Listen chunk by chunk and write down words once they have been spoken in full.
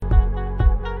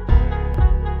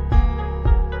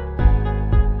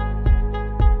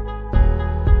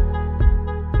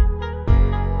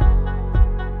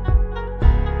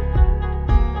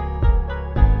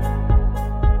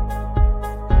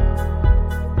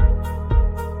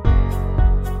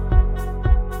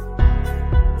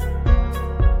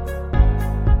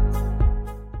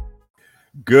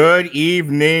Good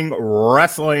evening,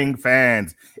 wrestling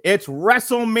fans. It's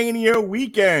WrestleMania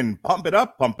weekend. Pump it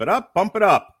up, pump it up, pump it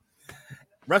up.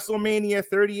 WrestleMania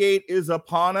 38 is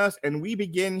upon us, and we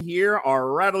begin here our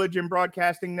Rattlegion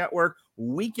Broadcasting Network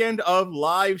weekend of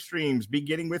live streams,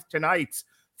 beginning with tonight's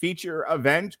feature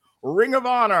event, Ring of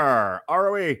Honor,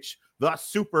 ROH, the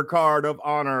Supercard of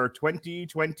Honor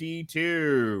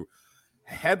 2022.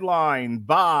 Headlined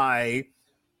by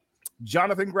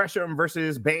Jonathan Gresham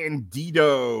versus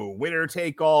Bandito, winner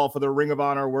take all for the Ring of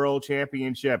Honor World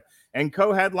Championship, and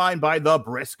co-headlined by the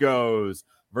Briscoes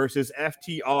versus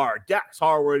FTR, Dax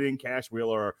Harwood and Cash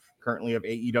Wheeler, currently of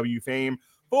AEW fame,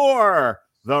 for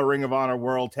the Ring of Honor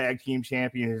World Tag Team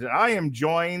Champions. I am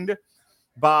joined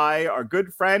by our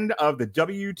good friend of the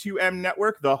W2M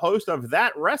Network, the host of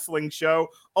that wrestling show.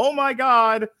 Oh my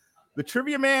God, the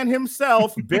trivia man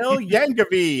himself, Bill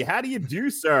Yankovic. How do you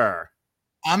do, sir?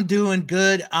 I'm doing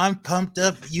good. I'm pumped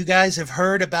up. You guys have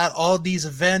heard about all these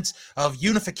events of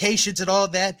unifications and all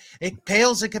that. It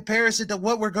pales in comparison to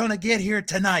what we're going to get here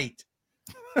tonight.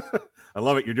 I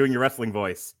love it. You're doing your wrestling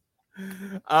voice.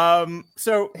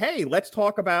 So, hey, let's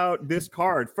talk about this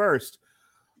card first.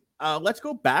 Let's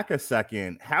go back a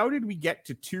second. How did we get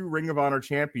to two Ring of Honor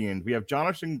champions? We have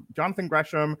Jonathan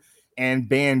Gresham and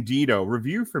Bandito.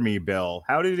 Review for me, Bill.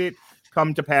 How did it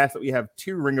come to pass that we have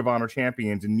two Ring of Honor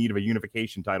champions in need of a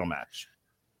unification title match?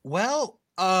 Well,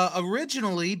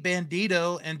 originally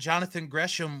Bandito and Jonathan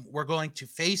Gresham were going to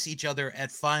face each other at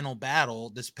Final Battle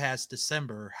this past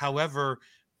December. However,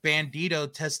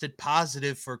 Bandito tested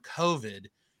positive for COVID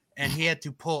and he had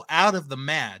to pull out of the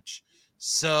match.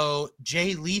 So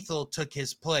Jay Lethal took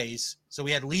his place. So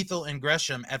we had Lethal and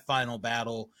Gresham at Final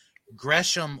Battle.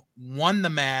 Gresham won the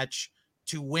match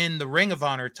to win the Ring of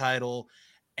Honor title.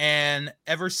 And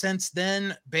ever since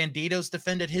then, Bandito's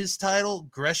defended his title,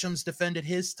 Gresham's defended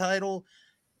his title,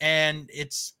 and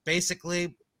it's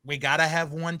basically, we got to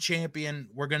have one champion.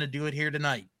 We're going to do it here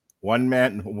tonight. One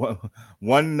man,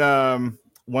 one,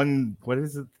 what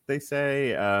is it they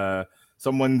say?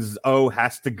 Someone's O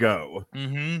has to go.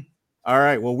 Mm-hmm. All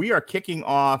right, well, we are kicking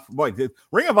off. Boy, the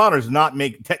Ring of Honor is not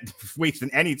wasting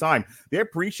any time. Their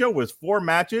pre-show was 4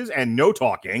 matches and no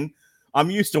talking. I'm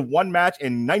used to one match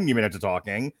and 90 minutes of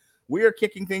talking. We are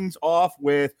kicking things off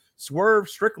with Swerve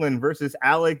Strickland versus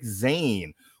Alex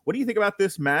Zane. What do you think about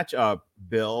this matchup,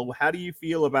 Bill? How do you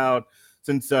feel about,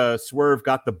 since Swerve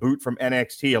got the boot from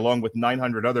NXT along with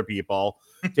 900 other people,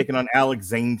 taking on Alex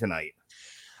Zane tonight?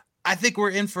 I think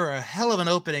we're in for a hell of an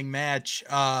opening match.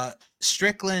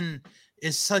 Strickland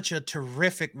is such a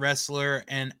terrific wrestler,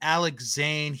 and Alex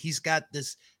Zane, he's got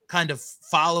this kind of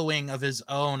following of his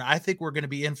own. I think we're going to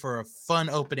be in for a fun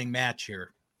opening match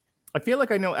here. I feel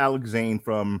like I know Alex Zane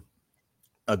from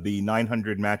the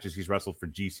 900 matches he's wrestled for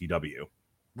GCW.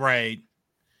 Right.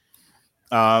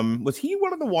 Was he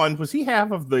one of the ones? Was he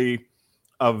half of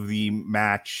the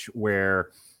match where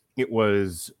it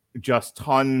was just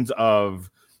tons of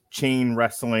chain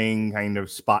wrestling, kind of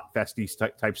spot festy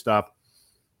type stuff,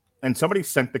 and somebody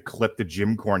sent the clip to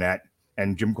Jim Cornette,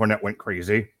 and Jim Cornette went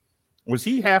crazy? Was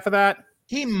he half of that?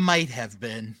 He might have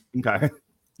been. Okay.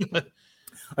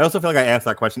 I also feel like I ask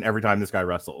that question every time this guy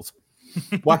wrestles.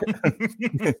 Why?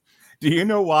 Do you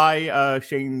know why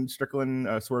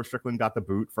Swerve Strickland got the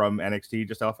boot from NXT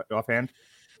just offhand?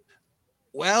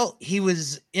 Well, he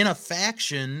was in a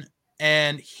faction,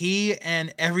 and he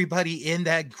and everybody in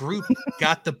that group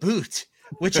got the boot,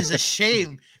 which is a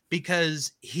shame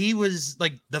because he was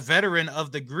like the veteran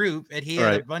of the group, and he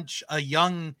had a bunch of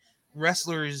young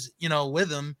wrestlers, with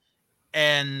him,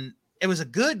 and it was a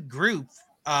good group.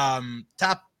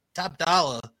 Top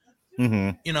dollar,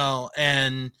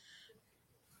 and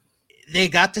they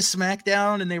got to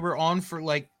SmackDown and they were on for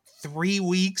like 3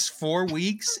 weeks, 4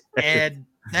 weeks, and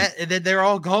then they're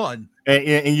all gone.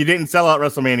 And you didn't sell out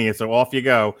WrestleMania, so off you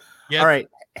go. Yep. All right.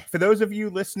 For those of you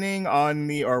listening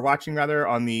watching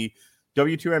on the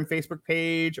W2M Facebook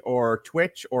page or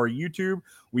Twitch or YouTube,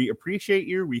 we appreciate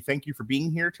you. We thank you for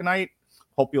being here tonight.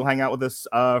 Hope you'll hang out with us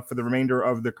for the remainder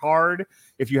of the card.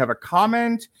 If you have a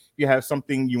comment, if you have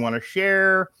something you want to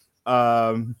share,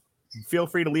 feel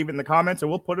free to leave it in the comments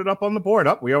and we'll put it up on the board.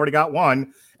 We already got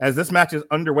one as this match is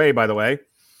underway, by the way.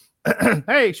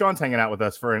 Hey, Sean's hanging out with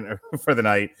us for the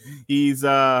night. He's he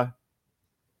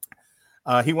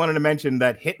wanted to mention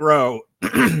that Hit Row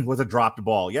was a dropped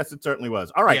ball. Yes, it certainly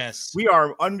was. All right. Yes. We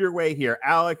are underway here.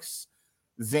 Alex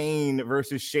Zane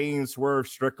versus Shane Swerve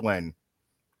Strickland.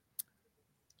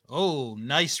 Oh,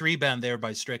 nice rebound there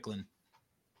by Strickland.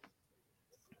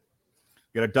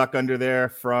 Got a duck under there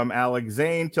from Alex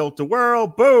Zane. Tilt to whirl.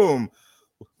 Boom.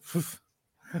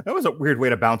 That was a weird way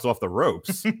to bounce off the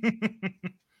ropes.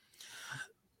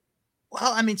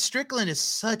 Well, I mean, Strickland is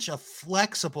such a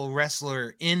flexible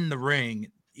wrestler in the ring.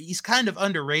 He's kind of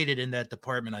underrated in that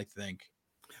department, I think.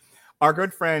 Our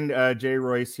good friend Jay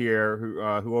Royce here,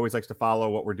 who always likes to follow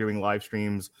what we're doing live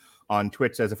streams on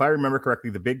Twitch, says, if I remember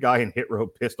correctly, the big guy in Hit Row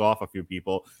pissed off a few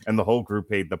people and the whole group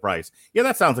paid the price. Yeah,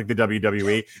 that sounds like the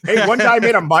WWE. Hey, one guy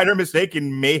made a minor mistake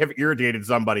and may have irritated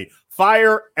somebody.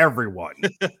 Fire everyone.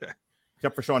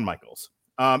 Except for Shawn Michaels.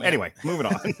 Anyway, moving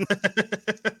on.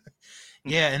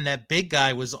 Yeah, and that big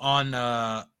guy was on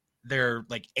their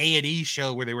like A&E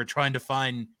show where they were trying to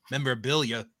find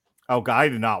memorabilia. Oh, God, I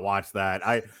did not watch that.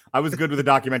 I was good with the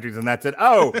documentaries, and that's it.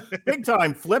 Oh, big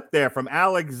time flip there from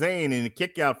Alex Zane and a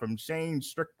kick out from Shane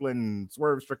Strickland,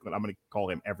 Swerve Strickland. I'm going to call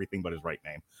him everything but his right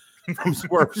name. From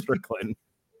Swerve Strickland.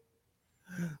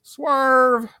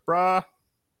 Swerve, bruh.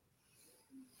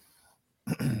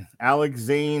 Alex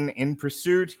Zane in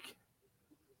pursuit.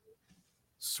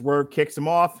 Swerve kicks him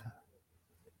off.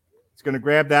 He's going to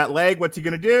grab that leg. What's he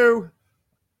going to do?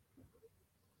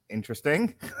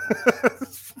 Interesting.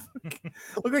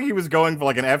 Looked like he was going for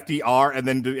like an FTR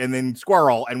and then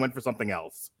squirrel and went for something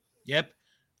else. Yep.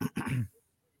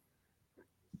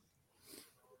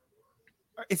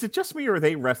 Is it just me or are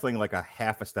they wrestling like a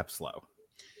half a step slow?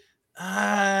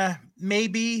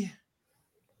 Maybe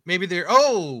they're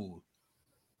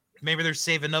maybe they're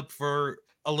saving up for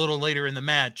a little later in the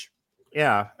match.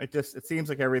 Yeah, it seems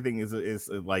like everything is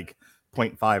like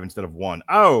 0.5 instead of 1.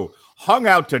 Oh, hung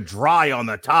out to dry on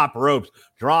the top ropes.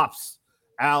 Drops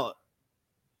Alex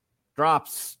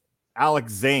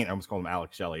Zane. I almost called him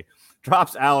Alex Shelley.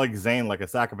 Drops Alex Zane like a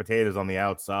sack of potatoes on the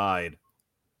outside.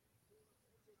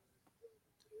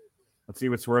 Let's see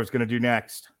what Swerve's going to do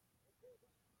next.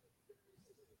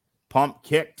 Pump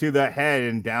kick to the head,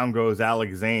 and down goes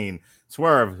Alex Zane.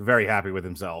 Swerve very happy with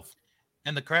himself.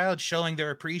 And the crowd showing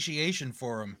their appreciation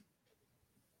for him.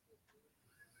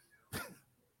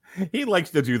 He likes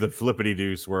to do the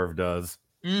flippity-doo, Swerve does.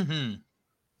 Mm-hmm.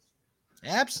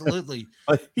 Absolutely.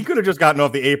 He could have just gotten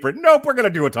off the apron. Nope, we're going to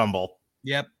do a tumble.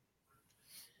 Yep.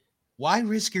 Why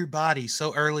risk your body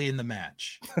so early in the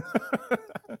match?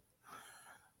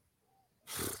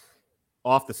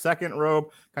 Off the second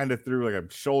rope, kind of threw like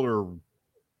a shoulder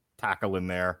tackle in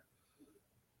there.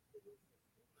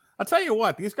 I'll tell you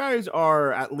what, these guys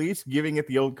are at least giving it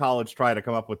the old college try to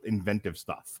come up with inventive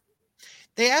stuff.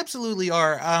 They absolutely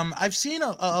are. I've seen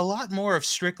a lot more of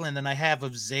Strickland than I have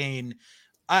of Zane.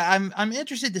 I'm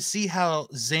interested to see how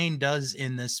Zane does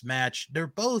in this match. They're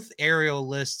both aerial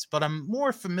lists, but I'm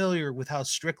more familiar with how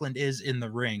Strickland is in the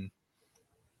ring.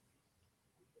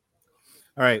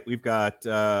 All right, we've got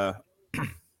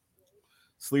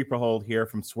sleeper hold here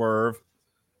from Swerve.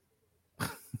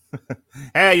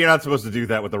 Hey, you're not supposed to do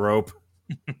that with the rope.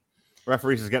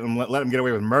 Referee's just let him get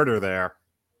away with murder there.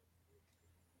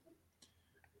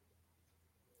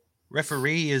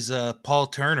 Referee is Paul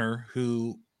Turner,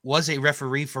 who was a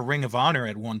referee for Ring of Honor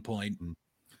at one point.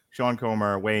 Sean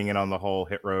Comer weighing in on the whole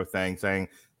Hit Row thing, saying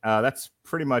that's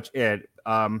pretty much it.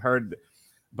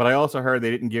 But I also heard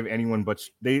they didn't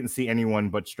see anyone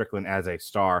but Strickland as a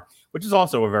star, which is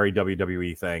also a very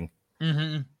WWE thing.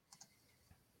 Mm-hmm.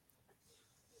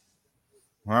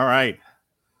 All right.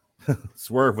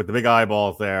 Swerve with the big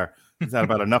eyeballs there. He's had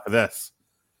about enough of this.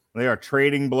 They are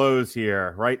trading blows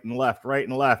here. Right and left, right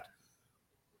and left.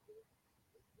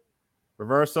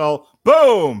 Reversal.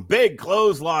 Boom! Big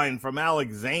clothesline from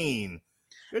Alex Zane.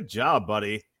 Good job,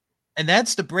 buddy. And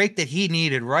that's the break that he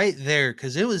needed right there,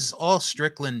 because it was all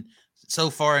Strickland so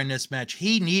far in this match.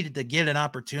 He needed to get an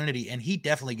opportunity, and he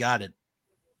definitely got it.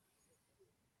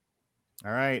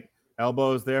 All right.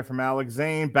 Elbows there from Alex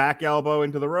Zane. Back elbow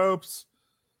into the ropes.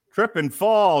 Trip and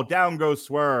fall. Down goes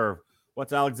Swerve.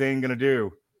 What's Alex Zane going to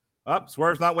do?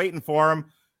 Swerve's not waiting for him.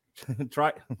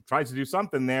 Tries to do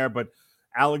something there, but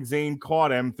Alex Zane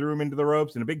caught him, threw him into the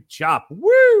ropes, and a big chop.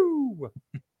 Woo!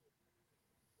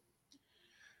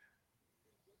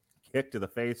 Kick to the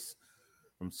face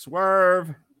from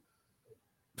Swerve.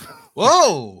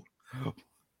 Whoa!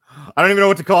 I don't even know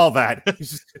what to call that.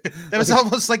 That was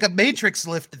almost like a Matrix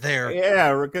lift there.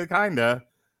 Yeah, kind of.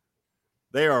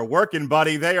 They are working,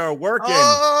 buddy. They are working.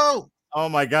 Oh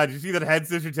my God. Did you see that head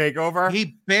scissor take over?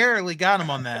 He barely got him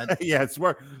on that. Yeah,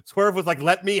 Swerve was like,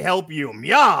 let me help you.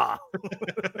 Yeah.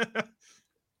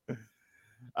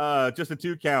 Just a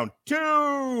 2 count.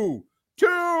 Two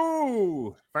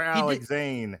for Alex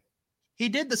Zane. He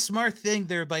did the smart thing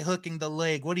there by hooking the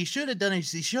leg. What he should have done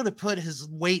is he should have put his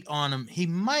weight on him. He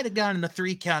might have gotten a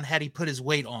 3 count had he put his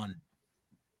weight on.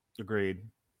 Agreed.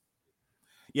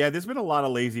 Yeah, there's been a lot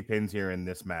of lazy pins here in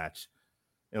this match.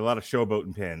 A lot of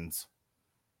showboating pins.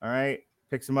 All right.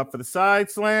 Picks him up for the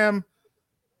side slam.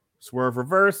 Swerve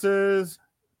reverses.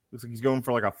 Looks like he's going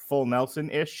for like a full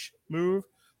Nelson-ish move.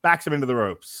 Backs him into the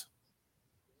ropes.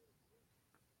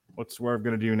 What's Swerve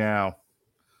going to do now?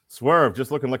 Swerve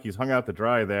just looking like he's hung out to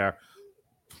dry there.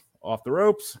 Off the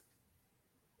ropes.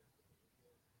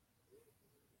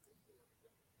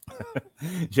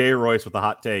 Jay Royce with the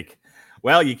hot take.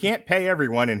 Well, you can't pay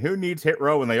everyone, and who needs Hit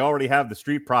Row when they already have the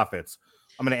Street Profits?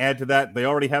 I'm going to add to that, they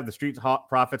already have the Street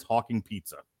Profits hawking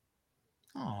pizza.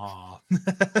 Aww.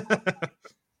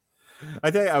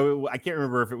 I tell you, I can't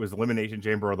remember if it was Elimination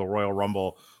Chamber or the Royal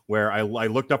Rumble where I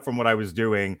looked up from what I was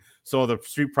doing, saw the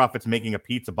Street Profits making a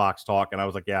pizza box talk, and I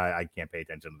was like, yeah, I can't pay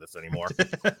attention to this anymore.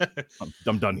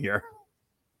 I'm done here.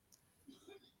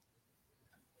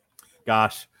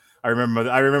 Gosh, I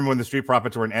remember when the Street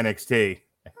Profits were in NXT.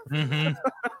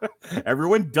 Mm-hmm.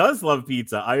 Everyone does love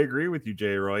pizza. I agree with you,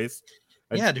 Jay Royce.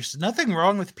 Yeah, there's nothing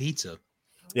wrong with pizza.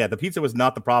 Yeah, the pizza was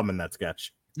not the problem in that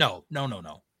sketch. No.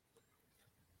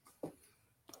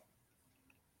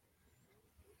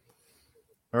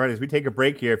 All right, as we take a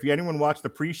break here, if anyone watched the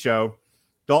pre-show,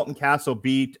 Dalton Castle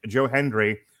beat Joe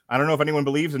Hendry. I don't know if anyone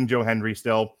believes in Joe Hendry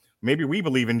still. Maybe we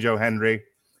believe in Joe Hendry,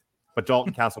 but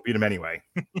Dalton Castle beat him anyway.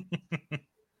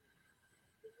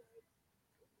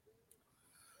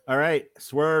 All right,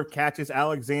 Swerve catches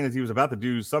Alex Zane as he was about to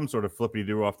do some sort of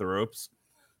flippity-do off the ropes.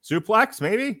 Suplex,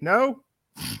 maybe? No?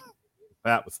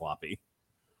 That was sloppy.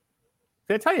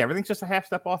 Did I tell you, everything's just a half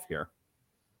step off here.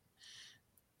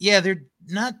 Yeah, they're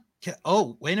not...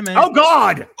 Oh, wait a minute. Oh,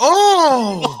 God!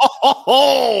 Oh!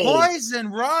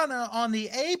 Poison Rana on the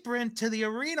apron to the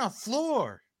arena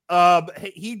floor.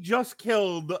 He just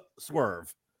killed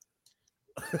Swerve.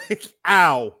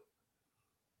 Ow.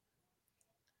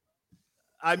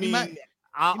 I mean,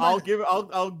 I'll give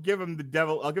him the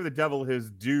devil. I'll give the devil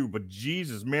his due, but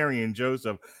Jesus, Mary and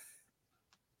Joseph.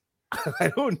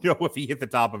 I don't know if he hit the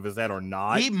top of his head or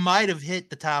not. He might have hit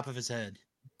the top of his head.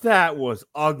 That was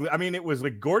ugly. I mean, it was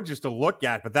like gorgeous to look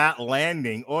at, but that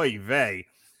landing, oy vey.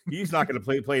 He's not going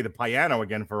to play the piano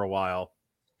again for a while.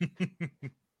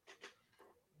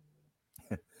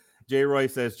 Jay Roy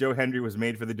says Joe Hendry was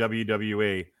made for the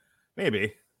WWE.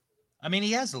 Maybe. I mean,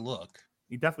 he has the look.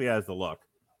 He definitely has the look.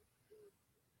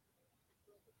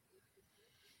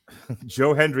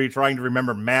 Joe Hendry trying to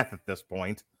remember math at this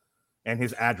point and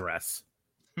his address.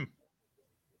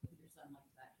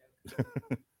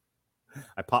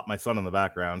 I popped my son in the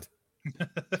background.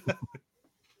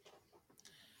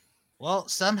 Well,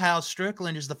 somehow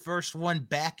Strickland is the first one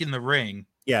back in the ring.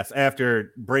 Yes,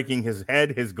 after breaking his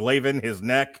head, his glavin, his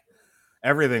neck,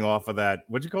 everything off of that.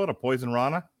 What'd you call it? A poison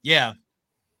rana? Yeah.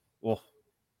 Well,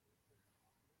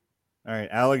 all right.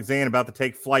 Alex Zane about to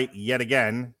take flight yet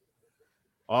again.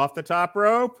 Off the top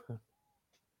rope.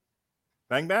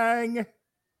 Bang, bang.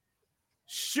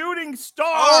 Shooting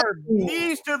star. Oh.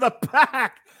 Knees to the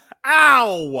back.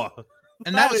 Ow.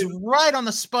 And that was right on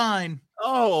the spine.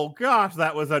 Oh, gosh,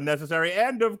 that was unnecessary.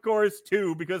 And, of course,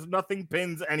 too, because nothing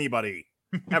pins anybody.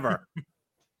 Ever.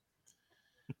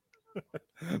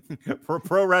 For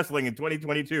pro wrestling in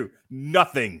 2022,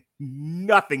 nothing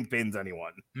pins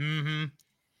anyone. Mm-hmm.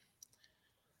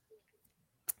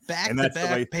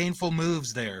 Back-to-back painful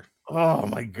moves there. Oh,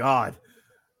 my God.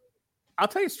 I'll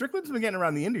tell you, Strickland's been getting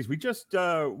around the indies. We just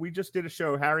did a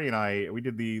show, Harry and I. We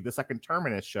did the second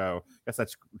Terminus show. I guess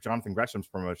that's Jonathan Gresham's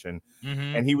promotion,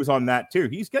 and he was on that too.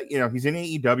 He's he's in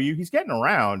AEW. He's getting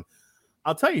around.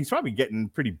 I'll tell you, he's probably getting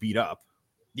pretty beat up.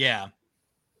 Yeah,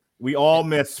 we all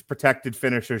miss protected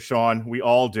finishers, Sean. We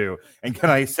all do. And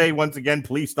can I say once again,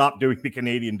 please stop doing the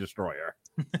Canadian Destroyer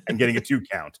and getting a 2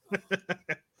 count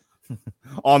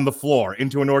on the floor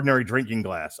into an ordinary drinking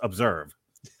glass. Observe.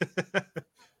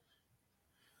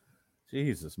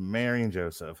 Jesus, Mary and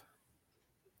Joseph.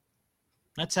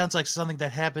 That sounds like something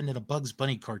that happened in a Bugs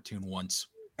Bunny cartoon once.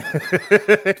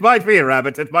 It might be,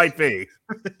 Rabbit. It might be.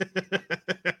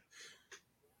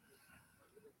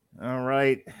 All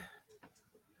right.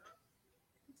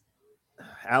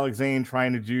 Alex Zane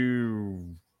trying to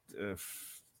do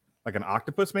like an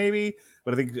octopus, maybe.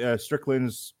 But I think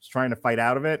Strickland's trying to fight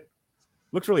out of it.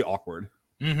 Looks really awkward.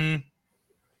 Mm-hmm.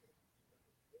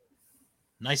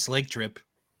 Nice leg trip.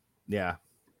 Yeah.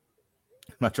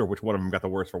 I'm not sure which one of them got the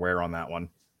worse for wear on that one.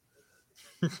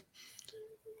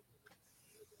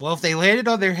 Well, if they landed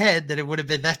on their head, then it would have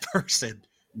been that person.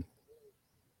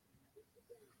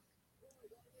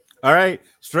 All right.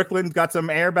 Strickland's got some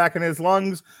air back in his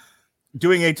lungs,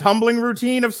 doing a tumbling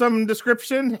routine of some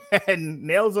description, and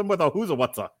nails him with a who's a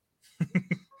what's up.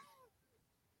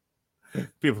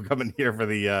 People coming here for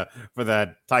the for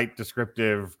that tight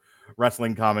descriptive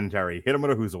wrestling commentary. Hit him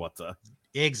with a who's a what's up.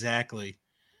 Exactly.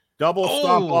 Double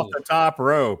stomp off the top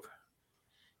rope.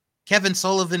 Kevin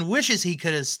Sullivan wishes he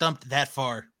could have stumped that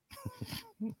far.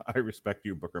 I respect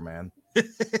you, Booker man.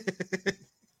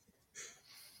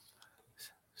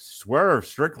 Swerve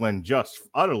Strickland just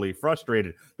utterly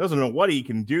frustrated. Doesn't know what he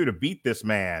can do to beat this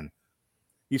man.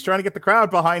 He's trying to get the crowd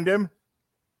behind him.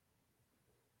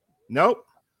 Nope.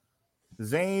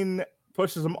 Zayn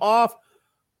pushes him off.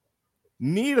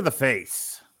 Knee to the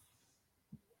face.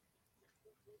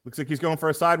 Looks like he's going for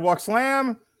a sidewalk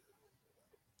slam.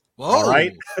 Whoa. All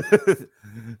right.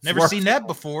 Never seen that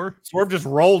before. Swerve just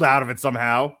rolled out of it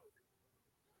somehow.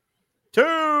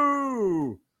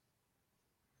 Two.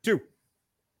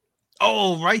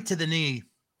 Oh, right to the knee.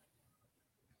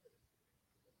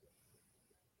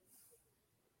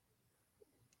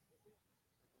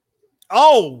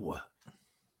 Oh.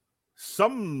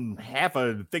 Some half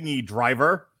a thingy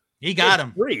driver. He got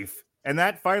him. Brief. And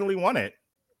that finally won it.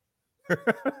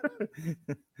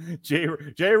 Jay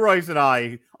Royce and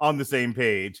I on the same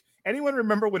page. Anyone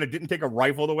remember when it didn't take a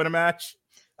rifle to win a match?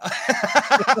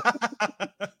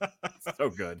 So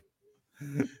good.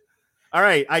 All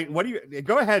right.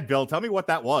 Go ahead, Bill. Tell me what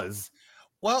that was.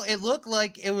 Well, it looked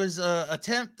like it was an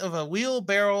attempt of a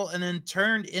wheelbarrow and then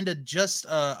turned into just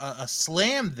a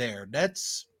slam there.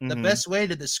 That's the best way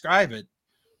to describe it.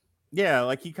 Yeah,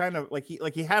 like he kind of like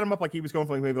he had him up like he was going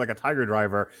for maybe like a tiger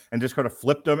driver and just kind of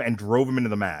flipped him and drove him into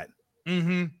the mat.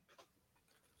 Mm-hmm.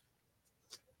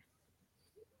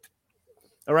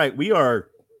 All right, we are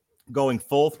going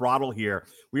full throttle here.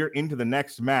 We are into the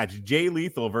next match. Jay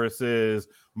Lethal versus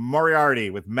Moriarty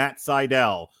with Matt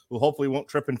Sydal, who hopefully won't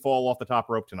trip and fall off the top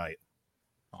rope tonight.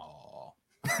 Oh.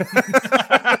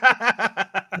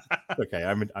 Okay,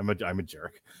 I'm a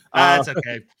jerk. That's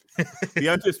okay. The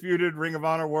undisputed Ring of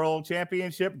Honor World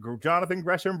Championship, Jonathan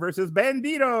Gresham versus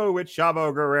Bandito with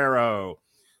Chavo Guerrero.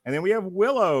 And then we have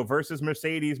Willow versus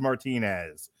Mercedes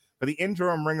Martinez for the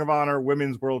interim Ring of Honor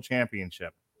Women's World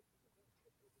Championship.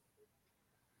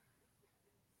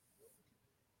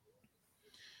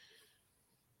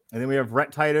 And then we have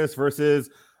Rhett Titus versus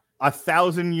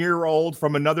 1,000-year-old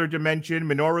from another dimension,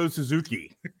 Minoru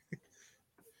Suzuki.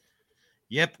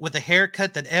 Yep, with a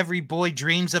haircut that every boy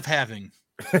dreams of having.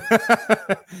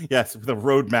 Yes, with a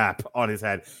roadmap on his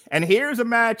head. And here's a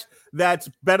match that's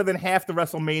better than half the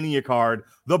WrestleMania card.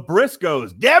 The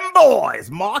Briscoes, them boys,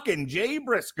 mocking Jay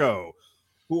Briscoe,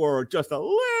 who are just a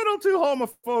little too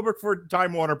homophobic for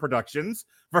Time Warner Productions,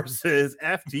 versus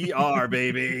FTR,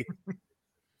 baby.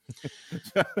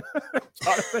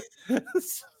 Jonathan,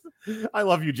 I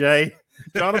love you, Jay.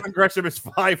 Jonathan Gresham is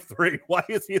 5'3". Why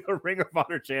is he the Ring of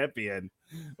Honor champion?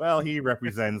 Well, he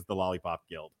represents the Lollipop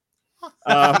Guild.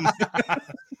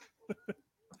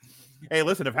 Hey,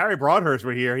 listen, if Harry Broadhurst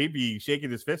were here, he'd be shaking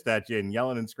his fist at you and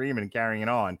yelling and screaming and carrying it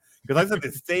on. Because I said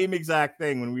the same exact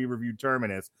thing when we reviewed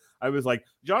Terminus. I was like,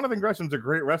 Jonathan Gresham's a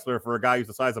great wrestler for a guy who's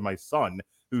the size of my son,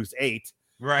 who's 8.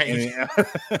 Right.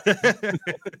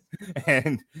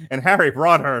 And Harry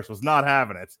Broadhurst was not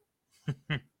having it.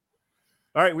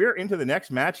 All right, we're into the next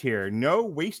match here. No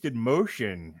wasted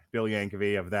motion, Bill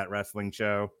Yankovic of That Wrestling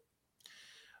Show.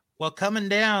 Well, coming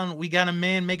down, we got a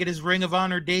man making his Ring of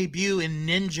Honor debut in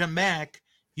Ninja Mac.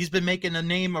 He's been making a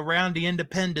name around the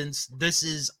independents. This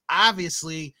is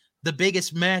obviously the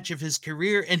biggest match of his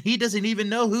career, and he doesn't even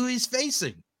know who he's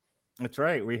facing. That's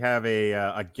right. We have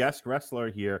a guest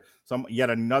wrestler here, yet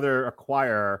another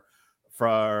acquirer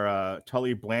for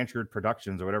Tully Blanchard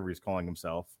Productions or whatever he's calling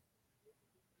himself.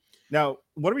 Now,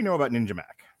 what do we know about Ninja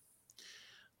Mac?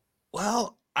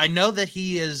 Well, I know that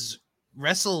he has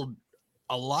wrestled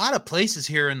a lot of places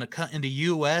here in the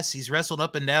U.S. He's wrestled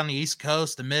up and down the East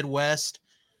Coast, the Midwest.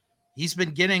 He's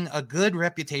been getting a good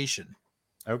reputation.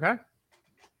 Okay.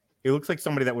 He looks like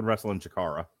somebody that would wrestle in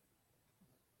Chikara.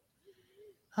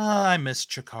 I miss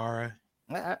Chikara.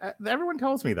 Everyone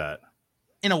tells me that.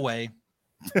 In a way.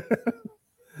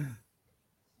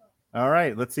 All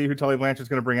right, let's see who Tully Blanchard's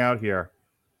going to bring out here.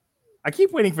 I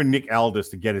keep waiting for Nick Aldis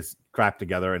to get his crap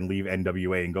together and leave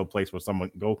NWA and go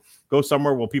go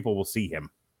somewhere where people will see him.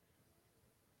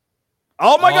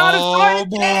 Oh my God! It's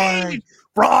Brian Cage!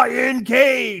 Brian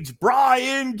Cage!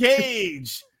 Brian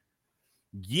Cage!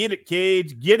 Get it,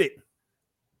 Cage! Get it!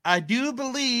 I do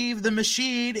believe the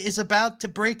machine is about to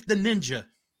break the ninja.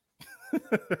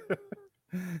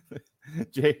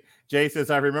 Jay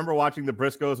says, I remember watching the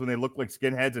Briscoes when they looked like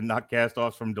skinheads and not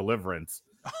cast-offs from Deliverance.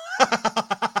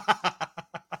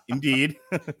 Indeed.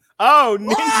 Oh,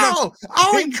 Ninja!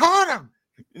 Oh, he caught him!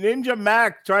 Ninja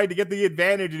Mac tried to get the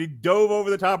advantage and he dove over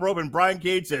the top rope and Brian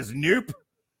Cage says, nope.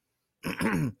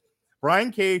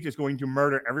 Brian Cage is going to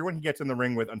murder everyone he gets in the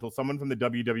ring with until someone from the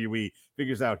WWE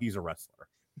figures out he's a wrestler.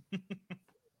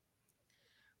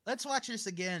 Let's watch this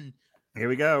again. Here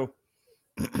we go.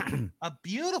 A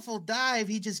beautiful dive.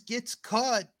 He just gets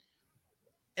caught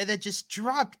and then just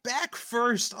dropped back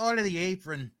first onto the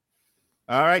apron.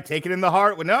 All right, take it in the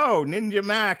heart. No, Ninja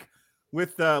Mac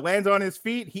with lands on his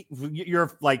feet. You're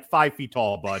like 5 feet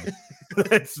tall, bud.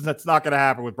 that's not going to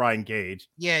happen with Brian Cage.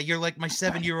 Yeah, you're like my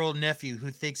 7-year-old nephew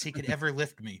who thinks he could ever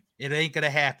lift me. It ain't going to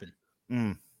happen.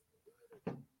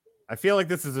 I feel like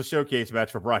this is a showcase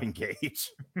match for Brian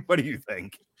Cage. What do you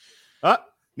think?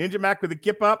 Ninja Mac with a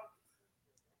kip up.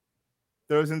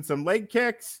 Throws in some leg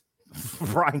kicks.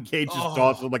 Brian Cage just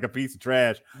tosses him like a piece of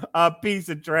trash. A piece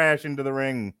of trash into the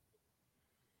ring.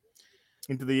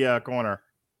 Into the corner.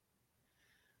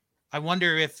 I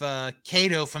wonder if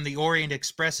Kato from the Orient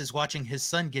Express is watching his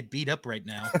son get beat up right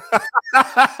now.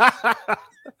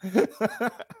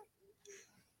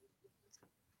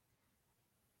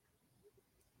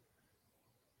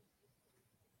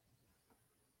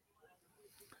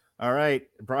 All right.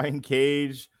 Brian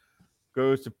Cage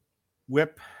goes to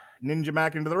whip Ninja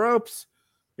Mac into the ropes,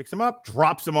 picks him up,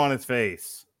 drops him on his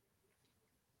face.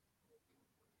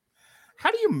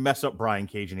 How do you mess up Brian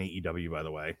Cage in AEW, by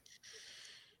the way?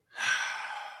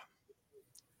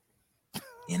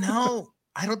 You know,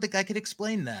 I don't think I could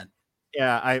explain that.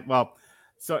 Yeah,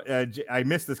 I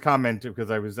missed this comment because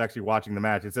I was actually watching the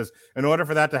match. It says, in order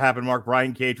for that to happen, Mark,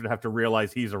 Brian Cage would have to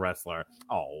realize he's a wrestler.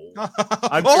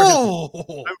 I'm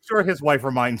sure his wife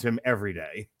reminds him every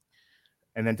day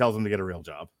and then tells him to get a real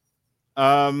job.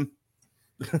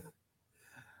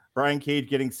 Brian Cage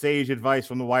getting sage advice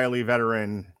from the wily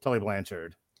veteran, Tully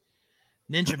Blanchard.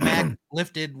 Ninja Mac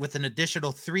lifted with an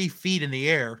additional 3 feet in the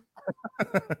air.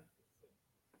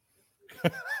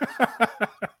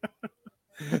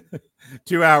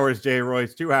 2 hours, Jay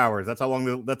Royce. 2 hours. That's how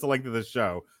long. That's the length of the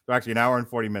show. So actually, an hour and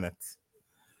 40 minutes.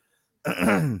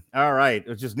 All right.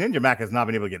 It's just Ninja Mac has not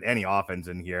been able to get any offense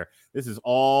in here. This is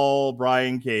all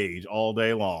Brian Cage all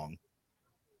day long.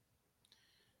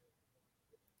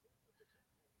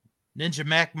 Ninja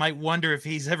Mac might wonder if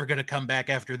he's ever going to come back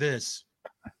after this.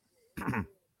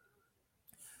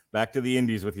 Back to the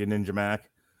Indies with you, Ninja Mac.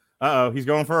 He's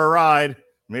going for a ride.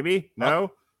 Maybe?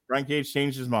 No? Brian Cage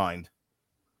changed his mind.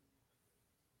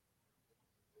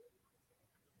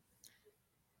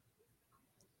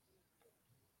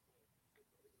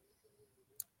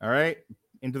 All right.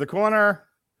 Into the corner.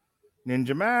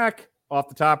 Ninja Mac off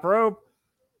the top rope.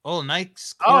 Oh,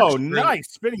 nice.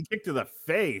 Nice. Spinning kick to the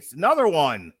face. Another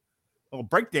one. Little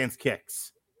breakdance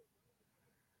kicks.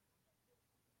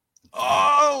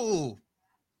 Oh!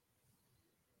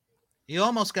 He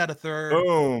almost got a third.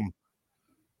 Boom.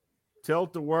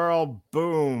 Tilt the world.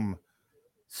 Boom.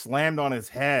 Slammed on his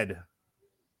head.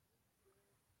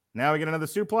 Now we get another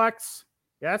suplex.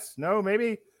 Yes? No?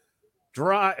 Maybe?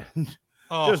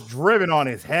 Just driven on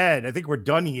his head. I think we're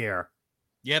done here.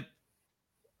 Yep.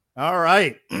 All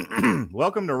right.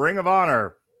 Welcome to Ring of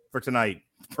Honor for tonight,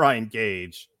 Brian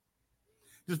Cage.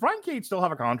 Does Brian Cage still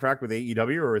have a contract with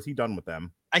AEW, or is he done with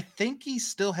them? I think he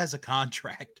still has a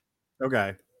contract.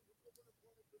 Okay.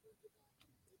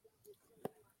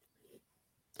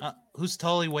 Who's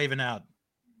totally waving out?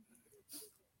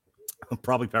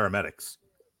 Probably paramedics.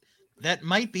 That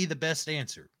might be the best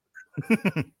answer.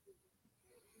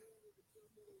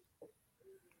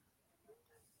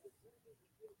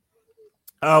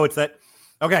 Oh, it's that.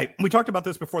 Okay, we talked about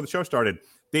this before the show started.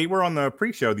 They were on the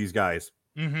pre-show, these guys.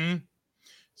 Mm-hmm.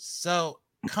 So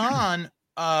Khan,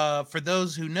 for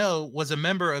those who know, was a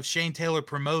member of Shane Taylor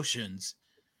Promotions.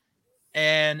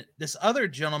 And this other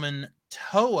gentleman,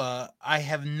 Toa, I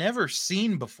have never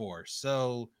seen before.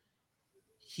 So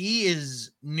he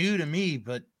is new to me,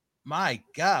 but my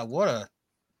God, what a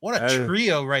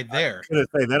trio right there. I was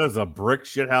gonna say, that is a brick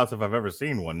shit house if I've ever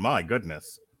seen one. My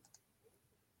goodness.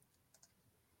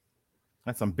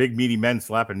 That's some big meaty men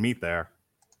slapping meat there.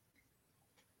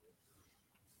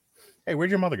 Hey,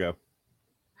 where'd your mother go?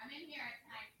 I'm in here at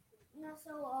night. No,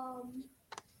 so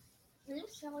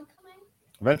is Shelly coming?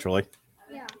 Eventually.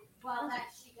 Yeah. Well, that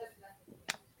she goes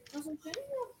back. So shouldn't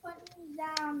you put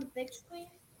that on the big screen?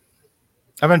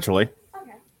 Eventually.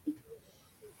 Okay.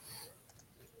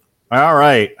 All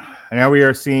right. Now we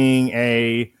are seeing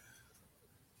a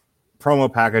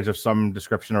promo package of some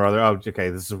description or other. Oh, okay.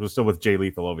 We're still with Jay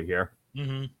Lethal over here.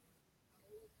 Mm-hmm.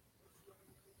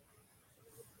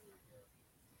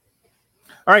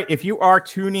 All right. If you are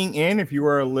tuning in, if you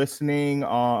are listening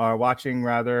or watching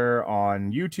rather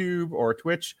on YouTube or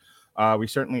Twitch, we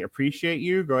certainly appreciate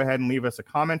you. Go ahead and leave us a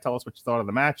comment. Tell us what you thought of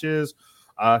the matches.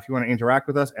 If you want to interact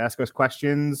with us, ask us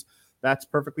questions. That's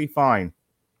perfectly fine.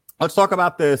 Let's talk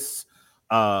about this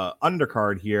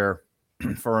undercard here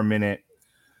for a minute.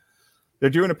 They're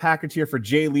doing a package here for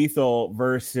Jay Lethal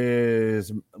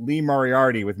versus Lee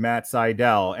Moriarty with Matt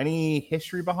Sydal. Any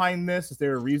history behind this? Is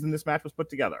there a reason this match was put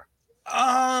together?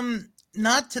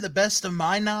 Not to the best of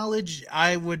my knowledge.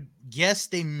 I would guess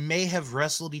they may have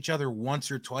wrestled each other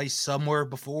once or twice somewhere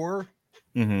before.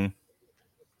 Mm-hmm.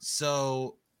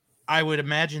 So I would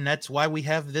imagine that's why we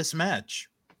have this match.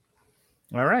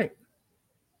 All right.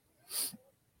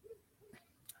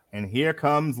 And here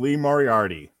comes Lee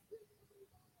Moriarty.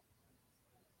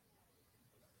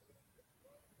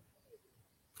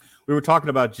 We were talking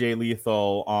about Jay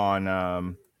Lethal on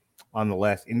the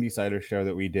last Insider show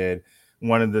that we did.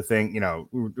 One of the things,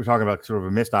 we were talking about sort of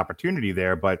a missed opportunity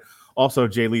there, but also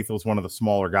Jay Lethal is one of the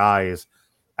smaller guys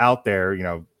out there.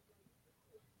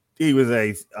 He was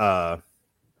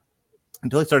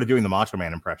until he started doing the Macho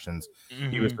Man impressions,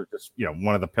 he was just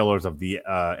one of the pillars of the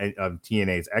of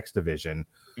TNA's X division.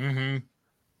 Mm-hmm.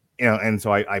 And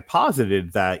so I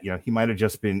posited that he might have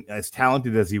just been, as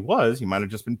talented as he was, he might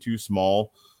have just been too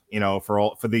small.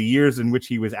 For the years in which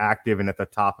he was active and at the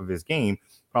top of his game,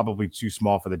 probably too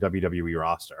small for the WWE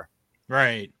roster.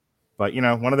 Right. But,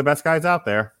 one of the best guys out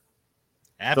there.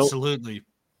 Absolutely.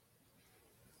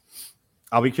 So,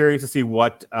 I'll be curious to see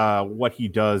what he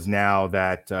does now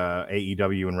that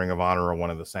AEW and Ring of Honor are one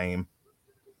of the same.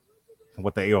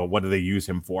 What do they use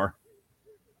him for?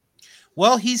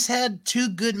 Well, he's had 2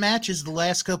 good matches the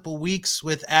last couple weeks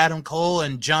with Adam Cole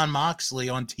and Jon Moxley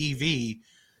on TV.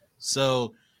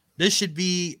 So this should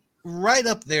be right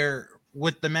up there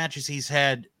with the matches he's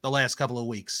had the last couple of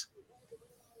weeks.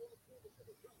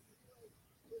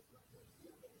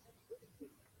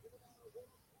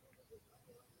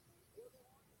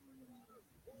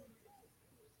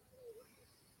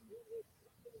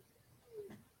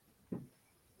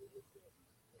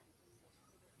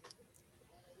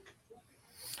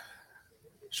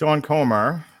 Sean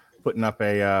Comer putting up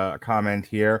a comment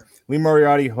here. Lee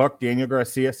Moriarty, Hook, Daniel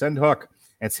Garcia, send Hook,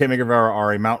 and Sammy Guevara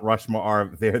are a Mount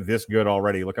Rushmore. They're this good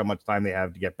already. Look how much time they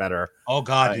have to get better. Oh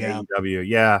God, yeah. AEW,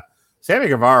 yeah. Sammy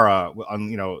Guevara,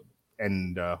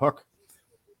 and Hook.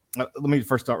 Let me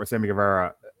first start with Sammy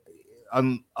Guevara.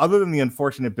 Other than the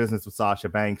unfortunate business with Sasha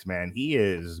Banks, man, he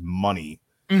is money.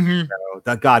 Mm-hmm.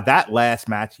 That last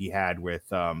match he had with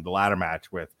the ladder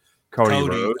match with Cody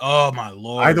Rhodes. Oh my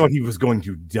Lord. I thought he was going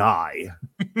to die.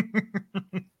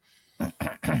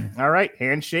 All right,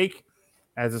 handshake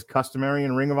as is customary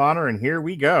in Ring of Honor, and here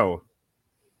we go.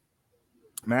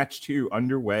 Match 2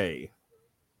 underway.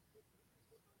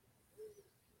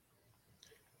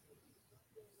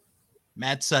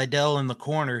 Matt Sydal in the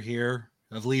corner here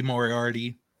of Lee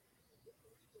Moriarty.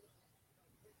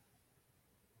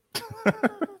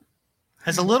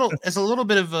 has a little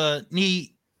bit of a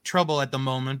knee trouble at the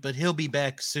moment, but he'll be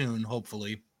back soon,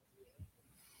 hopefully.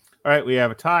 All right, we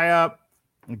have a tie-up,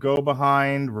 go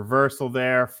behind, reversal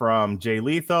there from Jay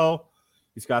Lethal.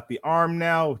 He's got the arm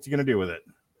now. What's he going to do with it?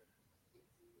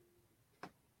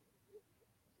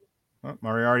 Oh,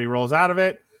 Moriarty rolls out of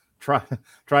it,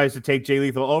 tries to take Jay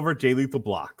Lethal over. Jay Lethal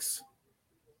blocks.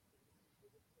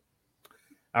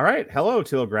 All right, hello,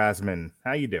 Till Grasman.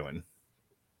 How you doing?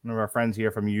 One of our friends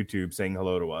here from YouTube saying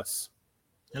hello to us.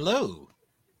 Hello.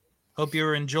 Hope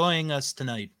you're enjoying us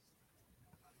tonight.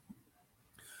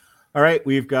 All right,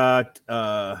 we've got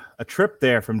a trip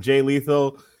there from Jay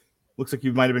Lethal. Looks like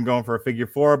you might have been going for a figure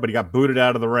 4, but he got booted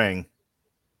out of the ring.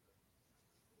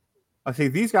 I see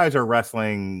these guys are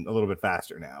wrestling a little bit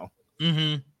faster now.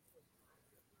 Mm-hmm.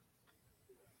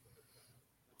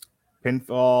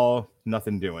 Pinfall,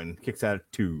 nothing doing. Kicks out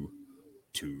at 2.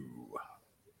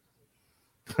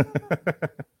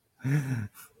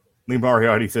 Lee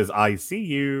Moriarty says, I see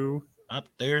you. Up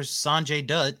there's Sanjay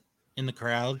Dutt in the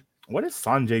crowd. What is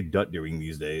Sanjay Dutt doing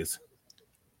these days?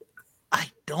 I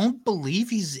don't believe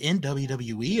he's in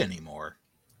WWE anymore.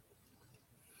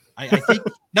 I think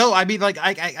no, I mean like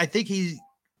I think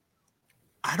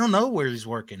I don't know where he's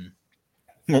working.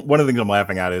 One of the things I'm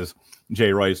laughing at is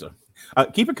Jay Royce.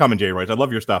 Keep it coming, Jay Royce. I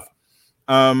love your stuff.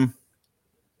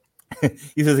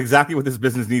 He says exactly what this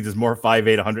business needs is more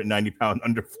 5'8", 190-pound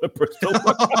underflippers.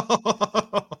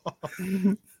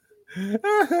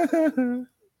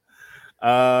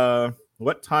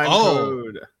 What time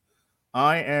code?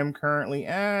 I am currently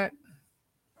at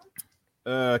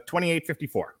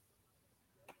 28:54.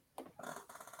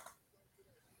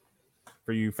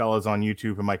 For you fellas on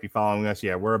YouTube who might be following us,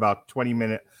 yeah, we're about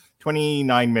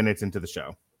 29 minutes into the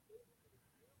show.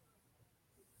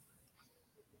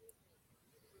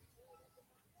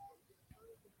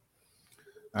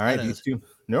 All right, these two,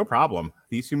 no problem.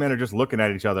 These two men are just looking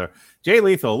at each other. Jay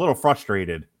Lethal, a little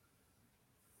frustrated.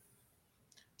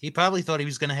 He probably thought he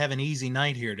was going to have an easy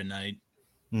night here tonight.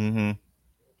 Mm-hmm.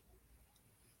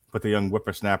 Put the young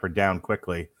whippersnapper down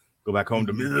quickly. Go back home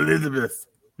to Miss Elizabeth.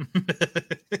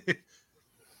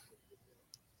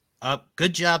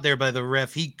 Good job there by the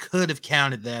ref. He could have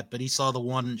counted that, but he saw the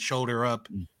one shoulder up.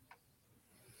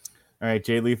 All right,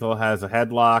 Jay Lethal has a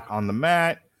headlock on the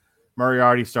mat.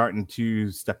 Moriarty starting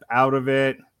to step out of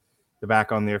it. They're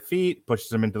back on their feet,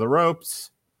 pushes him into the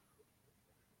ropes.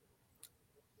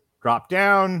 Drop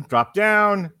down,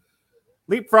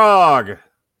 leapfrog.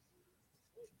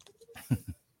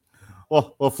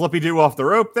 well, flippy-do off the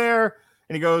rope there,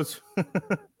 and he goes.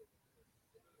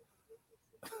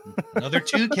 Another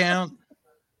 2 count.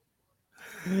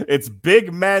 It's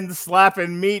big men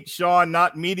slapping meat, Sean,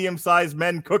 not medium-sized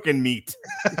men cooking meat.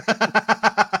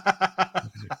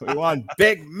 We want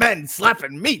big men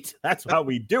slapping meat. That's how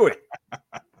we do it.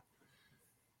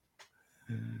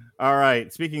 All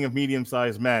right. Speaking of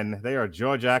medium-sized men, they are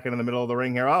jaw-jacking in the middle of the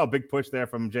ring here. Oh, big push there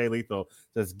from Jay Lethal.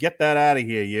 Says, get that out of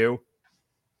here, you.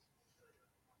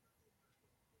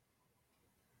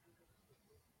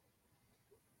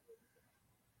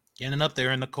 Getting up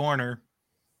there in the corner.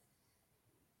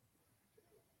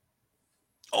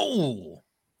 Oh.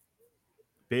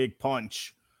 Big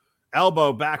punch.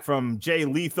 Elbow back from Jay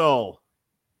Lethal.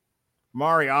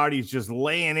 Moriarty's just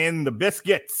laying in the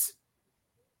biscuits.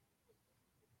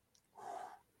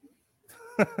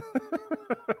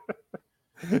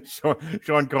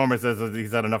 Sean Comer says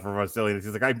he's had enough of our silliness.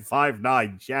 He's like, I'm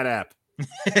 5'9". Shut up.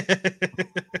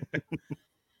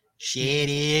 Shut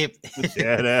up.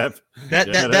 Shut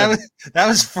up. That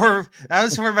was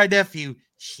for my nephew.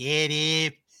 Shut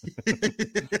up.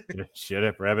 Shut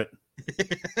up, rabbit.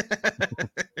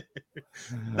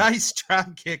 Nice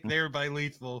drop kick there by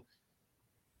Lethal.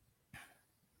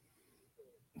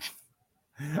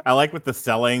 I like with the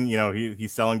selling,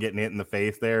 he's selling, getting hit in the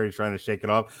face there. He's trying to shake it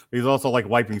off. But he's also like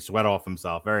wiping sweat off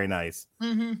himself. Very nice.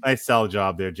 Mm-hmm. Nice sell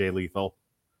job there, Jay Lethal.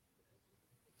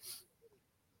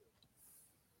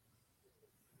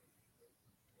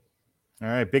 All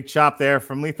right, big chop there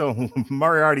from Lethal.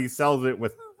 Moriarty sells it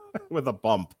with a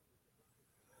bump.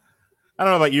 I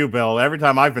don't know about you, Bill. Every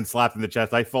time I've been slapped in the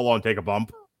chest, I full on take a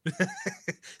bump.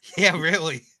 Yeah,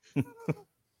 really.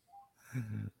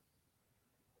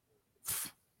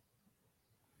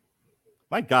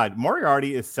 My God,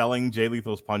 Moriarty is selling Jay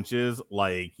Lethal's punches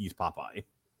like he's Popeye.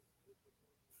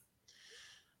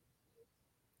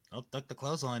 Oh, duck the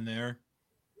clothesline there.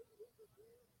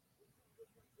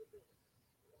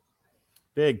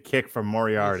 Big kick from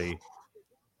Moriarty.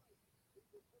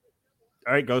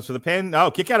 All right, goes for the pin.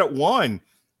 Oh, kick out at 1.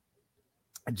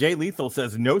 Jay Lethal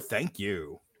says, no, thank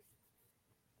you.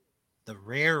 The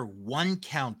rare 1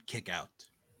 count kick out.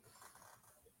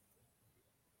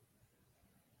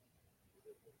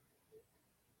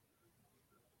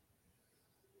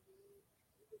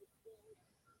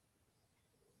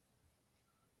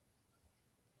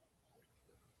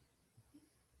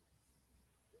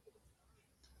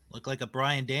 Looked like a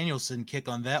Bryan Danielson kick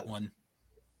on that one.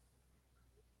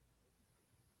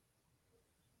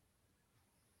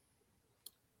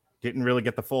 Didn't really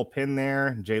get the full pin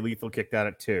there. Jay Lethal kicked out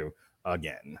at 2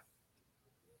 again.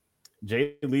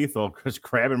 Jay Lethal just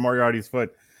grabbing Moriarty's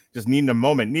foot, just needing a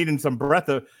moment, needing some breath,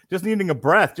 just needing a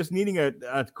breath, just needing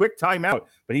a quick timeout,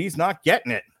 but he's not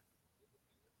getting it.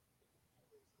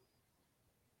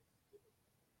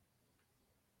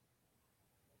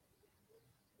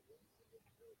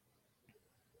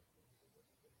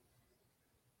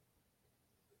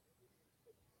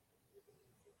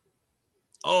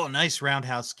 Oh, nice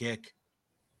roundhouse kick.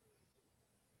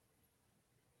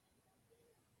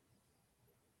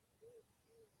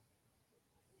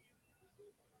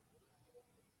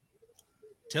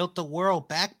 Tilt the world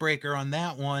backbreaker on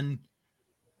that one.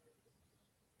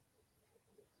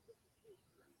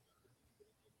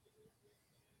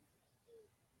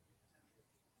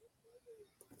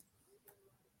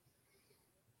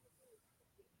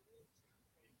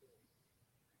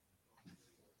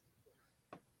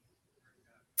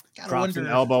 Drops an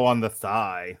elbow on the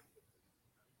thigh.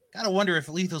 Gotta wonder if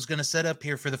Lethal's going to set up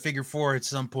here for the figure 4 at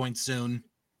some point soon.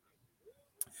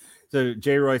 So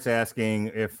Jay Royce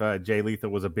asking if Jay Lethal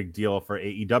was a big deal for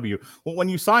AEW. Well, when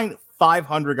you sign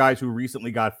 500 guys who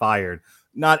recently got fired,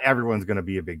 not everyone's going to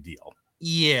be a big deal.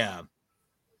 Yeah.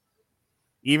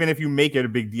 Even if you make it a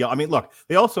big deal. I mean, look,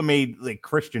 they also made like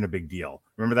Christian a big deal.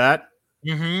 Remember that?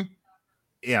 Mm-hmm.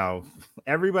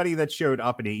 Everybody that showed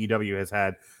up in AEW has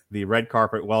had the red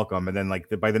carpet welcome, and then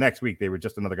by the next week, they were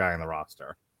just another guy on the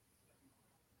roster.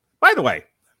 By the way,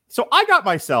 so I got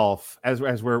myself, as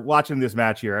we're watching this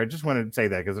match here, I just wanted to say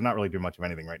that because they're not really doing much of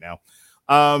anything right now.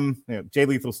 Jay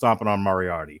Lethal stomping on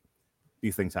Moriarty.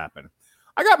 These things happen.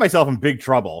 I got myself in big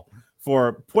trouble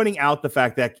for pointing out the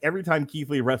fact that every time Keith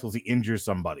Lee wrestles, he injures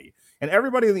somebody. And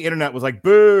everybody on the internet was like,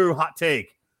 boo, hot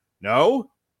take. No,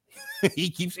 he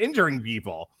keeps injuring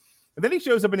people. And then he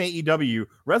shows up in AEW,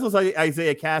 wrestles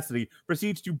Isaiah Cassidy,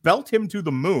 proceeds to belt him to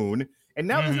the moon. And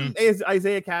now is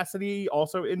Isaiah Cassidy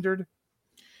also injured?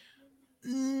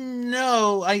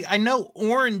 No, I know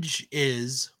Orange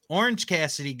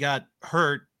Cassidy got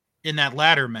hurt in that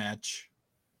ladder match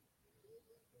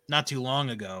not too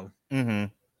long ago. Mm-hmm.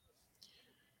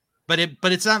 But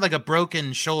it's not like a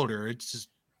broken shoulder. It's just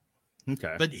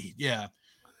okay. But yeah,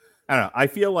 I don't know. I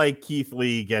feel like Keith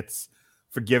Lee gets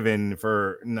forgiven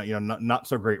for not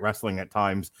so great wrestling at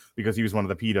times because he was one of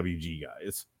the PWG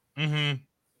guys. Mm-hmm.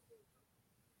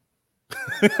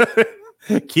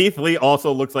 Keith Lee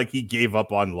also looks like he gave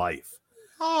up on life.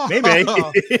 Oh. Maybe.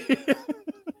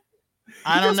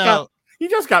 I don't know. He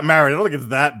just got married. I don't think it's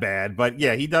that bad, but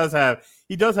yeah, he does have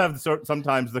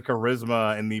sometimes the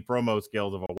charisma and the promo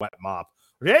skills of a wet mop.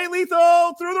 Hey,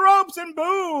 Lethal through the ropes and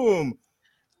boom.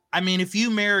 I mean, if you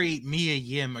marry Mia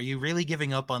Yim, are you really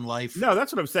giving up on life? No,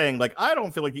 that's what I'm saying. Like, I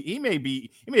don't feel like he may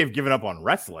have given up on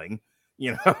wrestling.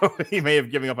 You know, he may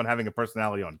have given up on having a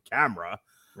personality on camera.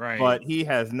 Right. But he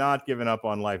has not given up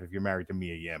on life if you're married to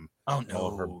Mia Yim. Oh, no.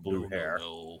 All of her blue hair.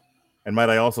 No. And might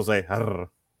I also say,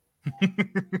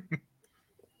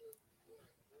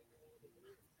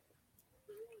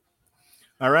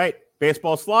 all right,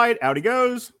 baseball slide, out he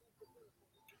goes.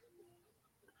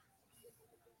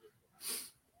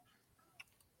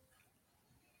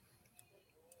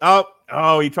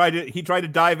 Oh, he tried to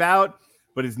dive out,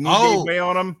 but his knee gave way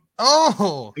on him.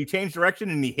 Oh, he changed direction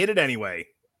and he hit it anyway.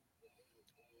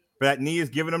 But that knee is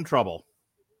giving him trouble.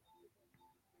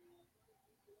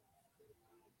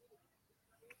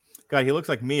 God, he looks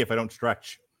like me if I don't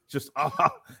stretch. Just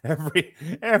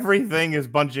everything is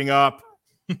bunching up.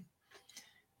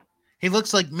 He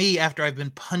looks like me after I've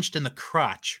been punched in the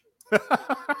crotch.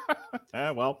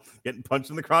 Well, getting punched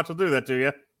in the crotch will do that to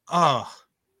you. Oh,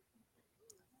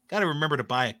 got to remember to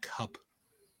buy a cup.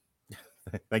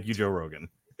 Thank you, Joe Rogan.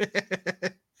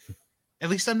 At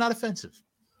least I'm not offensive.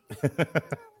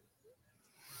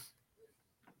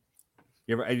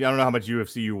 I don't know how much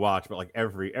UFC you watch, but like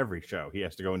every show, he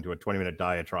has to go into a 20-minute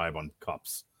diatribe on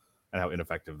cups and how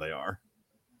ineffective they are.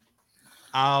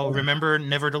 I'll remember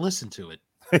never to listen to it.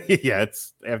 Yeah,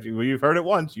 it's after you've heard it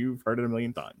once, you've heard it a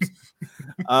million times.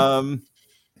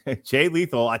 Jay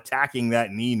Lethal attacking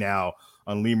that knee now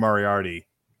on Lee Moriarty.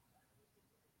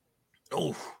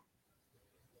 Oh.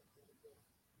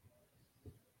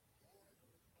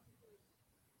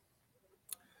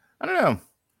 I don't know.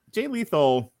 Jay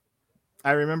Lethal,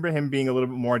 I remember him being a little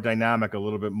bit more dynamic, a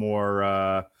little bit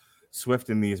more swift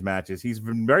in these matches. He's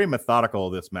been very methodical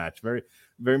this match, very,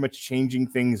 very much changing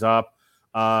things up.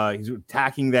 He's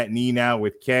attacking that knee now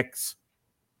with kicks.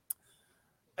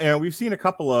 And we've seen a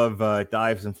couple of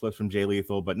dives and flips from Jay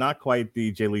Lethal, but not quite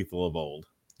the Jay Lethal of old.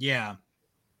 Yeah.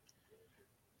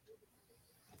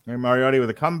 And Moriarty with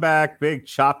a comeback, big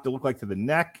chop to look like to the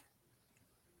neck.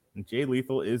 And Jay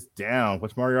Lethal is down.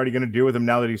 What's Moriarty going to do with him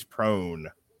now that he's prone?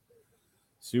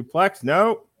 Suplex?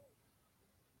 No.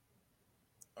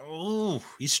 Oh,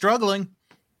 he's struggling.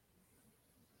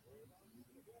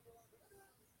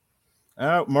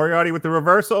 Moriarty with the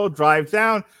reversal, drives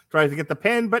down, tries to get the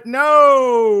pin, but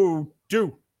no!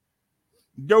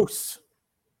 Dose.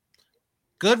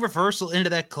 Good reversal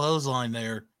into that clothesline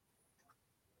there.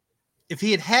 If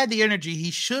he had the energy,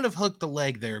 he should have hooked the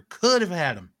leg there. Could have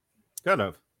had him. Could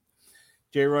have.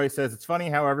 Jay Roy says, it's funny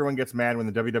how everyone gets mad when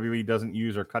the WWE doesn't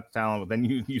use or cut talent, but then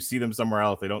you see them somewhere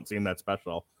else. They don't seem that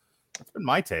special. That's been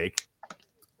my take.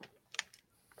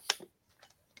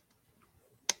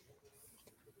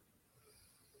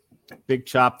 Big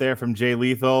chop there from Jay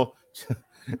Lethal.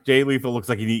 Jay Lethal looks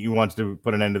like he wants to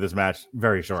put an end to this match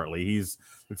very shortly.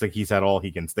 Looks like he's had all he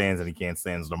can stand and he can't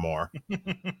stand no more.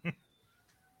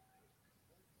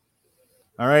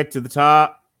 All right, to the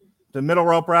top. The middle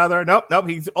rope, rather. Nope.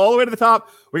 He's all the way to the top.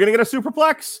 We're going to get a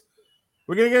superplex.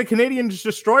 We're going to get a Canadian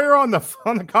destroyer on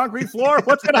the concrete floor.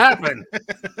 What's going to happen?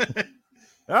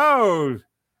 Oh,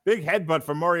 big headbutt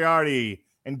from Moriarty.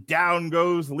 And down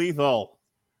goes Lethal.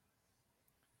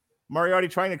 Moriarty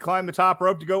trying to climb the top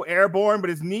rope to go airborne, but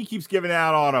his knee keeps giving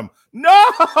out on him.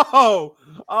 No!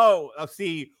 Oh,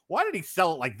 see, why did he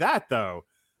sell it like that, though?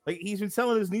 Like, he's been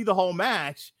selling his knee the whole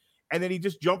match, and then he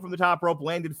just jumped from the top rope,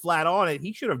 landed flat on it.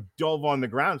 He should have dove on the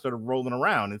ground and started rolling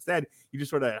around. Instead, he just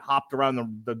sort of hopped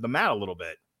around the mat a little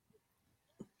bit.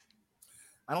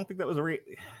 I don't think that was I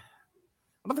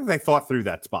don't think they thought through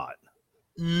that spot.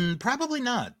 Probably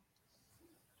not.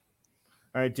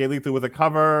 All right, Jay Lethal with a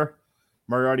cover.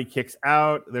 Moriarty kicks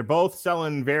out. They're both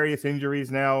selling various injuries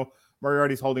now.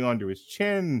 Moriarty's holding on to his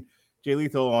chin. Jay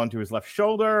Lethal onto his left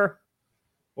shoulder.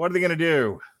 What are they going to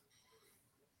do?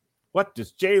 What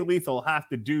does Jay Lethal have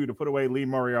to do to put away Lee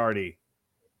Moriarty?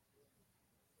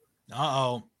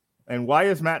 Uh-oh. And why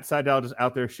is Matt Sydal just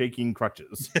out there shaking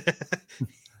crutches?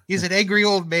 He's an angry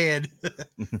old man.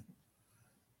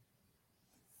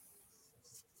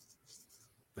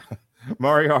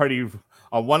 Moriarty,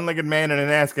 a one-legged man in an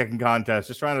ass-kicking contest,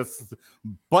 just trying to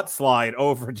butt slide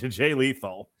over to Jay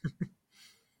Lethal.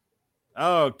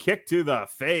 Oh, kick to the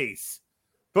face.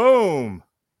 Boom.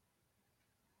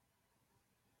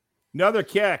 Another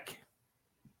kick.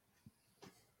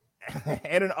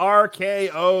 And an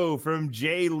RKO from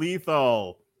Jay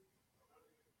Lethal.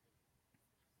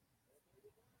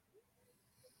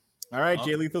 All right,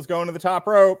 Jay Lethal's going to the top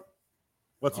rope.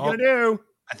 What's he going to do?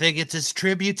 I think it's his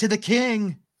tribute to the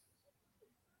king.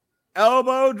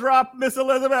 Elbow drop, Miss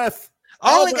Elizabeth.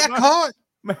 Oh, he got caught.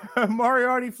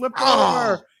 Moriarty flipped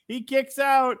over. He kicks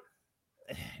out.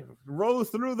 Rolls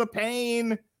through the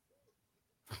pain.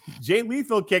 Jay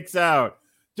Lethal kicks out.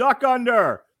 Duck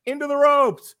under. Into the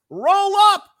ropes. Roll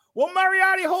up. Will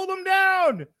Moriarty hold him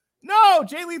down? No.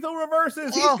 Jay Lethal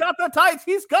reverses. He's got the tights.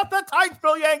 He's got the tights,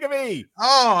 Bill Yankovic.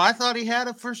 Oh, I thought he had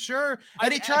it for sure.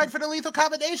 And he tried for the lethal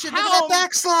combination. Look at that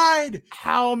backslide.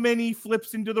 How many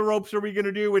flips into the ropes are we going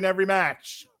to do in every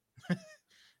match?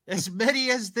 As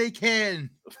many as they can.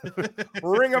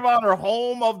 Ring of Honor,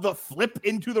 home of the flip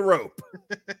into the rope.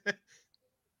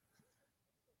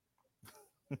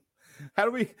 How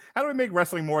do we make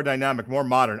wrestling more dynamic, more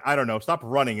modern? I don't know. Stop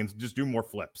running and just do more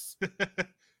flips.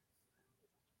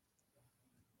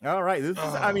 All right. This is,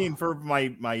 I mean, for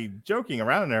my joking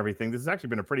around and everything, this has actually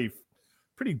been a pretty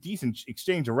decent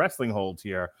exchange of wrestling holds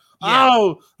here. Yeah.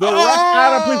 Oh, the ref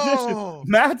out of position.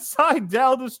 Matt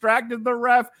Sydal distracted the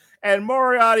ref, and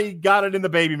Moriarty got it in the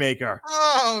baby maker.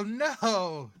 Oh,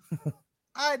 no.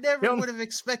 I never would have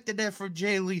expected that from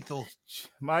Jay Lethal.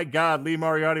 My God, Lee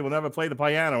Moriarty will never play the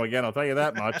piano again. I'll tell you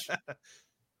that much.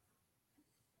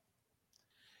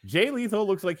 Jay Lethal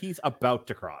looks like he's about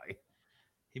to cry.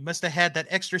 He must have had that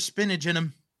extra spinach in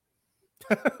him.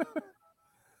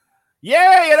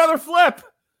 Yay, another flip.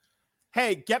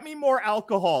 Hey, get me more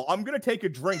alcohol. I'm going to take a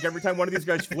drink every time one of these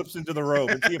guys flips into the rope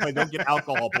and see if I don't get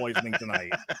alcohol poisoning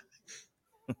tonight.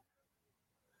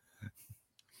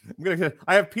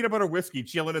 I have peanut butter whiskey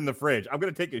chilling in the fridge. I'm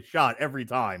going to take a shot every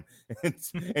time and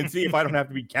see if I don't have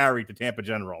to be carried to Tampa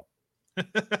General.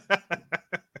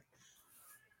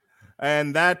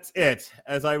 And that's it.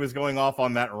 As I was going off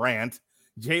on that rant,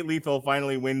 Jay Lethal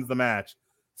finally wins the match.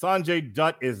 Sanjay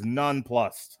Dutt is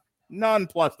nonplussed.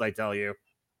 Nonplussed, I tell you.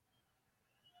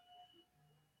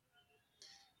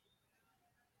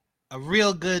 A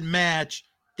real good match.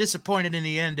 Disappointed in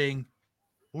the ending.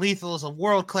 Lethal is a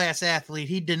world-class athlete.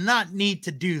 He did not need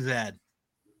to do that.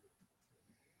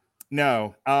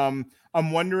 No. I'm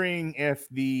wondering if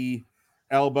the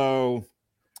elbow...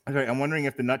 Okay, I'm wondering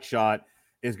if the nut shot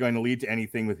is going to lead to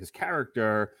anything with his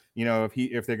character. You know,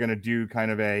 if they're going to do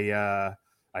kind of a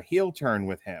heel turn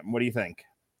with him. What do you think?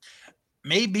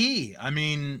 Maybe. I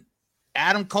mean,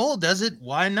 Adam Cole does it.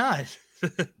 Why not?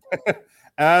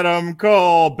 Adam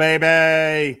Cole,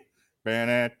 baby.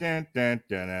 Oh,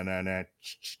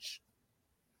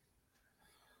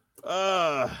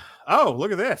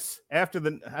 look at this. I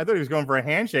thought he was going for a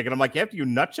handshake, and I'm like, after you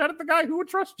nutshot at the guy, who would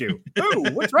trust you?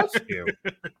 Who would trust you?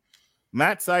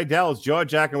 Matt Sydal's jaw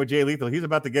jacking with Jay Lethal. He's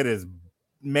about to get his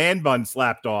man bun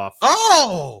slapped off.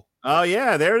 Oh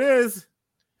yeah, there it is.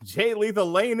 Jay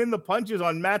Lethal laying in the punches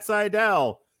on Matt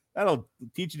Sydal. That'll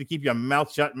teach you to keep your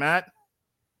mouth shut, Matt.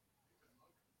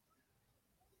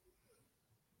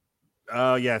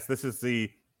 Oh, yes, this is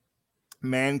the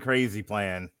man crazy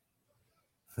plan.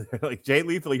 Like, Jay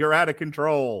Lethal, you're out of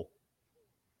control.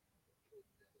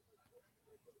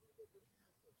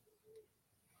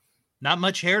 Not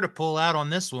much hair to pull out on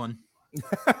this one.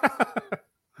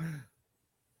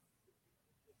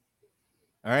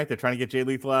 All right, they're trying to get Jay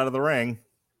Lethal out of the ring.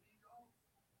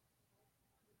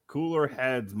 Cooler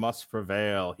heads must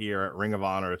prevail here at Ring of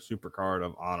Honor, Supercard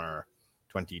of Honor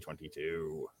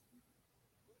 2022.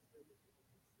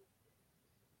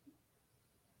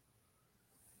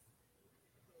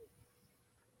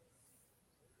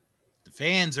 The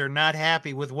fans are not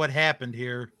happy with what happened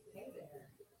here.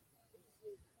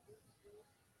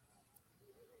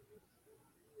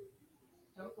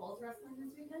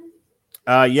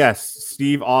 Yes,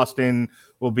 Steve Austin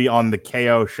will be on the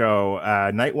KO show.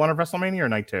 Night 1 of WrestleMania or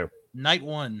night 2? Night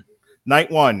 1.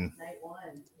 Night 1. Night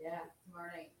 1, yeah, tomorrow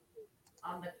night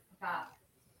on the Peacock.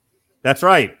 That's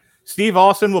right. Steve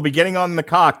Austin will be getting on the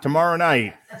cock tomorrow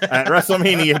night at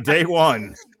WrestleMania Day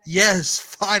 1. Yes,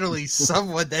 finally,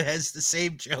 someone that has the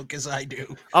same joke as I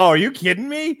do. Oh, are you kidding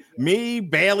me? Me,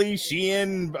 Bailey,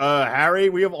 Sheehan, Harry,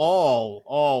 we have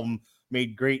all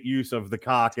made great use of the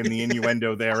cock and the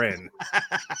innuendo therein.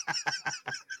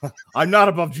 I'm not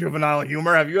above juvenile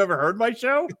humor. Have you ever heard my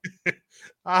show?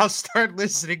 I'll start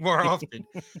listening more often.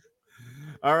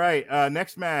 All right,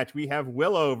 next match, we have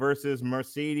Willow versus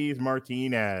Mercedes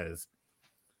Martinez.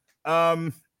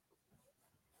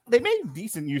 They made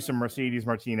decent use of Mercedes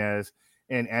Martinez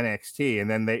in NXT, and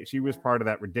then she was part of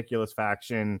that ridiculous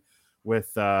faction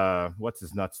with what's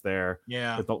his nuts there?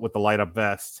 Yeah, with the light up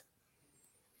vest.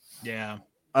 Yeah.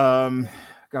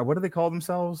 God, what do they call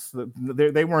themselves?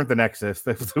 They weren't the Nexus.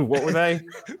 What were they?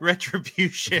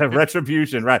 Retribution.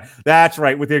 Retribution, right? That's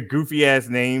right. With their goofy ass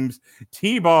names: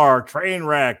 T-Bar,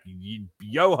 Trainwreck,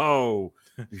 Yoho,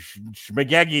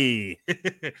 Schmagegi,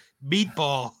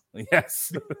 Meatball.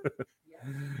 Yes.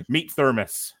 Meat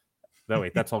Thermos. No,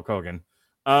 wait, that's Hulk Hogan.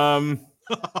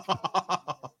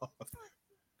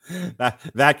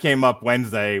 That came up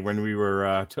Wednesday when we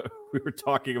were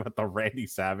talking about the Randy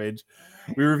Savage.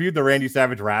 We reviewed the Randy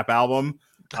Savage rap album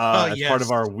as part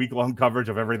of our week-long coverage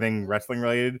of everything wrestling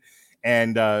related,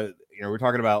 and we're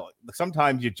talking about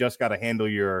sometimes you just got to handle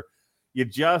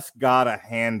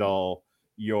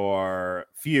your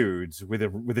feuds with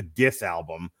a diss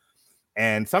album.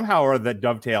 And somehow or that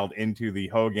dovetailed into the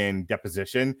Hogan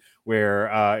deposition, where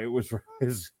it was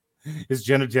his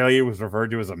genitalia was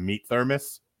referred to as a meat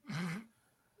thermos.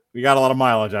 We got a lot of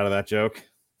mileage out of that joke.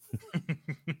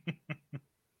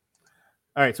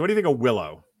 All right, so what do you think of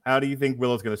Willow? How do you think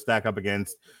Willow's going to stack up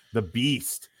against the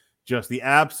beast, just the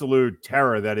absolute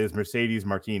terror that is Mercedes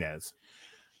Martinez?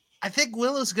 I think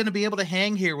Willow's going to be able to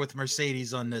hang here with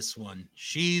Mercedes on this one.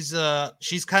 She's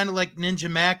kind of like Ninja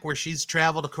Mac, where she's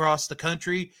traveled across the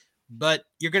country, but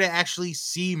you're going to actually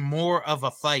see more of a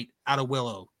fight out of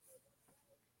Willow.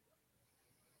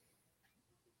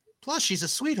 Plus, she's a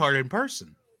sweetheart in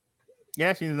person.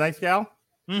 Yeah, she's a nice gal.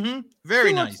 Mm-hmm.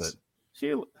 Very nice.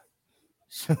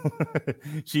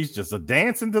 She's just a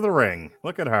dance into the ring.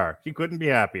 Look at her. She couldn't be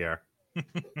happier.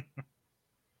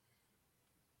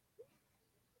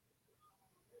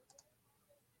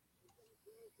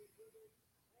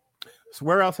 So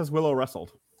where else has Willow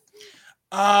wrestled?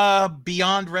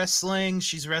 Beyond Wrestling,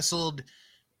 she's wrestled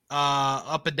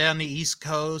up and down the East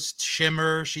Coast.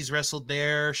 Shimmer, she's wrestled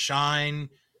there. Shine.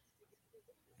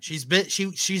 She's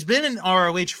been in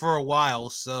ROH for a while,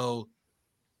 so.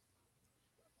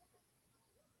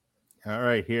 All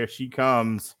right, here she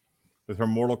comes with her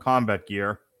Mortal Kombat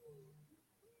gear.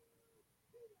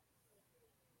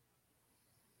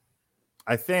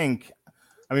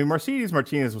 Mercedes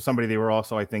Martinez was somebody they were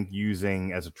also, I think,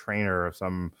 using as a trainer of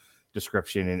some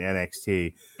description in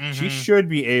NXT. Mm-hmm. She should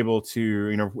be able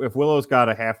to, if Willow's got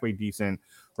a halfway decent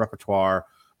repertoire,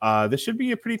 this should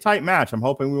be a pretty tight match. I'm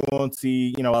hoping we won't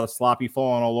see, a lot of sloppy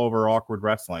falling all over awkward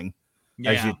wrestling.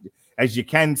 Yeah. As you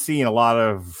can see in a lot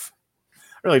of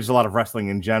wrestling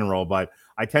in general, but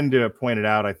I tend to point it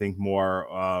out, I think, more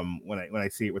when I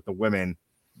see it with the women.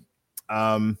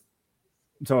 But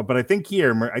I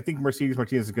think Mercedes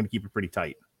Martinez is going to keep it pretty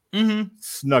tight. Mm-hmm.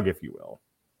 Snug, if you will.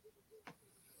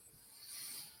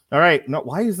 All right. Now,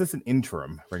 why is this an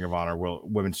interim Ring of Honor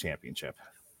Women's Championship?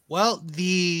 Well,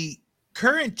 the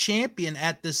current champion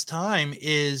at this time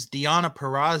is Deonna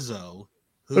Purrazzo,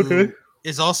 who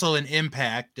is also an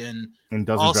Impact and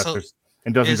doesn't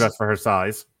dress for her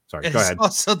size. Sorry, go ahead.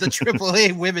 Also the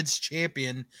AAA Women's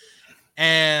Champion,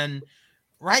 and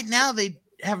right now they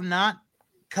have not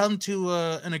come to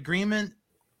an agreement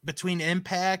between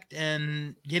Impact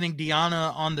and getting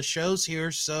Deonna on the shows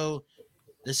here. So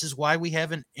this is why we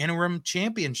have an interim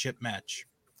championship match.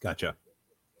 Gotcha.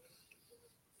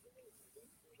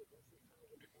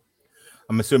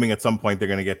 I'm assuming at some point they're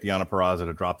going to get Deonna Purrazzo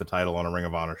to drop the title on a Ring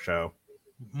of Honor show.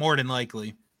 More than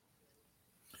likely.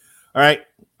 All right.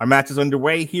 Our match is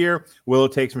underway here. Willow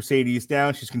takes Mercedes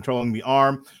down. She's controlling the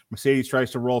arm. Mercedes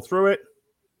tries to roll through it.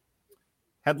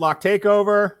 Headlock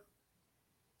takeover.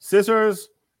 Scissors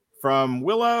from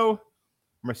Willow.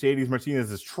 Mercedes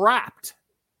Martinez is trapped.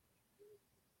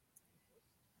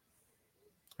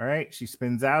 All right. She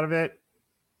spins out of it.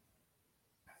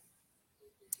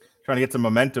 Trying to get some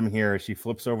momentum here as she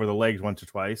flips over the legs once or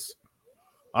twice.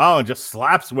 Oh, and just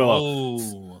slaps Willow.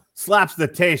 Oh. Slaps the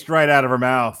taste right out of her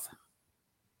mouth.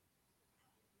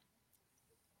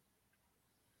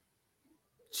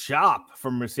 Chop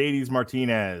from Mercedes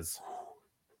Martinez.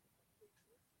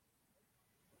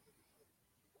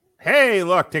 Hey,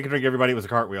 look, take a drink, everybody. It was a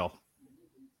cartwheel.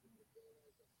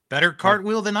 Better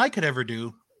cartwheel than I could ever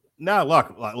do. No,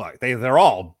 look. They're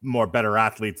all more better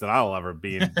athletes than I'll ever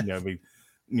be. And be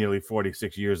nearly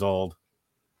 46 years old.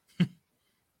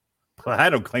 But I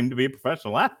don't claim to be a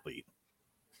professional athlete.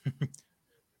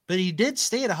 But he did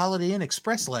stay at a Holiday Inn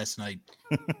Express last night.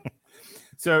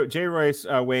 So Jay Royce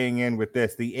weighing in with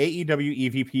this. The AEW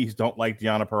EVPs don't like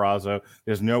Deonna Purrazzo.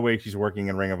 There's no way she's working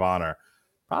in Ring of Honor.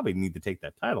 Probably need to take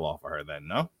that title off of her then,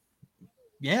 no?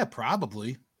 Yeah,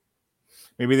 probably.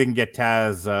 Maybe they can get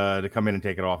Taz to come in and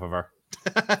take it off of her.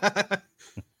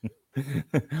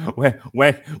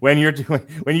 when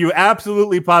you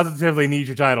absolutely positively need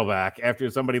your title back after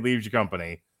somebody leaves your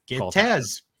company, get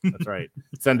Taz. That's right.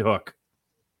 Send Hook.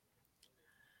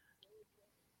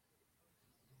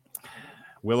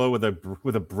 Willow with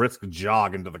a brisk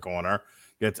jog into the corner,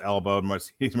 gets elbowed.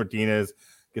 Mercedes Martinez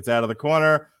gets out of the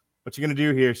corner. What's she gonna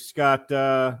do here? She's got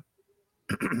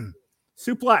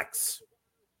suplex.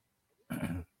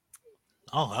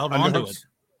 Out onto it.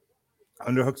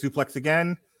 Underhook suplex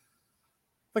again.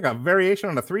 Like a variation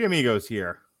on the Three Amigos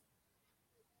here.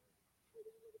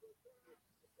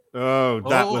 Oh,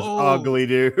 that was ugly,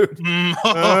 dude.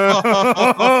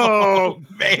 Oh,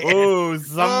 man.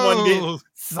 Oh,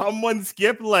 someone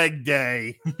skipped leg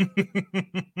day.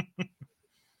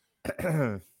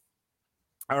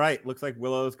 All right, looks like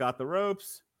Willow's got the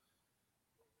ropes.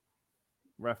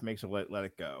 Ref makes her let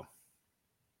it go.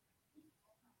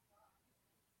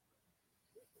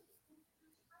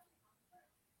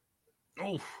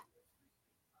 Oh.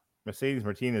 Mercedes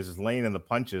Martinez is laying in the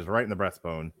punches right in the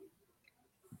breastbone.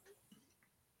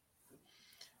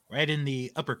 Right in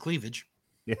the upper cleavage.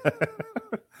 Yeah.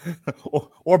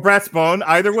 or breastbone.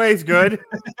 Either way is good.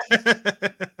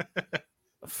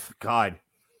 God.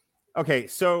 Okay,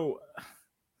 so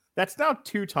that's now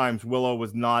 2 times Willow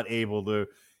was not able to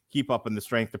keep up in the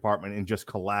strength department and just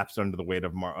collapsed under the weight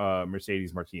of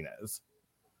Mercedes Martinez.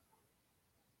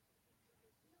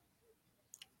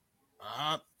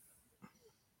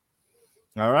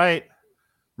 All right.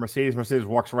 Mercedes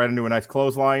walks right into a nice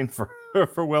clothesline for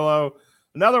Willow.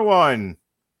 Another one.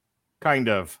 Kind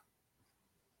of.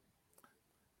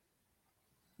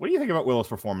 What do you think about Willow's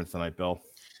performance tonight, Bill?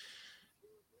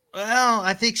 Well,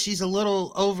 I think she's a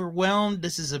little overwhelmed.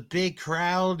 This is a big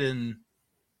crowd, and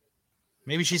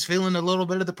maybe she's feeling a little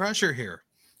bit of the pressure here.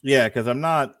 Yeah, because I'm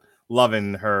not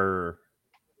loving her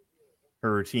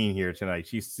routine here tonight.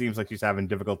 She seems like she's having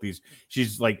difficulties.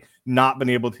 She's like not been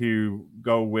able to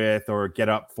go with or get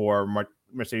up for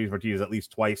Mercedes Martinez at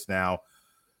least twice now.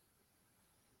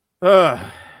 All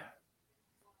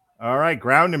right,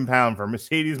 ground and pound for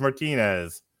Mercedes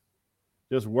Martinez.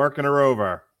 Just working her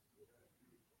over.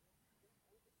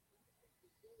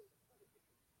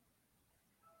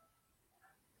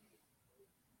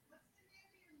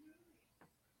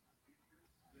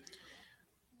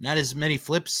 Not as many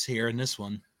flips here in this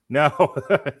one. No,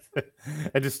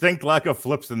 a distinct lack of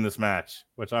flips in this match,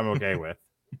 which I'm okay with.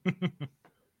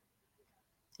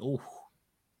 Oh.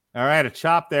 All right, a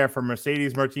chop there from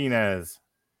Mercedes Martinez.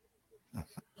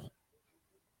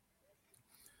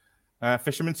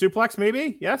 Fisherman suplex,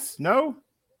 maybe? Yes? No?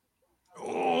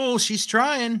 Oh, she's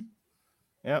trying.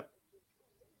 Yep.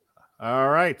 All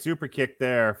right, super kick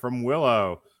there from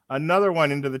Willow. Another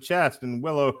one into the chest, and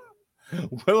Willow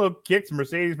kicks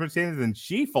Mercedes Martinez, and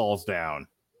she falls down.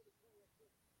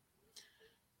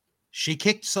 She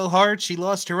kicked so hard, she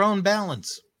lost her own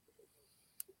balance.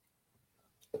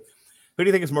 Who do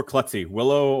you think is more klutzy,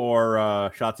 Willow or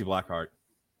Shotzi Blackheart?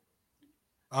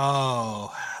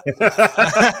 Oh.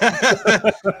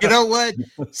 You know what?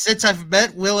 Since I've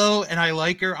met Willow and I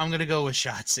like her, I'm going to go with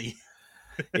Shotzi.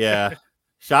 Yeah.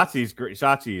 Shotzi's great.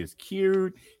 Shotzi is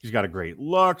cute. She's got a great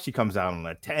look. She comes out in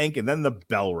a tank, and then the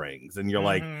bell rings, and you're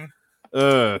like,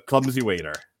 clumsy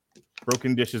waiter.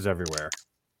 Broken dishes everywhere.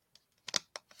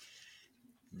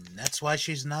 That's why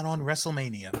she's not on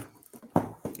WrestleMania.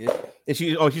 Is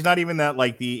she? Oh, she's not even that,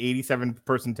 like, the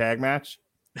 87-person tag match?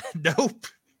 Nope.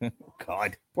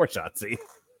 God, poor Shotzi.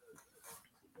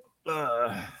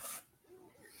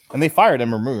 And they fired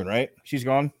Ember Moon, right? She's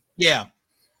gone? Yeah.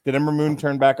 Did Ember Moon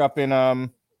turn back up in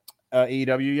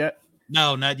AEW yet?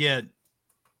 No, not yet.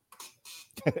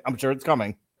 I'm sure it's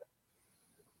coming.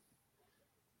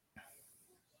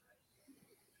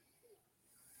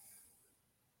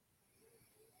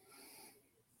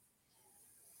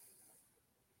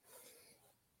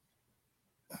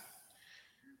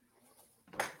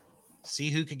 See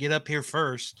who could get up here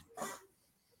first.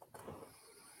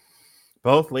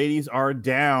 Both ladies are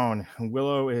down.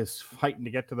 Willow is fighting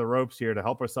to get to the ropes here to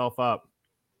help herself up.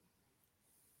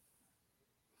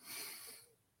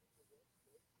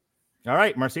 All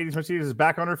right, Mercedes is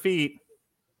back on her feet.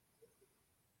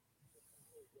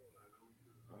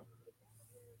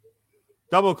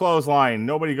 Double clothesline.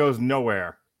 Nobody goes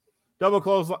nowhere. Double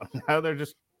clothesline. Now they're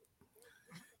just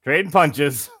trading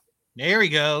punches. There we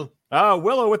go. Oh,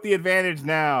 Willow with the advantage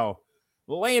now.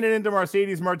 Laying it into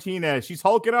Mercedes Martinez. She's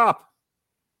hulking up.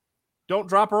 Don't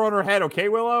drop her on her head, okay,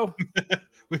 Willow?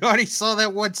 We already saw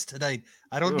that once tonight.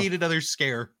 I don't need another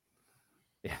scare.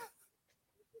 Yeah.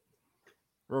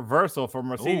 Reversal from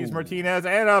Mercedes Martinez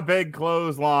and a big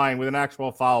clothesline with an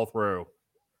actual follow through.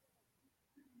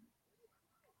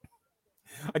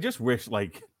 I just wish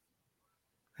Jim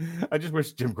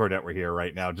Cornette were here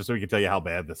right now, just so we could tell you how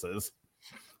bad this is.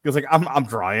 Because I'm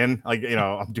trying,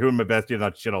 I'm doing my best to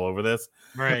not shit all over this,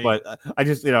 right? But I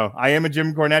just, I am a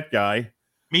Jim Cornette guy.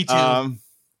 Me too.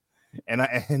 And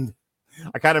I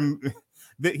kind of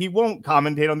he won't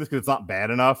commentate on this because it's not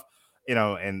bad enough,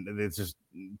 and it's just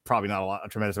probably not a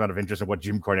tremendous amount of interest in what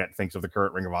Jim Cornette thinks of the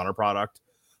current Ring of Honor product.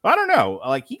 I don't know,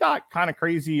 he got kind of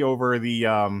crazy over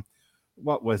the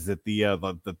what was it,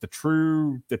 the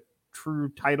true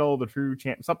title, the true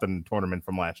champ something tournament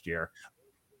from last year.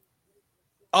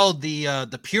 Oh,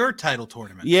 the pure title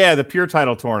tournament. Yeah, the pure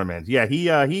title tournament. Yeah,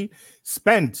 he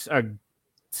spent a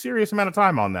serious amount of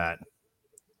time on that.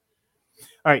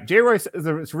 All right, Jay Roy says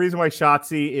the reason why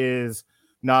Shotzi is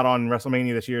not on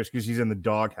WrestleMania this year is because she's in the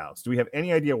doghouse. Do we have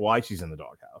any idea why she's in the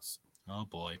doghouse? Oh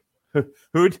boy,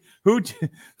 who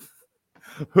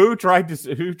tried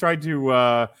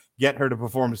to get her to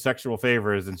perform sexual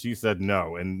favors and she said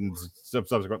no and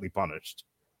subsequently punished?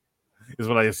 Is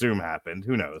what I assume happened.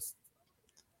 Who knows?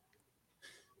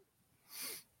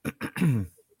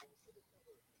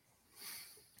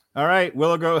 All right,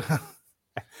 Willow go.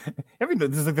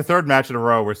 This is like the third match in a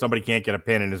row where somebody can't get a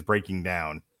pin and is breaking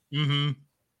down. Mm-hmm.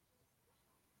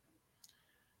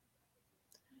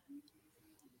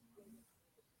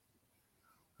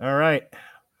 All right.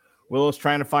 Willow's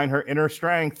trying to find her inner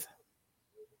strength.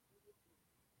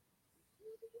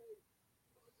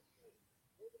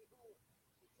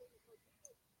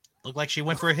 Looked like she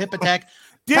went for a hip attack.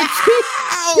 Did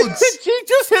she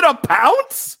just hit a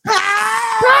pounce?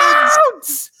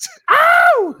 Pounce!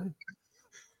 Ow!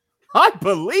 I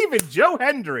believe in Joe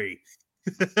Hendry.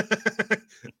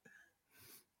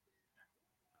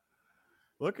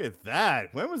 Look at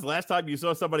that. When was the last time you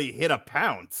saw somebody hit a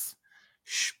pounce?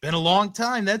 Been a long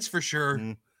time, that's for sure.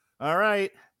 All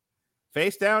right.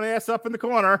 Face down, ass up in the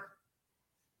corner.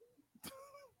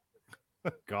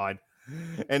 God.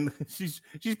 And she's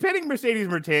pinning Mercedes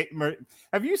Martinez.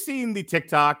 Have you seen the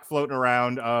TikTok floating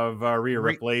around of Rhea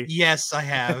Ripley? Yes, I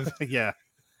have. Yeah.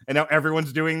 And now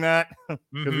everyone's doing that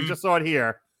because we just saw it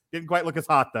here. Didn't quite look as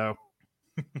hot though.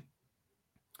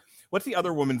 What's the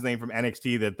other woman's name from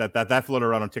NXT that floated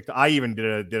around on TikTok? I even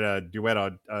did a duet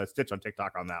on Stitch on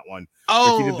TikTok on that one.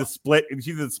 Oh, she did the split.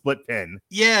 She did the split pin.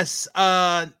 Yes,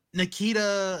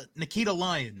 Nikita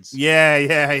Lyons.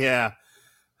 Yeah.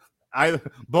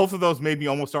 Both of those made me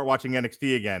almost start watching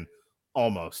NXT again.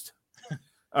 Almost.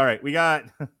 All right, we got.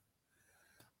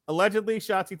 Allegedly,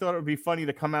 Shotzi thought it would be funny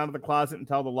to come out of the closet and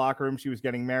tell the locker room she was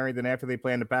getting married. Then after they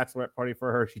planned a bachelorette party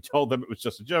for her, she told them it was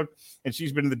just a joke. And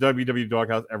she's been in the WWE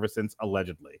doghouse ever since,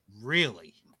 allegedly.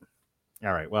 Really?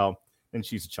 All right, well, then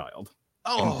she's a child.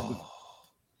 Oh.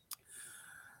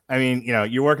 I mean,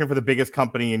 you're working for the biggest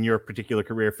company in your particular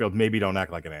career field. Maybe don't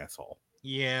act like an asshole.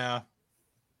 Yeah.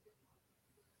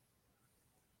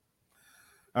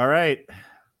 All right.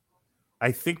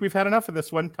 I think we've had enough of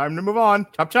this one. Time to move on.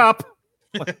 Chop, chop.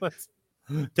 Let's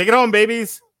take it home,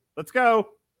 babies. Let's go.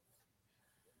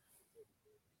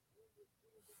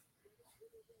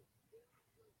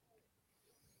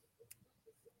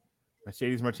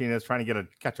 Mercedes Martinez trying to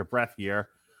catch a breath here.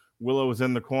 Willow is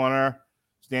in the corner.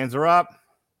 Stands her up.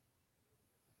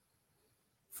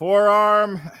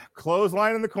 Forearm.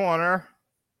 Clothesline in the corner.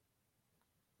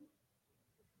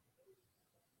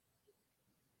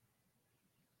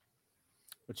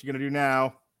 What you gonna do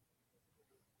now?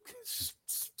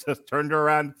 Just turned her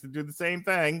around to do the same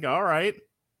thing. All right.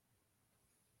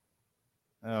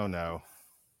 Oh no.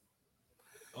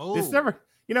 Oh. This never.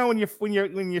 When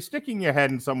you're sticking your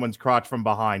head in someone's crotch from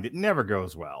behind, it never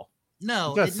goes well.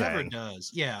 No, it never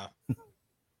does. Yeah.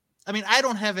 I mean, I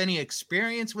don't have any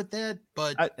experience with that,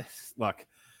 but look,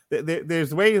 there's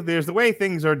the way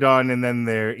things are done, and then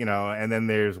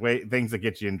there's things that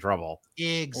get you in trouble.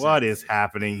 Exactly. What is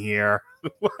happening here?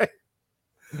 What?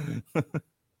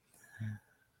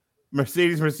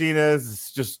 Mercedes Martinez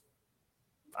is just,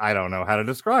 I don't know how to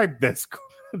describe this.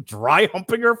 Dry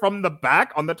humping her from the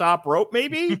back on the top rope,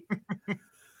 maybe?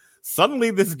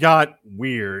 Suddenly this got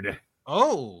weird.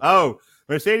 Oh,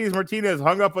 Mercedes Martinez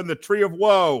hung up on the tree of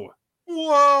woe.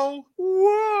 Whoa.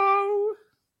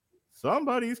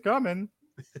 Somebody's coming.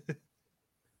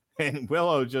 And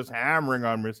Willow just hammering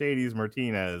on Mercedes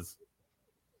Martinez.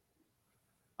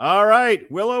 All right.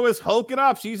 Willow is hulking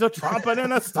up. She's a tromping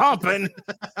and a stomping.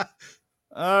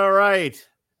 All right.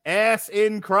 Ass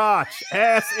in crotch.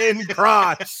 Ass in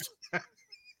crotch.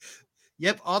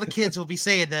 Yep. All the kids will be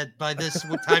saying that by this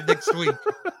time next week.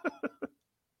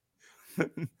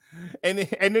 And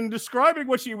in describing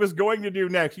what she was going to do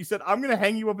next, she said, I'm going to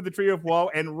hang you up at the tree of woe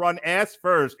and run ass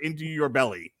first into your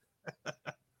belly.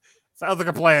 Sounds like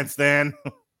a plan, Stan.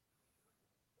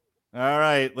 All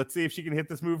right. Let's see if she can hit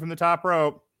this move from the top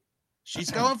rope.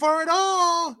 She's going for it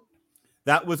all.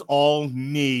 That was all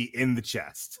knee in the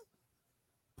chest.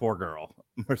 Poor girl.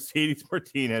 Mercedes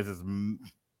Martinez is...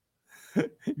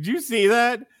 Did you see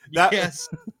that? Yes.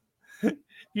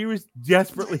 He was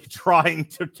desperately trying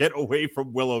to get away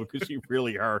from Willow because she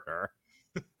really hurt her.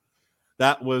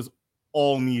 That was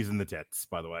all knees in the tits,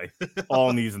 by the way.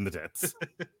 All knees in the tits.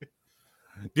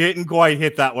 Didn't quite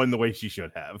hit that one the way she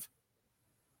should have.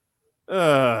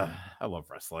 I love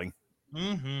wrestling.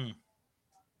 Mm-hmm.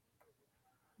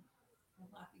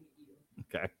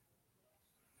 Okay.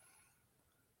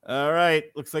 All right.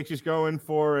 Looks like she's going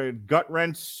for a gut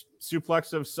wrench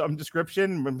suplex of some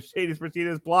description. Mercedes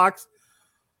Martinez blocks.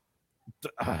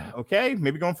 Okay.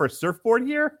 Maybe going for a surfboard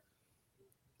here.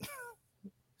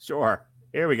 Sure.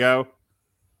 Here we go.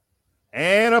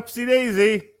 And upsy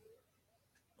daisy.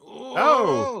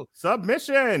 Oh,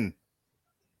 submission.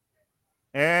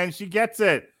 And she gets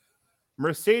it.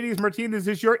 Mercedes Martinez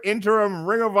is your interim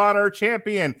Ring of Honor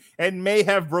champion and may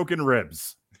have broken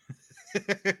ribs.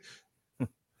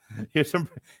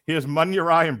 Here's money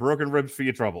your eye and broken ribs for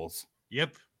your troubles.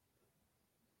 Yep.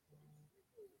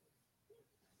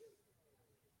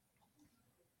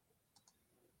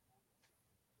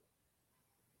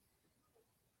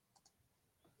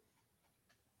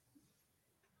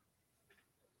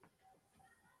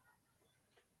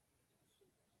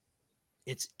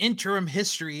 It's interim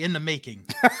history in the making.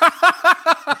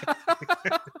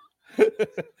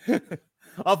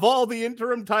 Of all the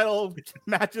interim title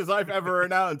matches I've ever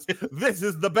announced, this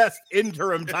is the best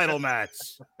interim title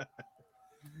match.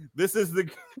 This is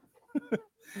the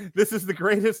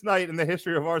greatest night in the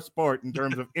history of our sport in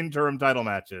terms of interim title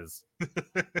matches.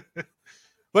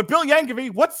 But Bill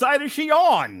Yankovic, what side is she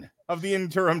on of the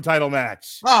interim title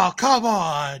match? Oh, come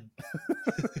on.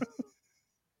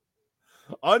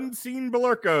 Unseen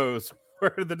Belurkos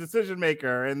were the decision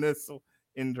maker in this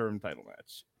interim title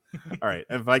match. All right,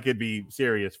 if I could be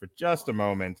serious for just a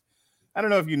moment. I don't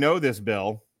know if you know this,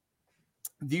 Bill.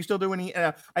 Do you still do any?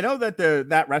 I know that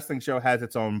that wrestling show has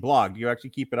its own blog. Do you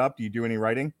actually keep it up? Do you do any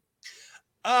writing?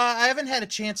 I haven't had a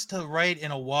chance to write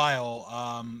in a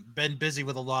while. Been busy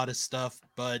with a lot of stuff,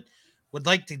 but would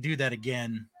like to do that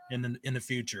again in the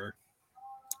future.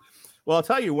 Well, I'll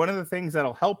tell you, one of the things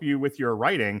that'll help you with your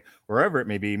writing, wherever it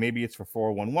may be, maybe it's for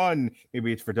 411,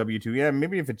 maybe it's for W2M,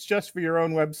 maybe if it's just for your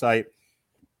own website,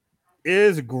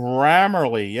 is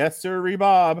Grammarly. Yes, sir,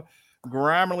 Bob.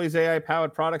 Grammarly's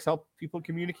AI-powered products help people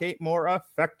communicate more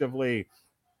effectively.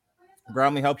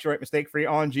 Grammarly helps you write mistake-free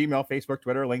on Gmail, Facebook,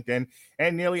 Twitter, LinkedIn,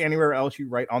 and nearly anywhere else you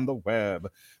write on the web.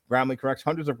 Grammarly corrects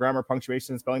hundreds of grammar,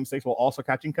 punctuation, and spelling mistakes while also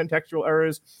catching contextual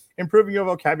errors, improving your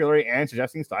vocabulary, and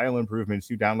suggesting style improvements.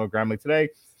 You download Grammarly today.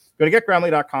 Go to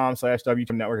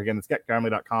getgrammarly.com/W2M Network. Again, it's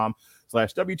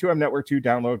getgrammarly.com/W2M Network to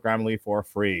download Grammarly for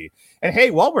free. And hey,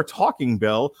 while we're talking,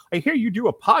 Bill, I hear you do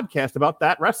a podcast about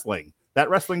that wrestling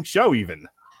show even.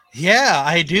 Yeah,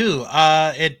 I do.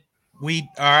 I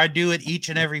do it each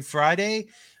and every Friday.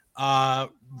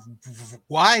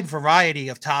 Wide variety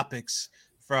of topics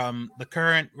from the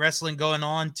current wrestling going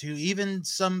on to even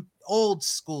some old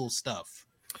school stuff.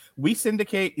 We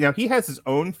syndicate, he has his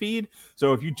own feed.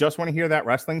 So if you just want to hear that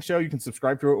wrestling show, you can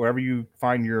subscribe to it wherever you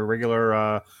find your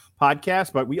regular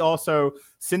podcast. But we also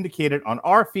syndicate it on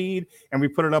our feed and we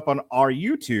put it up on our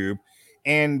YouTube.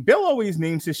 And Bill always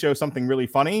names his show something really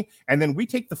funny. And then we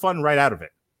take the fun right out of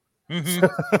it.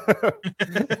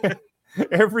 Mm-hmm.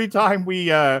 Every time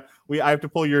I have to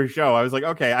pull your show, I was like,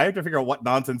 okay, I have to figure out what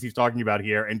nonsense he's talking about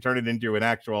here and turn it into an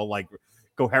actual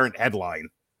coherent headline.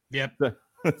 Yep.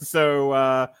 So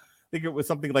I think it was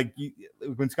something like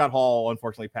when Scott Hall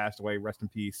unfortunately passed away, rest in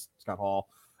peace, Scott Hall.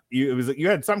 You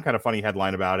had some kind of funny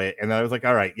headline about it, and I was like,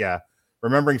 all right, yeah,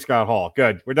 remembering Scott Hall,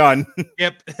 good, we're done.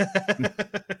 Yep.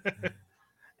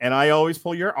 And I always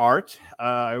pull your art.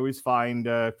 I always find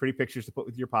pretty pictures to put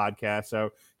with your podcast.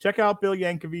 So check out Bill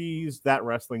Yankovic's That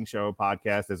Wrestling Show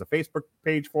podcast. There's a Facebook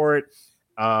page for it.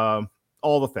 All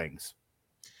the things.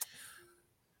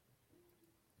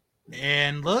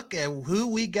 And look at who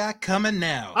we got coming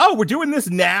now. Oh, we're doing this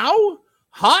now?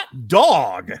 Hot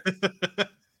dog.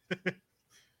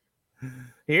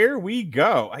 Here we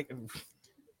go.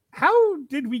 How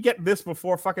did we get this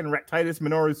before fucking Titus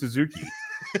Minoru Suzuki?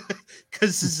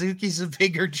 Because Suzuki's a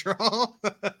bigger draw.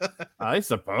 I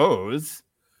suppose.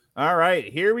 All right,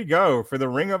 here we go for the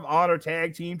Ring of Honor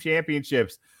Tag Team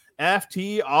Championships.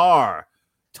 FTR.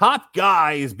 Top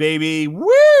guys, baby.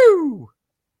 Woo!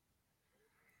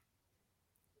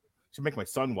 Should make my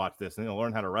son watch this and he'll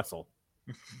learn how to wrestle.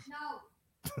 No.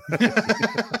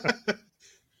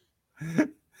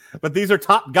 But these are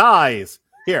top guys.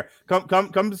 Here,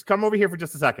 come over here for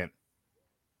just a second.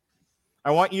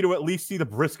 I want you to at least see the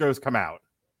Briscoes come out.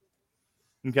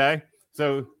 Okay?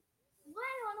 So. Why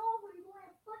on over you want to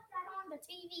put that on the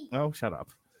TV? Oh, shut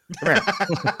up. Come here.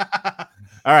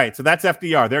 All right, so that's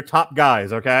FDR. They're top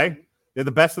guys, okay? They're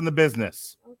the best in the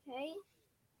business. Okay.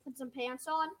 Put some pants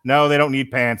on. No, they don't need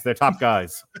pants. They're top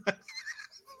guys.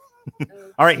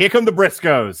 All right, here come the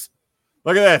Briscoes.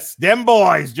 Look at this. Them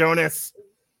boys, Jonas.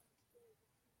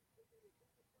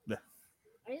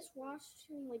 I just watched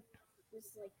him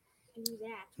do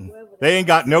that. They ain't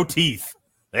got no teeth.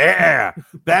 Yeah.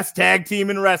 Best tag team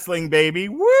in wrestling, baby.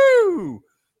 Woo!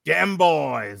 Dem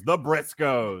boys, the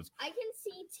Briscoes. I can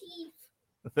see teeth.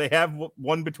 They have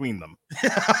one between them.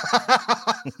 And they do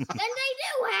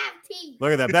have teeth.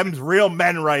 Look at that. Them's real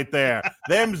men right there.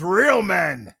 Them's real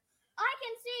men. I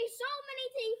can see so many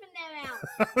teeth in their mouth.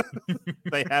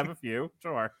 They have a few.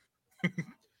 Sure.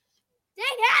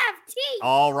 They have teeth.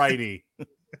 All righty.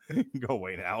 Go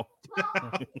away now.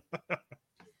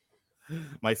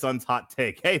 My son's hot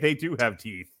take. Hey, they do have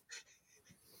teeth.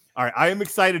 All right. I am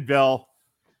excited, Bill.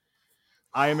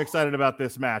 I am excited about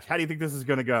this match. How do you think this is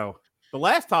going to go? The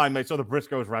last time I saw the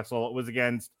Briscoes wrestle, it was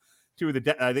against two of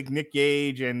the, I think Nick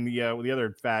Gage and the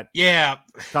other fat,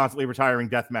 constantly retiring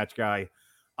deathmatch guy.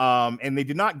 And they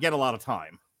did not get a lot of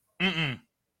time.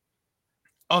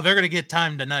 Oh, they're going to get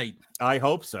time tonight. I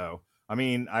hope so. I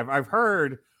mean, I've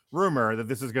heard rumor that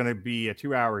this is going to be a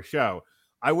 2-hour show.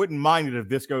 I wouldn't mind it if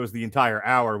this goes the entire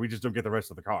hour. We just don't get the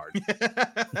rest of the card.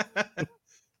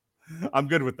 I'm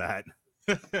good with that.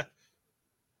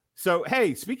 So,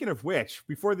 hey, speaking of which,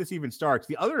 before this even starts,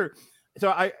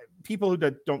 people who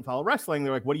don't follow wrestling,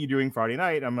 they're like, what are you doing Friday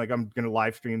night? I'm like, I'm going to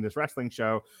live stream this wrestling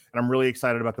show, and I'm really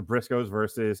excited about the Briscoes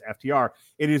versus FTR.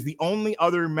 It is the only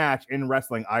other match in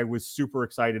wrestling I was super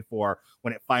excited for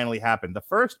when it finally happened. The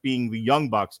first being the Young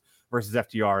Bucks versus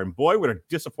FTR, and boy, what a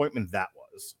disappointment that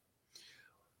was.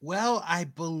 Well, I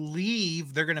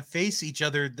believe they're going to face each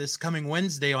other this coming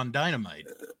Wednesday on Dynamite.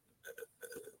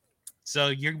 So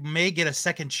you may get a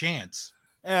second chance.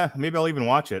 Maybe I'll even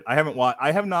watch it. I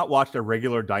have not watched a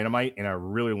regular Dynamite in a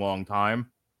really long time.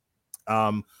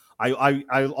 I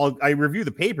review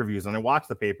the pay-per-views and I watch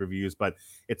the pay-per-views, but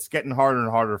it's getting harder and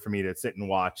harder for me to sit and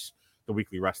watch the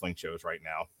weekly wrestling shows right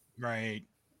now. Right.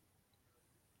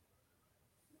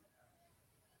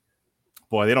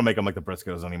 Boy, they don't make them like the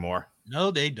Briscoes anymore.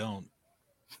 No, they don't.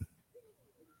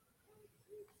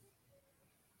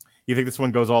 You think this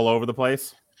one goes all over the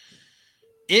place?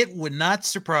 It would not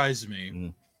surprise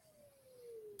me.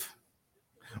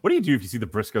 What do you do if you see the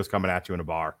Briscoes coming at you in a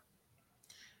bar?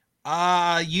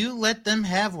 You let them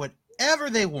have whatever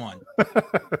they want.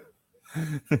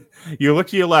 You look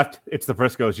to your left, it's the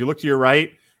Briscoes. You look to your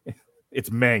right, it's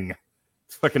Meng.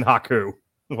 It's fucking Haku.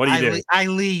 What do you do? I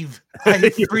leave. I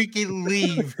freaking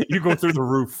leave. You go through the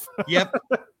roof. Yep.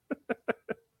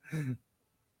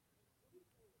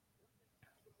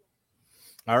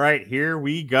 All right, here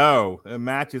we go. The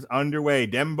match is underway.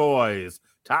 Dem boys,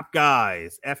 top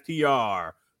guys,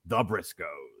 FTR, the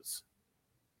Briscoes.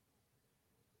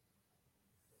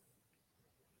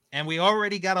 And we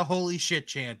already got a holy shit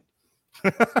chant.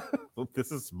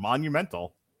 This is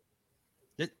monumental.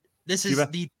 This is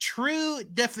the true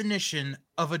definition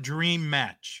of a dream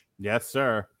match. Yes,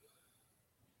 sir.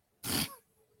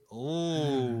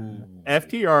 Oh.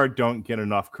 FTR don't get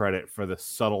enough credit for the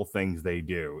subtle things they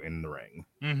do in the ring.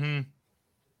 Mm-hmm.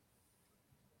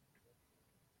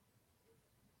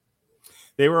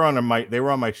 They were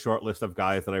on my short list of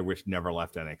guys that I wish never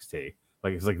left NXT.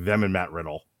 Like it's like them and Matt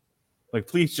Riddle. Like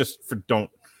please just forget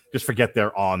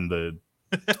they're on the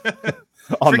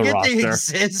on the roster. They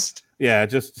exist. Yeah,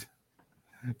 just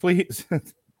please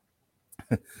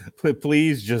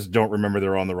please just don't remember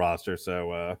they're on the roster.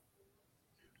 So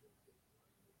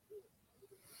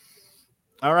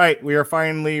all right, we are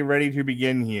finally ready to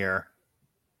begin here.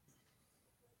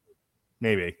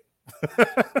 Maybe.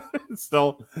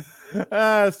 still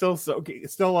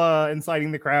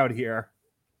inciting the crowd here.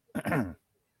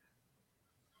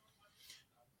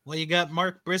 Well, you got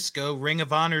Mark Briscoe, Ring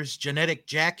of Honor's genetic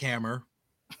jackhammer,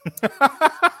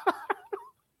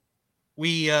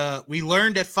 We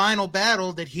learned at Final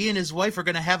Battle that he and his wife are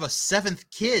going to have a 7th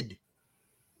kid.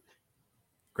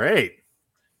 Great.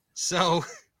 So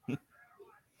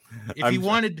if he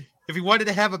wanted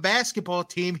to have a basketball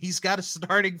team, he's got a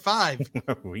starting 5.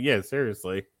 Yeah,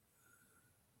 seriously.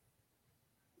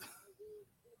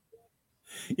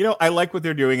 You know, I like what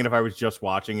they're doing, and if I was just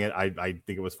watching it, I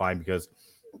think it was fine because.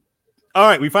 All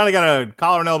right, we finally got a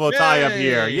collar and elbow tie up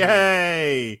here.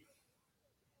 Yay!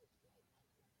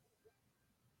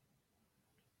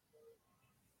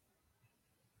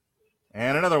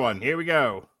 And another one. Here we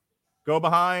go. Go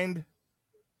behind.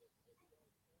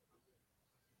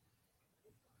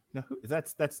 No,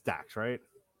 that's Dax, right?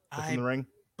 That's in the ring.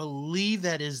 Believe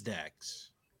that is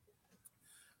Dax.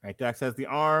 All right, Dax has the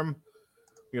arm.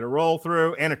 We got a roll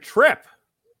through and a trip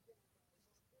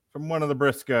from one of the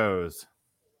Briscoes.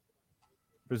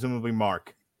 Presumably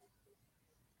Mark.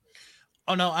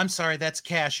 Oh, no, I'm sorry. That's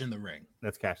Cash in the ring.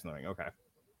 That's Cash in the ring. Okay.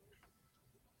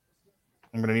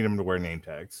 I'm going to need him to wear name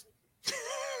tags.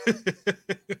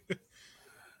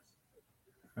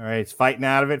 All right, it's fighting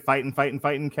out of it.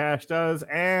 Fighting. Cash does.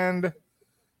 And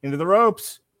into the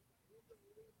ropes.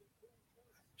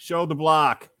 Shoulder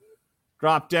block.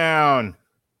 Drop down.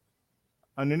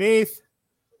 Underneath.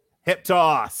 Hip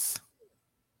toss.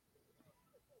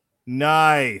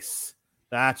 Nice.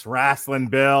 That's wrestling,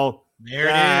 Bill. There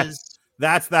it is.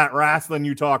 That's that wrestling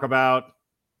you talk about.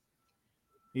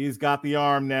 He's got the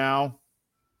arm now.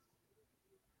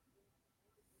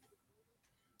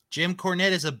 Jim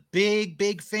Cornette is a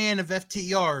big fan of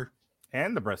FTR.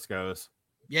 And the Briscoes.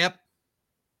 Yep.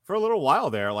 For a little while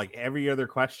there, like every other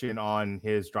question on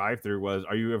his drive-through was,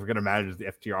 are you ever going to manage the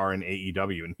FTR in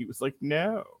AEW? And he was like,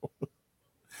 no.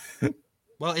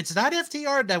 Well, it's not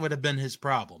FTR that would have been his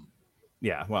problem.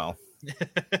 Yeah, well.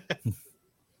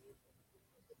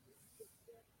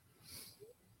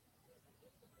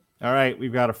 All right,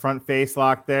 we've got a front face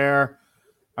lock there.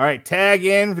 All right, tag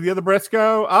in for the other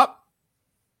Briscoe. Up.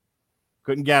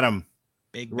 Couldn't get him.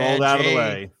 Big rolled out of the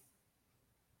way.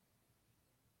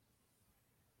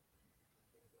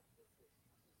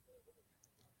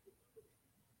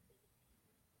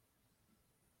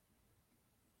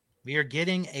 We are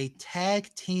getting a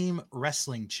tag team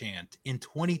wrestling chant in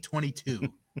 2022.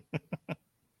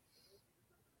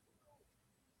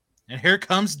 And here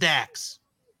comes Dax.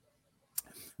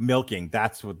 Milking.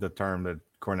 That's what the term that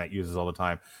Cornette uses all the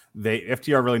time.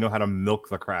 FTR really know how to milk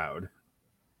the crowd.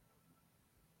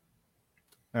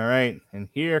 All right. And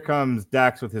here comes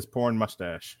Dax with his porn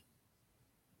mustache.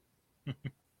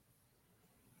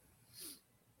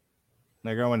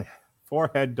 They're going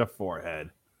forehead to forehead.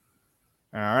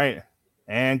 All right.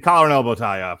 And collar and elbow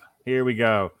tie up. Here we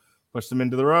go. Push them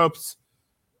into the ropes.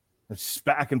 It's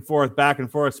back and forth,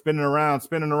 spinning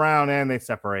around, and they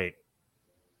separate.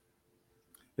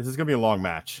 This is going to be a long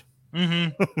match.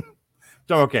 Mm-hmm. Which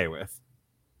I'm okay with.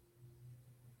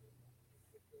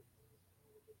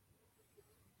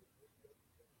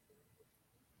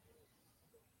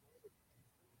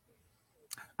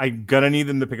 I'm going to need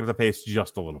them to pick up the pace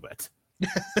just a little bit.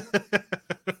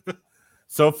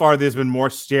 So far, there's been more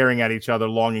staring at each other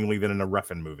longingly than in a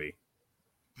reffin' movie.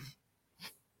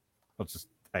 Let's just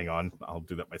hang on. I'll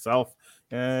do that myself.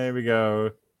 There we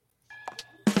go.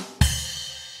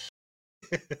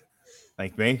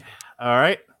 Thank me. All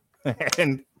right.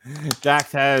 And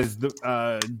Dax has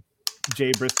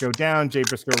Jay Briscoe down. Jay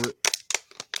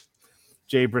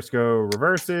Briscoe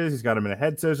reverses. He's got him in a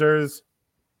head scissors.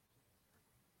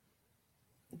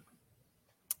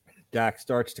 Dax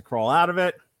starts to crawl out of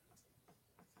it.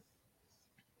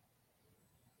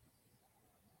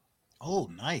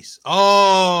 Oh, nice.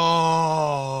 Oh.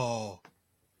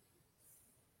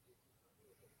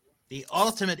 The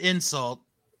ultimate insult.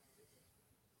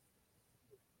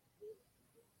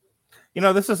 You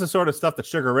know, this is the sort of stuff that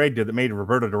Sugar Ray did that made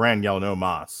Roberto Duran yell no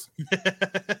mas.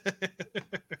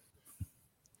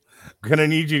 Gonna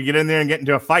need you to get in there and get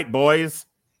into a fight, boys.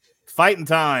 It's fighting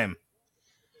time.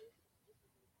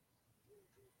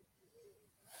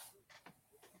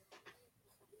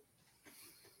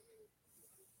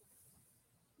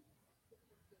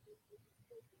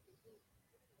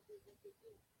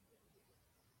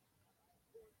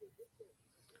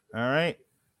 All right.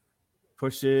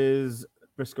 Pushes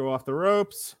Briscoe off the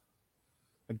ropes.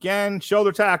 Again,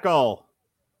 shoulder tackle.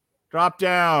 Drop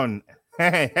down.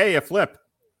 Hey, a flip.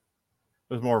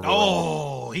 It was more of a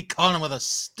roll. He caught him with a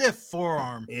stiff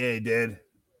forearm. Yeah, he did.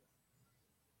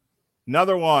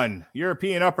 Another one.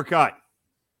 European uppercut.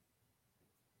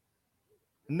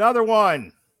 Another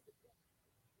one.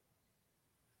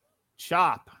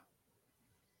 Chop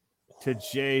to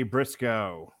Jay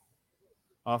Briscoe.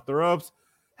 Off the ropes.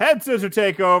 Head scissor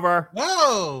takeover.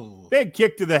 Whoa! Big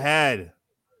kick to the head.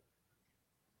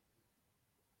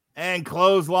 And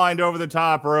clotheslined over the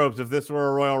top ropes. If this were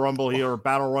a Royal Rumble or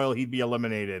Battle Royal, he'd be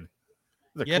eliminated.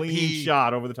 It's a clean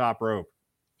shot over the top rope.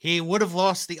 He would have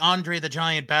lost the Andre the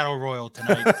Giant Battle Royal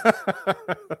tonight.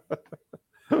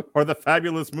 Or the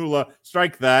Fabulous Moolah.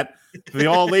 Strike that. The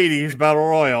All Ladies Battle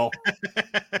Royal.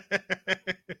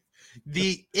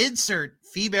 The insert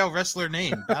female wrestler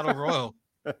name, Battle Royal.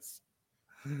 Yes.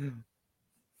 WWE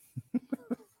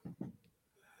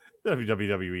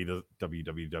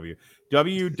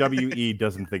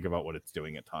doesn't think about what it's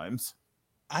doing at times.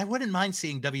 I wouldn't mind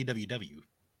seeing WWW.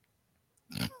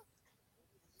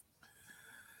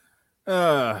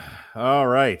 All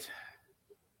right.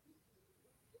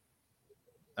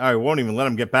 I won't even let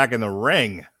him get back in the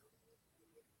ring.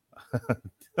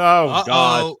 God.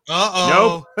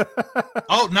 Uh-oh. Nope.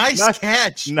 Oh, nice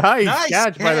catch. Nice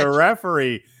catch by the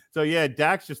referee. So, yeah,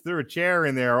 Dax just threw a chair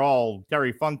in there all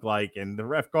Terry Funk-like, and the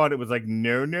ref caught it, was like,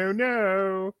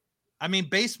 no. I mean,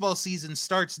 baseball season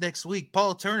starts next week.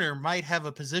 Paul Turner might have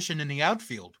a position in the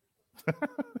outfield.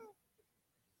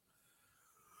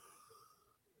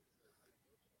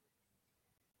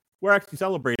 We're actually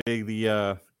celebrating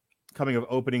the coming of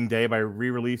opening day by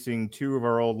re-releasing 2 of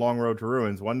our old Long Road to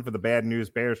Ruins, one for the Bad News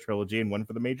Bears trilogy and one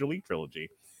for the Major League trilogy.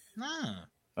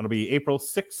 That'll be April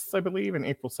 6th, I believe, and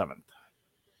April 7th.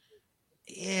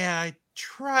 Yeah, I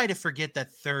try to forget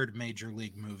that third Major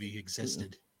League movie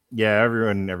existed. Yeah,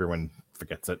 everyone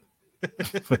forgets it.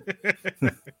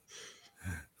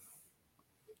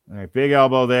 All right, big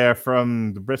elbow there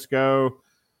from the Briscoe.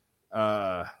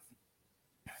 Cash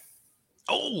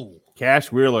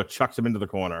Wheeler chucks him into the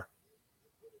corner.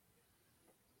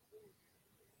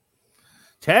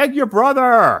 Tag your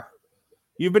brother.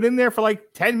 You've been in there for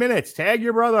like 10 minutes. Tag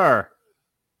your brother.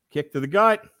 Kick to the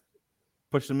gut.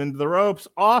 Push him into the ropes.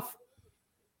 Off.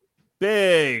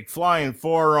 Big flying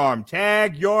forearm.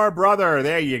 Tag your brother.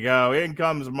 There you go. In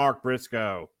comes Mark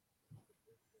Briscoe.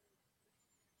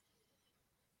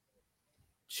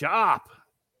 Chop.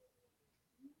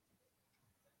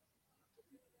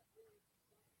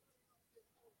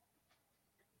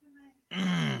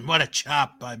 What a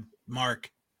chop by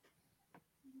Mark.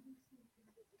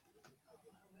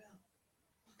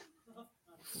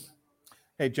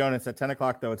 Hey, Jonas, at 10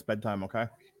 o'clock, though, it's bedtime, okay?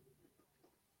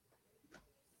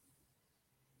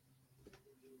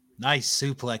 Nice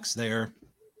suplex there.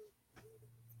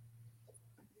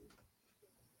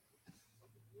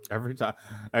 Every time.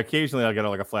 Occasionally, I'll get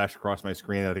like a flash across my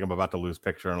screen. I think I'm about to lose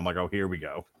picture, and I'm like, oh, here we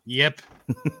go. Yep.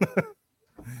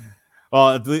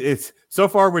 Well, it's so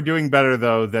far we're doing better,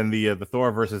 though, than the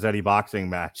Thor versus Eddie boxing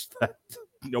match that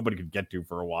nobody could get to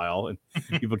for a while, and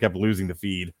people kept losing the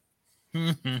feed.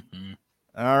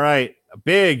 All right. A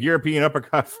big European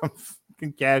uppercut from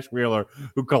Cash Wheeler,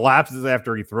 who collapses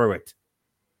after he threw it.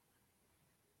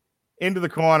 Into the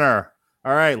corner.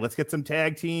 All right, let's get some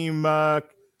tag team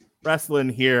wrestling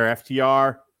here.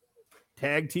 FTR,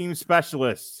 tag team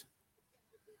specialists.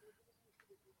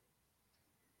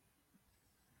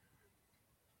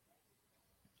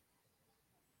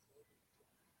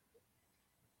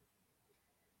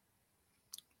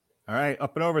 All right,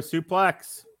 up and over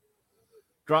suplex.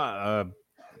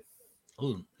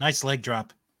 Ooh, nice leg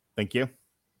drop. Thank you.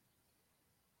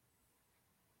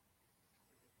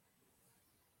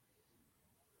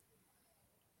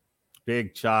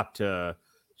 Big chop to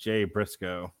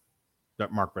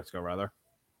Mark Briscoe, rather.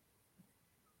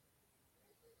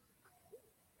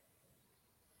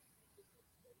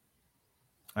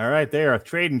 All right, they are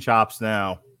trading chops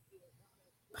now.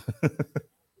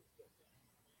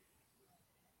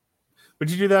 Would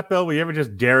you do that, Bill? Would you ever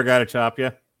just dare a guy to chop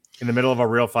you in the middle of a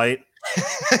real fight?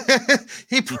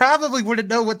 He probably wouldn't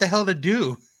know what the hell to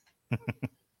do.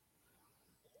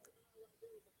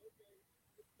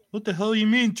 What the hell you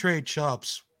mean trade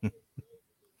chops?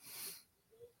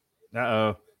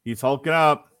 Uh-oh. He's hulking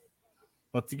up.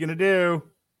 What's he going to do?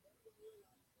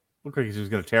 Looked like he's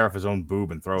just going to tear off his own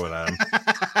boob and throw it at him.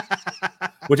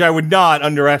 Which I would not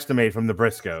underestimate from the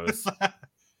Briscoes.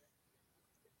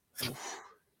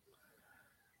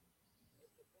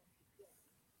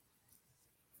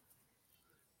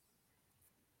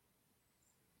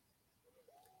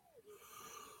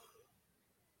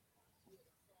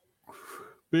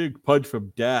 Big punch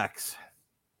from Dax.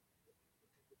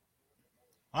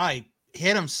 I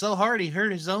hit him so hard he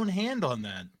hurt his own hand on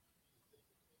that.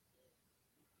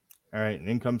 All right, and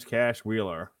in comes Cash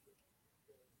Wheeler.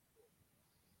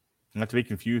 Not to be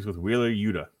confused with Wheeler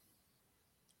Yuta,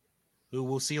 who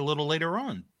we'll see a little later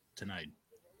on tonight.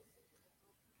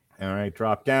 All right,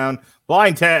 drop down.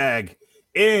 Blind tag.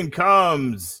 In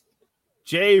comes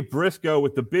Jay Briscoe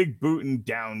with the big boot, and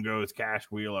down goes Cash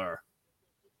Wheeler.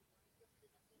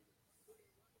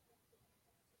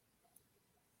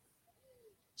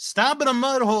 Stomping a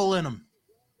mud hole in him.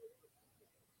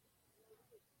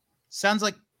 Sounds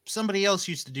like somebody else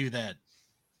used to do that.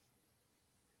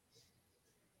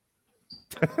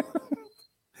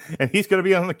 And he's going to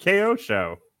be on the KO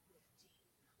show.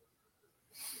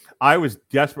 I was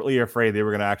desperately afraid they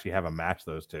were going to actually have a match,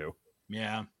 those two.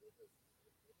 Yeah.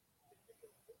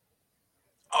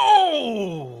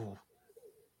 Oh!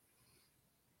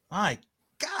 My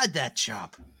God, that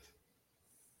chop.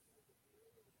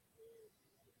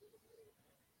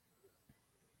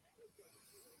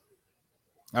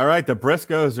 All right, the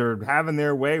Briscoes are having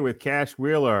their way with Cash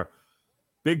Wheeler.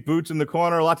 Big boots in the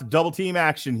corner, lots of double team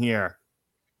action here.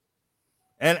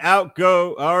 And out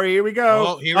go. Oh, here we go.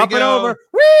 Oh, here we Up go. and over.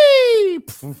 Whee!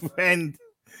 And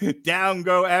down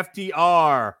go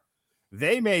FTR.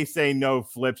 They may say no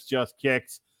flips, just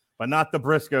kicks, but not the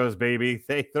Briscoes, baby.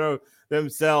 They throw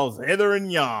themselves hither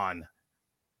and yon.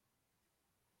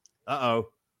 Uh-oh.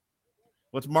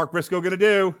 What's Mark Briscoe going to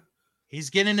do?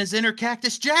 He's getting his inner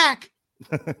Cactus Jack.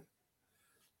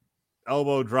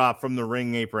 Elbow drop from the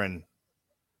ring apron.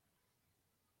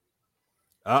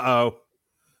 Uh-oh.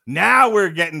 Now we're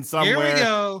getting somewhere. Here we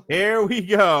go. Here we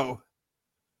go.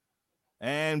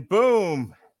 And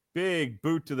boom. Big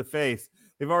boot to the face.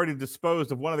 They've already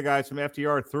disposed of one of the guys from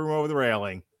FTR, threw him over the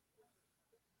railing.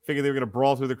 Figured they were going to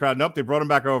brawl through the crowd. Nope, they brought him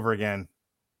back over again.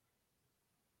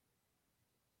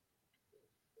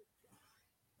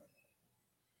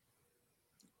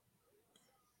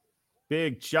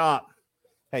 Big chop.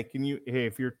 Hey,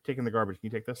 if you're taking the garbage, can you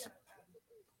take this?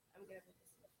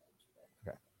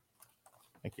 Okay.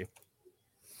 Thank you.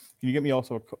 Can you get me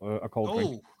also a cold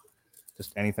drink?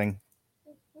 Just anything.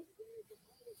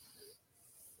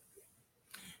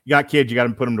 You got kids, you got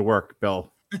to put them to work,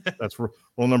 Bill. That's rule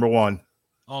number one.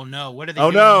 Oh, no. What are they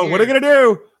doing? Oh, no. Here? What are they going to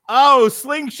do? Oh,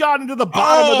 slingshot into the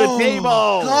bottom of the table.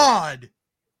 God.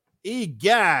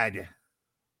 Egad.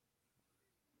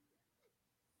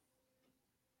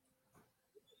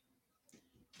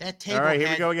 That table. All right, here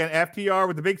we go again. FTR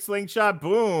with the big slingshot.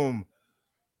 Boom.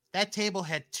 That table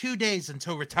had 2 days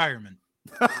until retirement.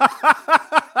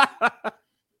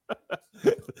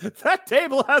 That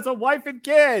table has a wife and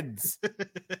kids.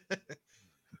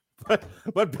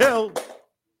 but Bill.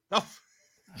 Oh.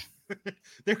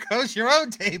 There goes your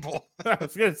own table. I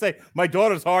was going to say, my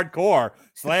daughter's hardcore.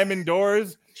 Slamming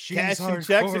doors, cashing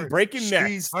checks, and breaking necks.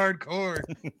 She's hardcore.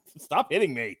 Stop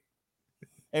hitting me.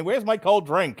 And where's my cold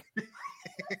drink?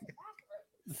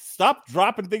 Stop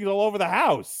dropping things all over the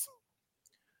house.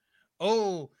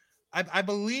 Oh, I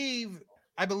believe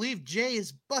Jay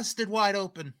is busted wide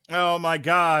open. Oh, my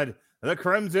God. The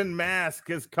Crimson Mask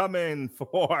is coming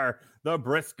for the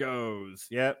Briscoes.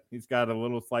 Yep, he's got a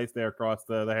little slice there across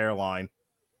the hairline.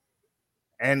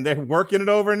 And they're working it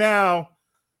over now.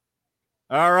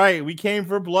 All right, we came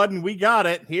for blood and we got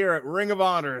it here at Ring of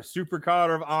Honor,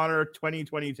 Supercard of Honor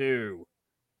 2022.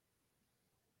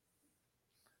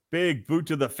 Big boot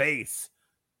to the face.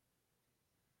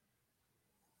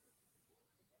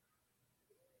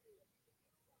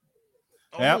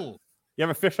 Oh. Yep. You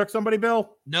ever fish hook somebody,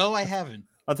 Bill? No, I haven't.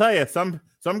 I'll tell you, some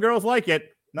girls like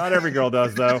it. Not every girl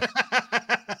does, though.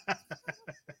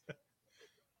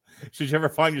 Should you ever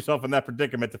find yourself in that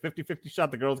predicament, it's a 50-50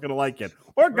 shot the girl's going to like it.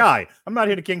 Or guy. I'm not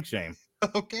here to kink shame.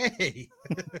 Okay.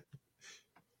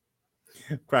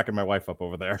 Cracking my wife up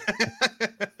over there.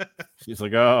 She's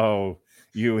like, oh,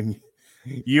 you and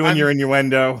your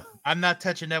innuendo. I'm not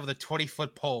touching that with a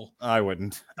 20-foot pole. I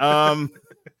wouldn't. All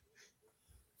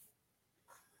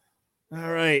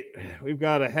right. We've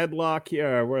got a headlock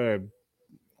here. We're a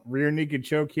rear naked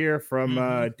choke here from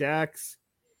Dax.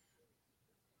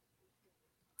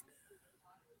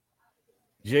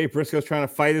 Jay Briscoe's trying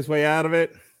to fight his way out of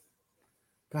it.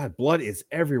 God, blood is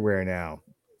everywhere now.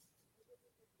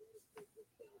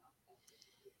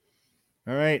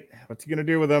 All right. What's he going to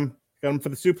do with him? Got him for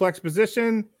the suplex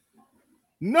position.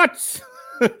 Nuts.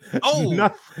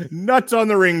 Oh, nuts on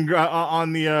the ring,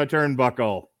 on the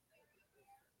turnbuckle.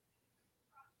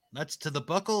 Nuts to the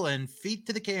buckle and feet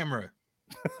to the camera.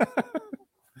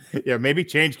 Yeah, maybe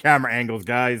change camera angles,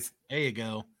 guys. There you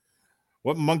go.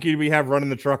 What monkey do we have running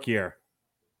the truck here?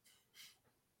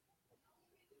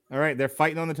 All right, they're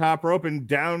fighting on the top rope, and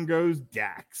down goes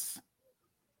Dax.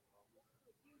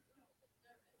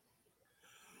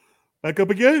 Back up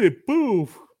again, and boom.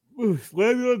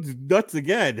 Landing on his nuts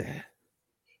again.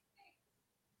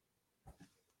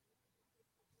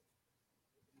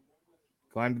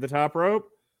 Climb to the top rope.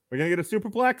 We're going to get a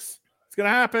superplex. It's going to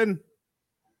happen.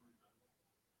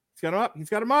 He's got him up. He's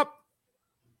got him up.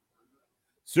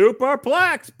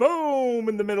 Superplex. Boom.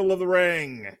 In the middle of the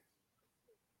ring.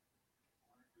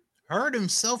 Hurt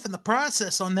himself in the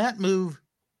process on that move.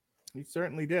 He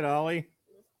certainly did, Ollie.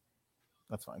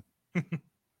 That's fine. What's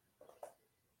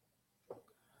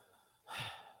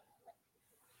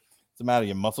the matter?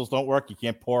 Your muscles don't work? You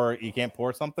can't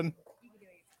pour something?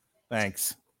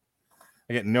 Thanks.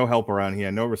 I get no help around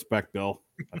here. No respect, Bill.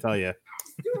 I tell you.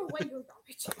 Threw away your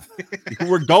garbage. You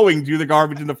were going to do the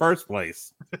garbage in the first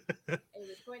place. I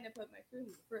was going to put my food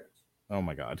in the fridge. Oh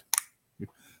my God. Go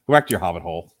back to your hobbit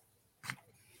hole.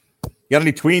 You got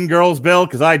any tween girls, Bill?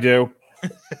 Because I do.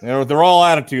 They're all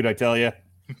attitude, I tell you.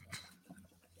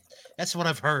 That's what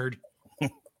I've heard.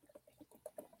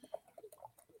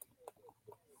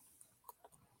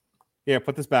 Yeah,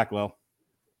 put this back, Lil.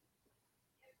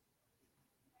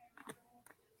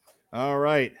 All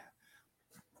right.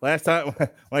 Last time when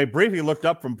I briefly looked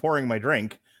up from pouring my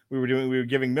drink, we were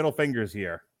giving middle fingers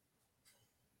here.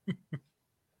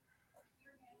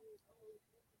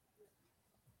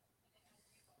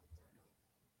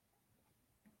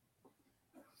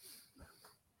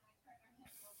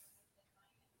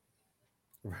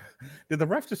 Did the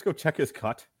ref just go check his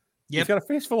cut? Yep. He's got a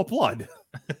face full of blood.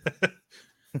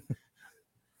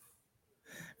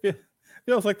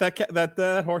 Feels like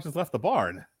that horse has left the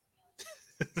barn.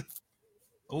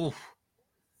 Oh.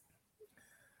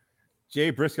 Jay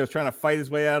Briscoe's trying to fight his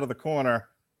way out of the corner.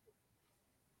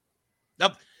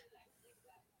 Up.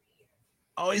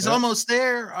 Oh, he's almost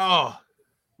there. Oh.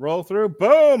 Roll through.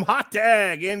 Boom. Hot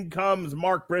tag. In comes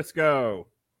Mark Briscoe.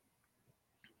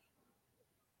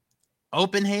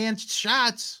 Open hand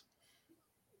shots.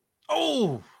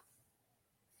 Oh.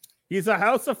 He's a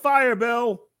house of fire,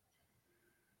 Bill.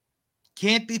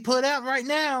 Can't be put out right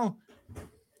now.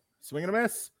 Swing and a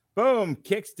miss. Boom.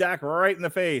 Kicks Dak right in the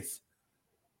face.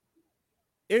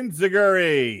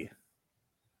 Enziguri.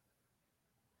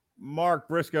 Mark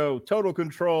Briscoe, total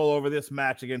control over this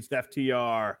match against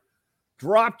FTR.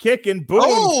 Drop kick and boom.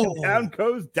 Oh. Down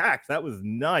goes Dax. That was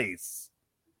nice.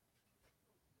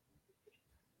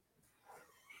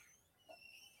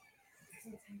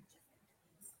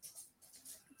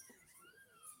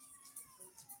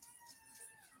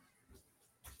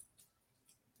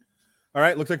 All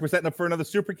right, looks like we're setting up for another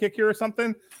super kick here or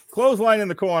something. Clothesline in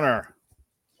the corner.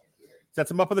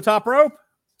 Sets him up on the top rope.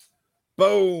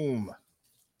 Boom.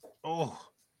 Oh.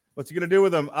 What's he going to do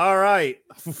with him? All right.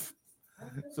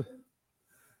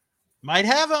 Might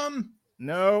have him.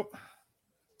 Nope.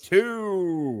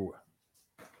 2.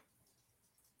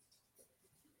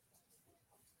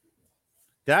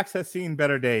 Dax has seen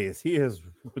better days. He is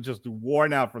just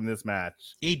worn out from this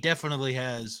match. He definitely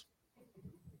has.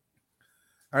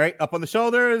 All right, up on the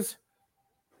shoulders.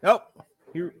 Nope.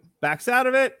 He backs out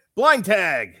of it. Blind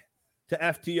tag to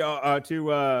FTR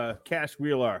to Cash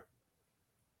Wheeler.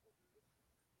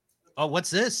 Oh, what's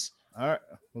this? All right.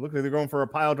 Well, look like they're going for a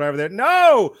pile driver there.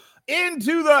 No!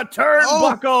 Into the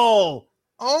turnbuckle.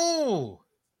 Oh.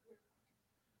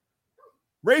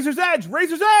 Razor's Edge.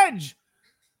 Razor's Edge.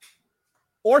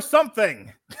 Or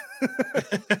something.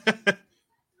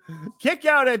 Kick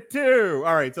out at 2.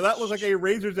 All right. So that was like a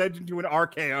Razor's Edge into an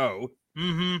RKO.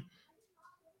 Mm-hmm.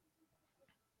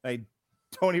 I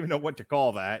don't even know what to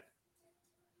call that.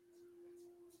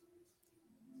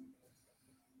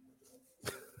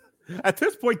 At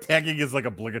this point, tagging is like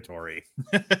obligatory.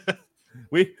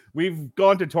 We've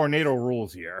gone to tornado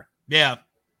rules here. Yeah.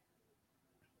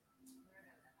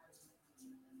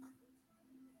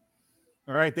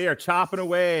 All right, they are chopping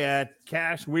away at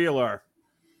Cash Wheeler.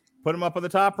 Put him up on the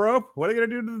top rope. What are they going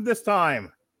to do to him this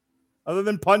time? Other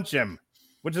than punch him,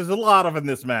 which is a lot of in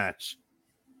this match.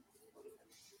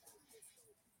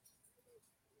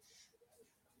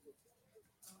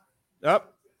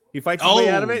 Up. He fights his way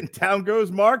out of it, and down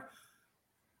goes Mark.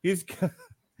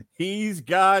 He's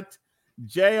got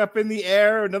Jay up in the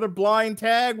air. Another blind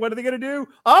tag. What are they going to do?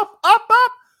 Up, up,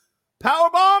 up.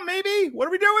 Powerbomb, maybe? What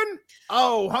are we doing?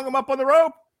 Oh, hung him up on the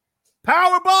rope.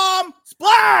 Powerbomb.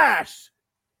 Splash.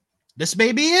 This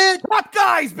may be it. Top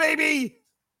guys, baby.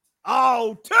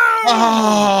 Oh, 2.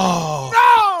 Oh.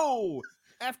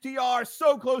 No. FTR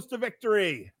so close to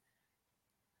victory.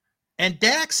 And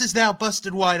Dax is now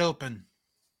busted wide open.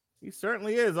 He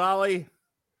certainly is, Ollie.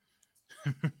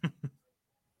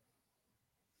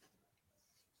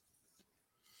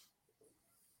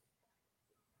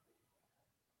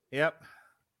 Yep.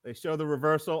 They show the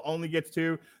reversal. Only gets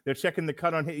 2. They're checking the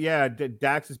cut on him. Yeah,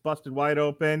 Dax is busted wide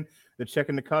open. They're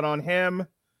checking the cut on him.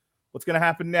 What's going to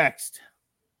happen next?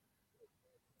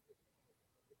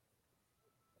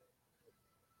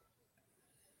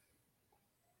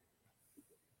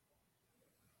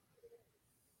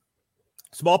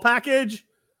 Small package.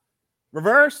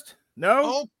 Reversed.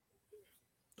 No.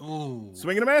 Oh. Ooh.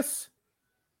 Swing and a miss.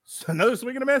 Another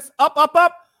swing and a miss. Up, up,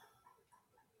 up.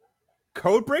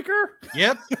 Code breaker?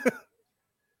 Yep.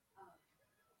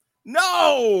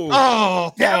 No.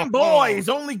 Oh. Them boys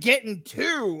only getting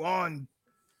 2 on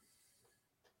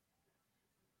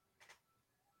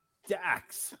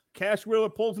Dax. Cash Wheeler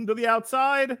pulls him to the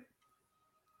outside.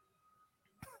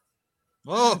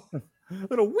 Oh.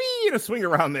 Little wee and a swing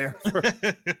around there.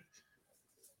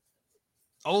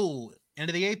 Oh,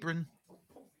 into the apron.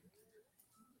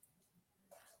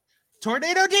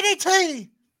 Tornado DDT.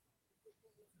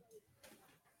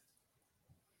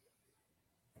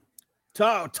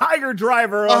 Tiger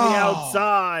driver on the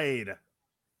outside.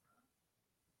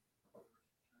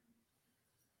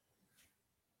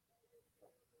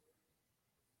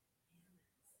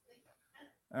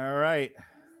 All right.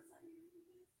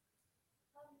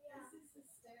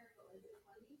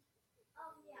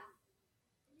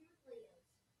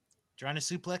 Trying to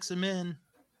suplex him in.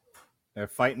 They're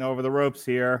fighting over the ropes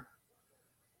here.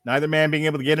 Neither man being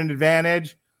able to get an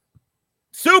advantage.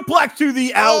 Suplex to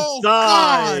the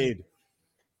outside. God.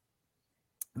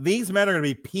 These men are going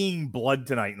to be peeing blood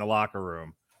tonight in the locker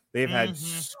room. They've had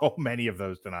so many of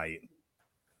those tonight.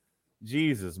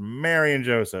 Jesus, Mary and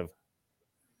Joseph.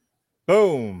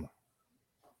 Boom.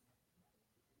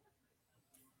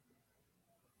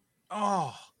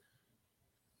 Oh.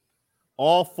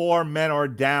 All 4 men are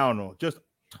down. Just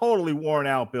totally worn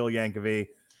out, Bill Yankovic.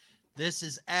 This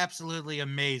is absolutely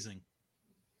amazing.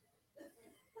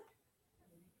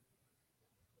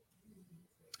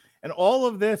 And all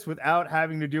of this without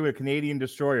having to do a Canadian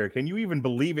destroyer. Can you even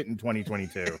believe it in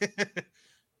 2022?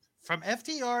 From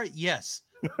FTR, yes.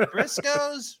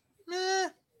 Briscoes, meh.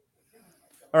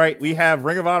 All right, we have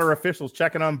Ring of Honor officials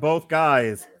checking on both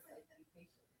guys.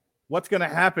 What's going to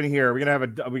happen here? Are we going to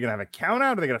have a count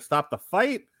out? Are they going to stop the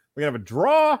fight? We're going to have a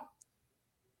draw?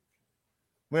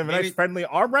 We have a nice friendly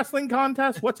arm wrestling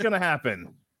contest? What's going to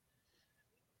happen?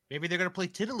 Maybe they're going to play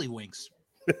Tiddlywinks.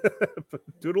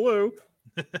 Toodaloo.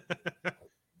 I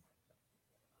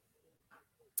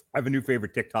have a new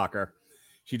favorite TikToker.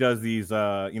 She does these,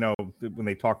 when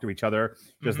they talk to each other,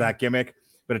 does that gimmick,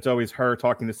 but it's always her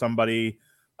talking to somebody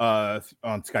on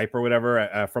Skype or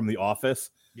whatever from the office.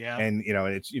 Yeah. And,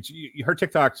 it's her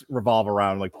TikToks revolve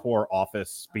around like poor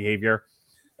office behavior.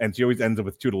 And she always ends up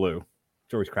with Toodaloo,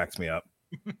 which always cracks me up.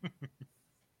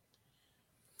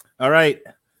 All right.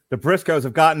 The Briscoes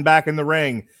have gotten back in the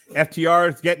ring.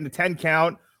 FTR is getting the 10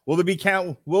 count. Will there be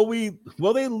count? Will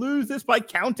they lose this by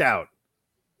count out?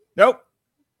 Nope.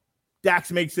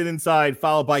 Dax makes it inside,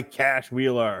 followed by Cash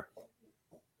Wheeler.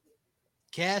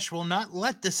 Cash will not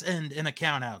let this end in a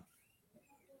count out.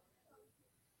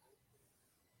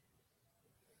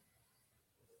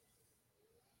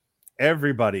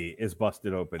 Everybody is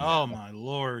busted open. Oh, my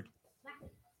Lord.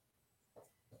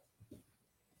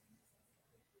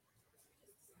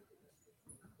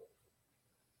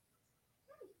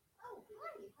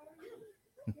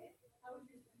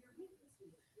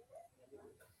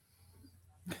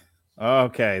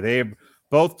 Okay,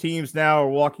 both teams now are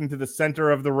walking to the center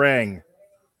of the ring.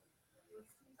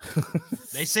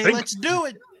 They say, let's do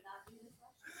it.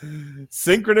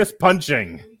 Synchronous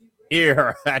punching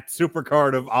here at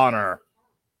Supercard of Honor.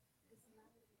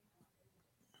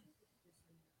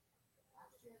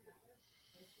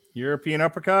 European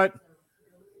uppercut.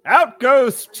 Out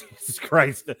goes, Jesus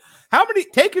Christ. How many,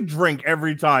 take a drink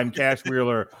every time Cash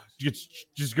Wheeler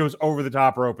just goes over the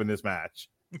top rope in this match.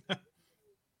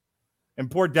 And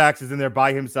poor Dax is in there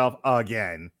by himself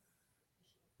again.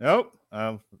 Nope.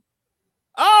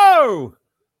 Oh!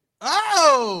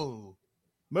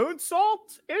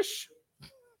 Moonsault-ish?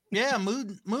 Yeah,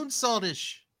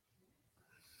 moonsault-ish.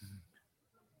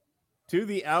 To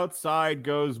the outside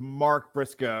goes Mark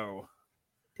Briscoe,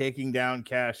 taking down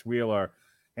Cash Wheeler.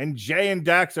 And Jay and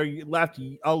Dax are left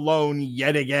alone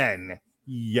yet again.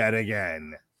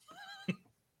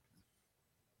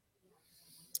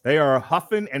 They are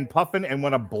huffing and puffing and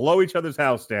want to blow each other's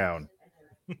house down.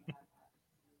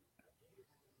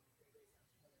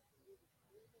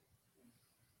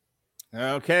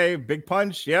 Okay, big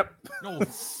punch. Yep. No.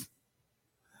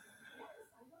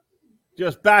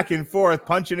 Just back and forth,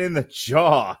 punching in the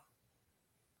jaw.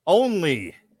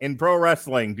 Only in pro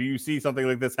wrestling do you see something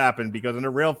like this happen, because in a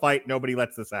real fight, nobody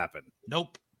lets this happen.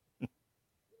 Nope.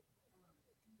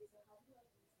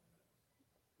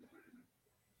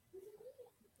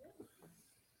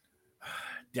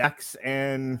 Dax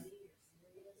and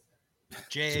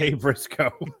Jay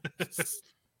Briscoe.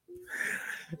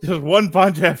 Just one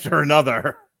punch after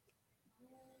another.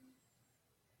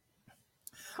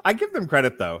 I give them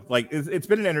credit though. Like it's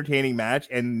been an entertaining match,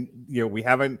 and we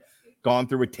haven't gone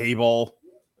through a table.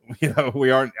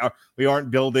 We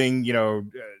aren't building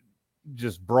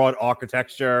just broad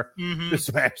architecture to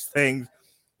smash things.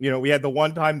 We had the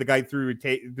one time the guy threw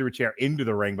a chair into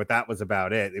the ring, but that was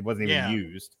about it. It wasn't even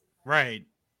used. Right.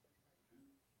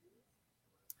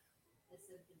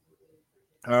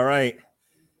 All right.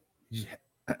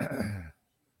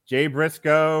 Jay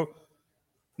Briscoe,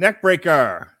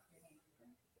 neckbreaker.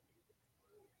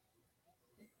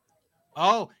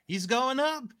 Oh, he's going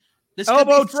up. This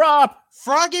elbow drop.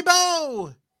 Froggy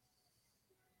Bow.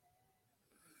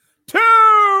 2.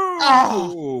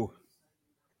 Oh.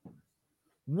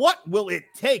 What will it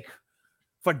take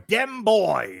for dem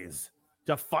boys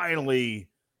to finally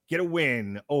get a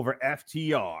win over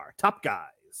FTR? Top guys.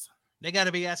 They got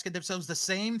to be asking themselves the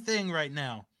same thing right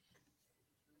now.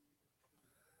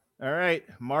 All right.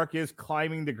 Mark is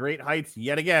climbing the great heights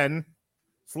yet again.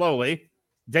 Slowly,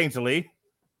 daintily,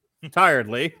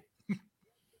 tiredly.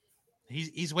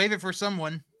 He's waving for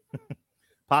someone.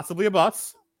 Possibly a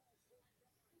bus.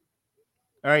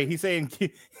 All right. He's saying,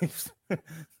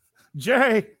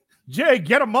 Jay,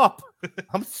 get him up.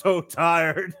 I'm so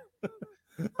tired.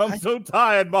 I'm so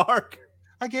tired, Mark.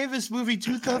 I gave this movie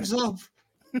 2 thumbs up.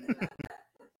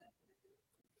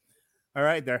 All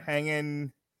right, they're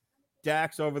hanging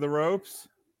Dax over the ropes.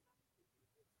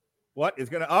 What is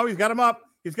gonna? Oh, he's got him up.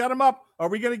 He's got him up. Are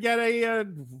we gonna get a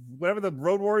whatever the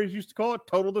Road Warriors used to call it,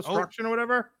 total destruction or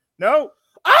whatever? No.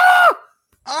 Ah!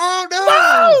 Oh no!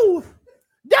 No!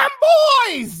 Them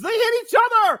boys! They hit each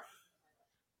other.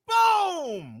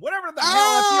 Boom! Whatever the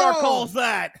hell FTR calls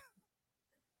that.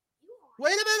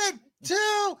 Wait a minute.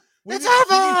 2. It's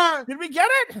Did over. Did we get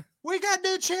it? We got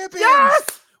new champions.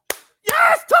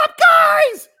 Yes, top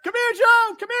guys. Come here,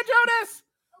 Joe. Come here, Jonas.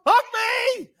 Hug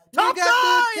me. Top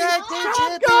guys. Yay.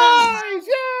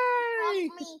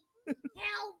 Help.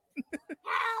 Help.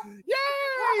 Yay.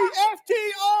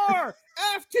 FTR.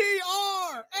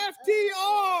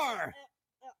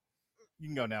 You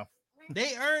can go now.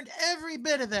 They earned every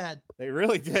bit of that. They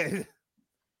really did.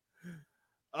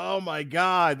 Oh my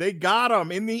God. They got him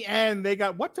in the end.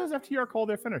 What does FTR call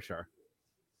their finisher?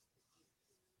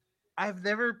 I've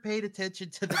never paid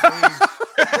attention to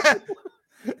the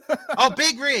rig. Oh,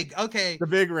 big rig. Okay. The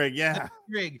big rig. Yeah.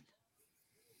 Rig.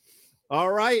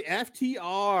 All right.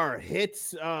 FTR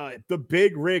hits the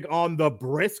big rig on the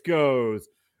Briscoes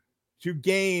to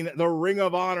gain the Ring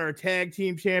of Honor Tag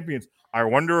Team Champions. I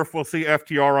wonder if we'll see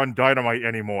FTR on Dynamite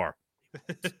anymore.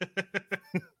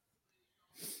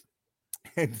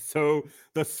 And so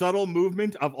the subtle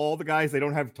movement of all the guys they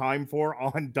don't have time for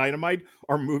on Dynamite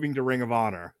are moving to Ring of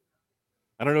Honor.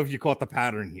 I don't know if you caught the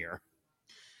pattern here.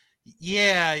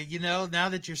 Yeah, now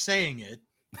that you're saying it.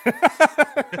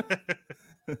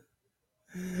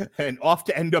 And off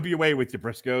to NWA with you,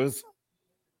 Briscoes.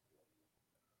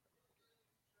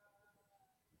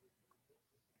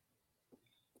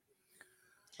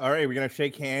 All right, we're going to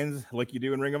shake hands like you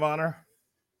do in Ring of Honor.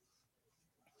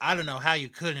 I don't know how you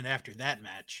couldn't after that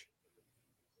match.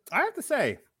 I have to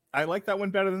say, I like that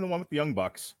one better than the one with the Young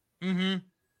Bucks.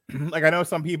 Mm-hmm. Like, I know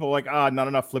some people like, not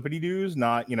enough flippity doos,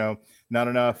 not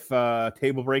enough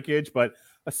table breakage, but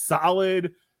a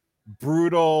solid,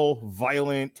 brutal,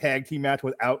 violent tag team match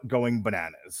without going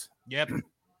bananas. Yep.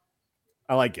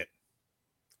 I like it.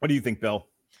 What do you think, Bill?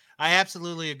 I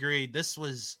absolutely agree. This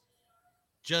was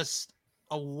just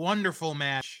a wonderful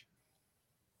match.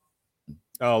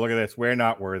 Oh, look at this. We're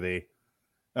not worthy.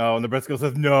 Oh, and the Briscoe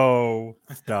says, no,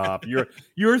 stop. You're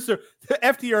so the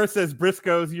FTR says,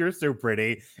 Briscoes, you're so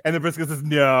pretty. And the Briscoe says,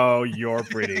 no, you're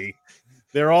pretty.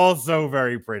 They're all so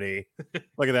very pretty.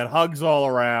 Look at that. Hugs all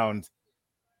around.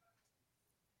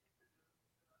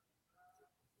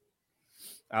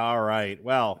 All right.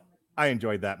 Well, I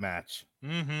enjoyed that match.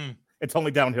 Mm-hmm. It's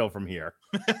only downhill from here.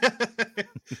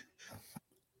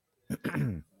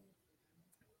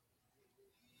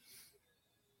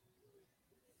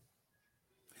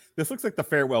 This looks like the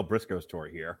Farewell Briscoes tour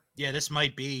here. Yeah, this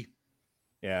might be.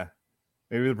 Yeah.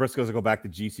 Maybe the Briscoes will go back to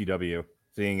GCW,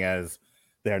 seeing as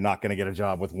they're not going to get a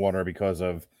job with Warner because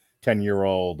of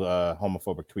 10-year-old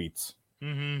homophobic tweets,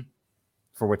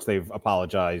 for which they've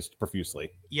apologized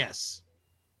profusely. Yes.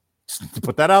 Just to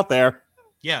put that out there.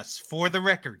 Yes, for the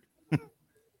record.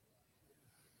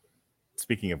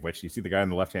 Speaking of which, you see the guy in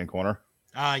the left-hand corner?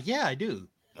 Yeah, I do.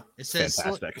 It says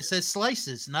Fantastic. It says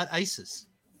slices, not ISIS.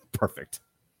 Perfect.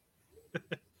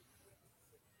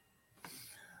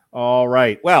 All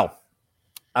right. Well,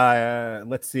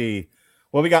 let's see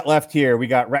what we got left here. We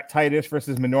got Rhett Titus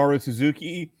versus Minoru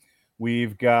Suzuki.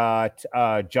 We've got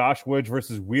Josh Woods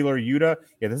versus Wheeler Yuta.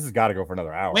 Yeah, this has got to go for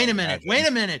another hour. Wait a minute.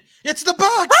 It's the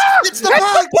Bucks. It's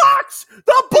the Bucks.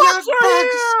 The Bucks are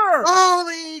here.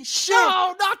 Holy shit.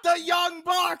 No, not the Young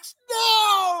Bucks.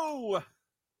 No.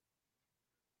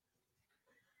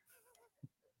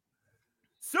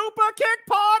 Super Kick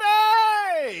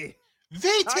Party.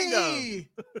 VT.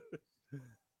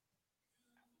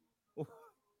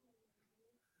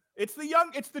 It's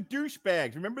the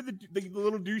douchebags. Remember the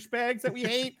little douchebags that we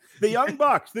hate? The Young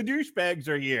Bucks, the douchebags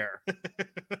are here.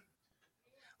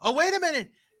 Oh, wait a minute.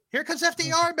 Here comes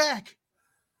FDR back.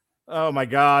 Oh, my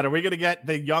God. Are we going to get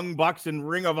the Young Bucks in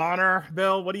Ring of Honor,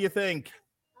 Bill? What do you think?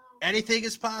 Anything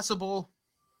is possible.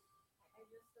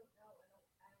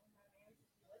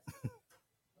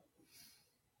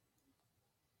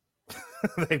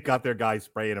 They've got their guys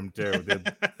spraying them, too.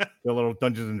 The little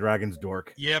Dungeons and Dragons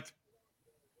dork. Yep.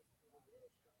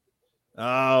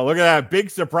 Oh, look at that. Big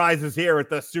surprises here at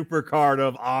the Supercard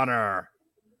of Honor.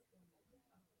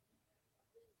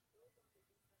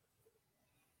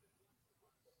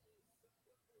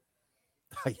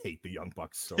 I hate the Young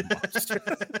Bucks so much.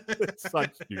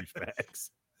 Such douchebags.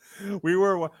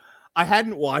 I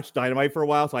hadn't watched Dynamite for a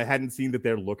while, so I hadn't seen that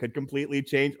their look had completely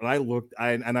changed. And I looked,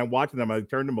 and I'm watching them. I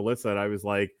turned to Melissa, and I was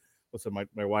like, listen,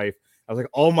 my wife, I was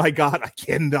like, oh my God, I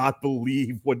cannot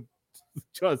believe what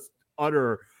just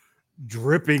utter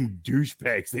dripping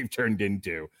douchebags they've turned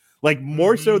into. Like,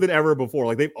 more so than ever before.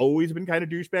 Like, they've always been kind of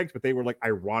douchebags, but they were like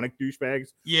ironic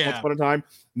douchebags. Yeah. Once upon a time.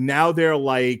 Now they're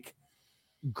like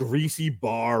greasy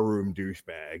barroom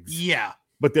douchebags. Yeah.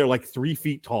 But they're like 3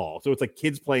 feet tall. So it's like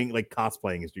kids playing, like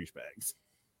cosplaying as douchebags.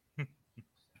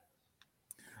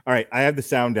 All right. I have the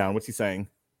sound down. What's he saying?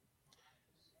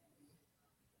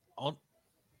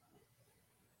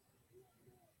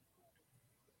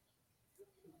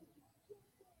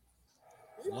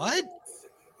 What?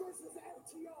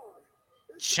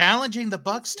 Challenging the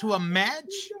Bucks to a match?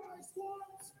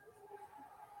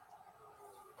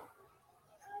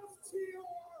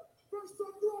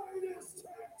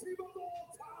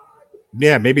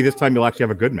 Yeah, maybe this time you'll actually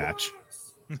have a good match.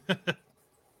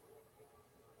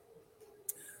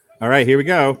 All right, here we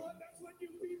go.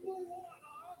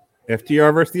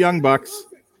 FTR versus the Young Bucks.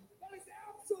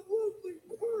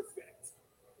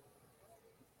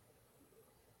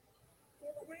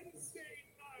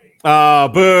 Oh,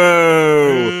 boo.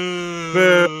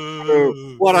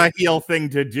 Boo. What a heel thing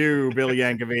to do, Billy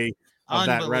Yankovic of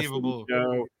that wrestling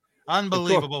show.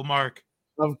 Unbelievable, Mark.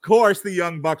 Of course, the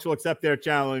Young Bucks will accept their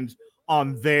challenge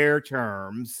on their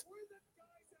terms.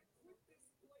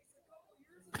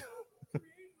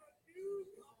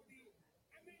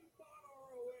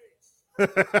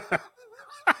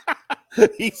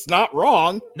 He's not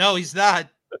wrong. No, he's not.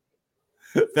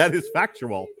 That is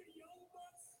factual.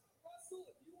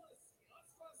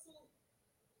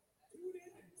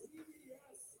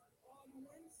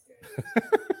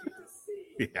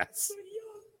 Yes.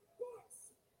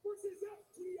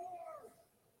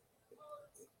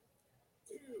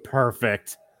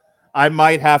 Perfect. I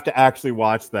might have to actually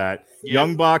watch that. Yep.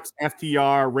 Young Bucks,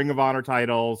 FTR, Ring of Honor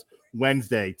titles,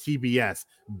 Wednesday, TBS.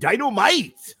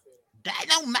 Dynamite.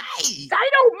 Dynamite.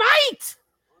 Dynamite.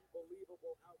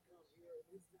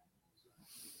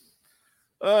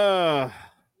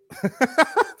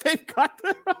 They've got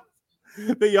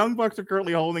the Young Bucks are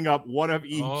currently holding up one of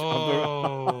each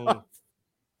of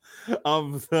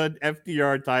the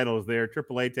FTR titles. They're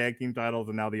AAA tag team titles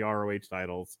and now the ROH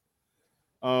titles.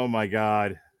 Oh my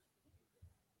God.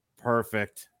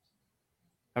 Perfect.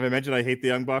 Have I mentioned I hate the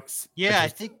Young Bucks? Yeah, I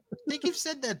think you've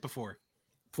said that before.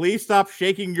 Please stop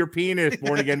shaking your penis,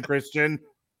 born again Christian.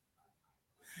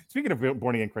 Speaking of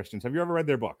born again Christians, have you ever read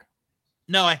their book?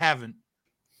 No, I haven't.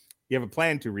 You have a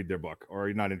plan to read their book, or are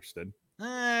you not interested?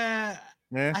 I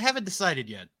haven't decided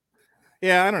yet.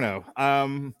 Yeah, I don't know.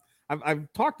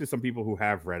 I've talked to some people who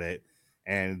have read it,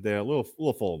 and they're a little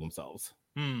full of themselves.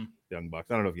 Young Bucks.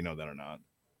 I don't know if you know that or not.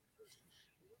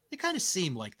 They kind of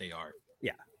seem like they are.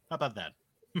 Yeah. How about that?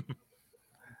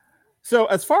 So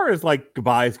as far as like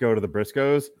goodbyes go to the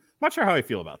Briscoes, I'm not sure how I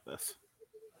feel about this.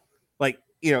 Like,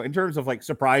 you know, in terms of like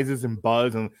surprises and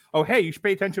buzz and, oh, hey, you should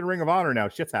pay attention to Ring of Honor now.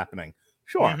 Shit's happening.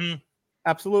 Sure.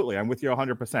 Absolutely. I'm with you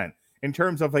 100%. In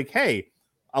terms of like, hey,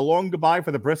 a long goodbye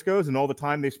for the Briscoes and all the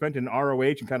time they spent in ROH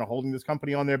and kind of holding this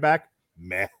company on their back.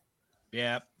 Meh.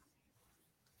 Yeah.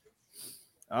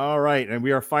 All right. And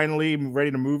we are finally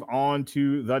ready to move on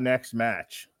to the next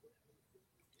match.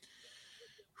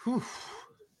 Whew.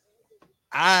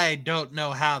 I don't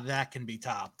know how that can be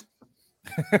topped.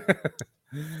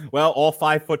 Well, all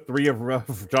 5'3"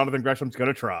 of Jonathan Gresham's going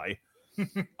to try.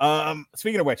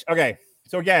 Speaking of which, okay.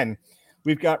 So again,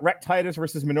 We've got Rhett Titus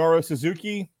versus Minoru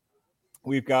Suzuki.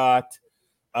 We've got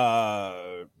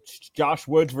Josh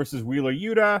Woods versus Wheeler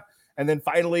Yuta. And then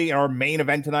finally, our main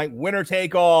event tonight, winner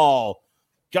take all.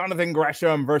 Jonathan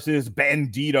Gresham versus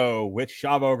Bandito with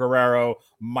Chavo Guerrero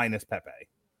minus Pepe.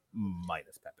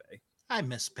 I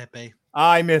miss Pepe.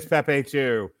 I miss Pepe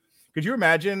too. Could you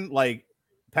imagine like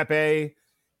Pepe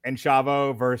and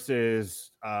Chavo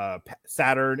versus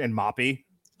Saturn and Moppy?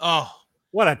 Oh,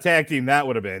 what a tag team that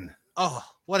would have been. Oh,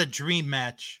 what a dream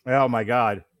match. Oh my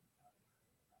God.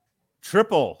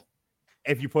 Triple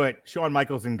if you put Shawn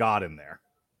Michaels and God in there.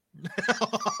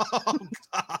 Oh,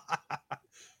 God.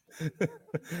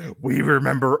 We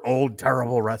remember old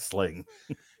terrible wrestling.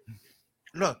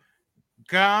 Look,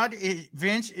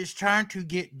 Vince is trying to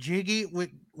get jiggy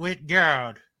with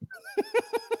God.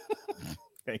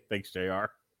 Hey, thanks, JR.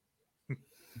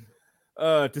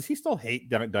 Does he still hate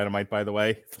Dynamite, by the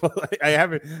way? I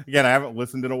haven't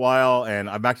listened in a while, and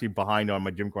I'm actually behind on my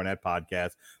Jim Cornette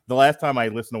podcast. The last time I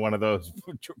listened to one of those,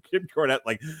 Jim Cornette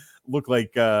looked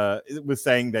like it was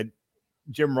saying that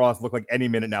Jim Ross looked like any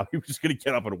minute now he was just going to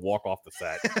get up and walk off the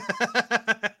set.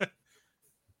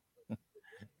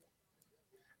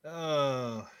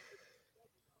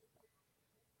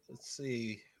 Let's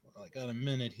see. Well, I got a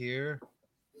minute here.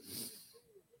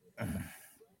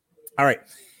 All right.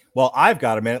 Well, I've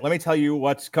got a minute. Let me tell you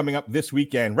what's coming up this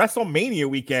weekend. WrestleMania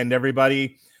weekend,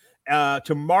 everybody.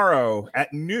 Tomorrow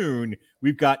at noon,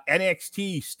 we've got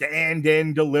NXT Stand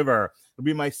and Deliver. It'll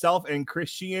be myself and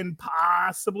Christian,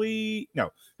 possibly. No,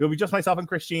 it'll be just myself and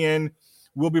Christian.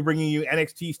 We'll be bringing you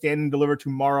NXT Stand and Deliver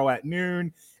tomorrow at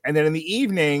noon. And then in the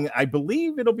evening, I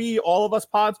believe it'll be all of us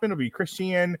podsmen. It'll be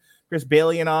Christian, Chris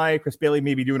Bailey, and I. Chris Bailey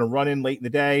may be doing a run-in late in the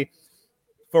day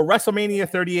for WrestleMania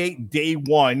 38 Day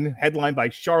 1, headlined by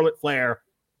Charlotte Flair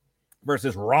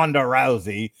versus Ronda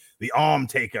Rousey, the Arm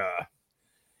Taker.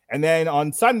 And then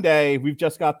on Sunday, we've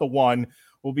just got the one.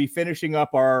 We'll be finishing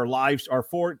up our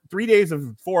 3 days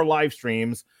of 4 live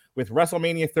streams with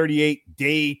WrestleMania 38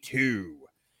 Day 2.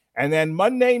 And then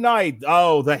Monday night,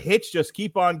 the hits just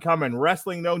keep on coming.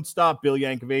 Wrestling don't stop, Bill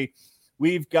Yankovic.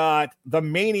 We've got the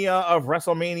Mania of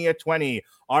WrestleMania 20,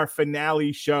 our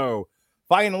finale show.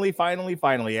 Finally,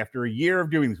 after a year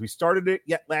of doing this, we started it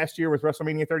last year with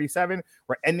WrestleMania 37.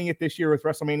 We're ending it this year with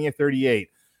WrestleMania 38.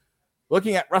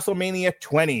 Looking at WrestleMania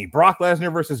 20, Brock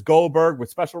Lesnar versus Goldberg with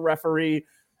special referee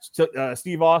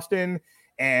Steve Austin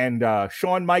and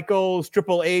Shawn Michaels,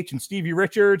 Triple H, and Stevie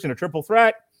Richards in a triple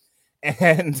threat.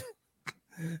 And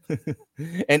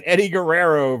Eddie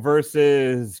Guerrero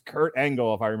versus Kurt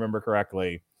Angle, if I remember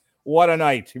correctly. What a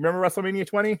night. You remember WrestleMania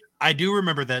 20? I do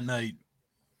remember that night.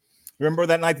 Remember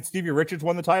that night that Stevie Richards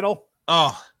won the title?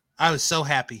 Oh, I was so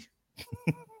happy.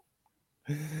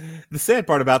 The sad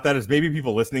part about that is maybe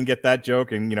people listening get that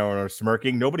joke and, are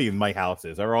smirking. Nobody in my house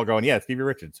is. They're all going, yeah, Stevie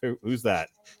Richards. Who's that?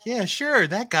 Yeah, sure.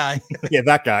 That guy. Yeah,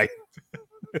 that guy.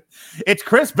 It's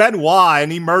Chris Benoit,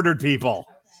 and he murdered people.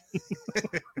 Am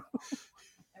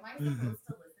I supposed to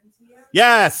listen to you?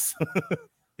 Yes.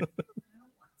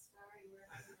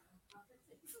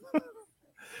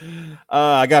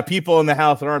 I got people in the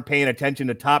house that aren't paying attention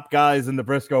to top guys and the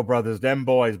Briscoe brothers. Them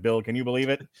boys, Bill. Can you believe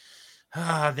it?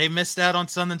 They missed out on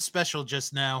something special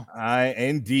just now.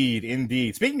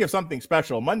 Indeed. Speaking of something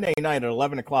special, Monday night at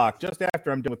 11 o'clock, just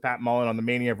after I'm done with Pat Mullen on the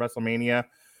Mania of WrestleMania,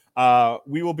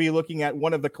 we will be looking at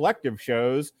one of the collective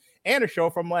shows and a show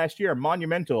from last year,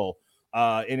 Monumental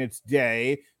in its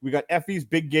day. We got Effie's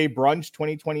Big Gay Brunch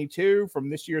 2022 from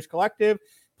this year's collective,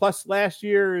 plus last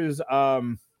year's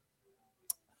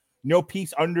No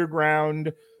Peace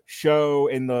Underground show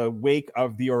in the wake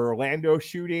of the Orlando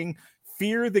shooting.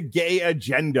 Fear the Gay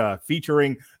Agenda,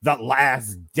 featuring the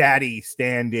last daddy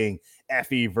standing,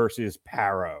 Effie versus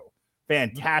Paro.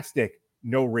 Fantastic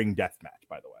no-ring death match,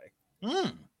 by the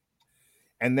way.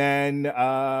 And then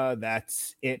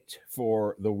that's it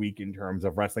for the week in terms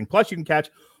of wrestling. Plus, you can catch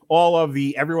all of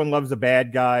the Everyone Loves the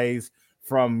Bad Guys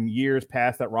from years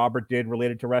past that Robert did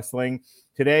related to wrestling.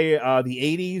 Today, the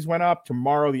 80s went up.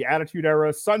 Tomorrow, the Attitude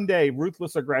Era. Sunday,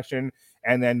 Ruthless Aggression.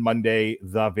 And then Monday,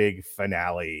 the big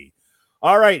finale.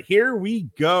 All right, here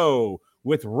we go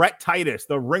with Rhett Titus,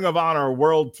 the Ring of Honor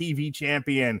World TV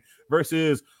Champion,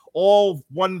 versus all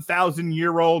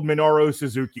 1,000-year-old Minoru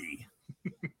Suzuki.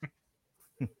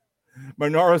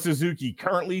 Minoru Suzuki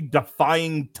currently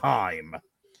defying time.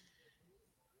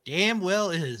 Damn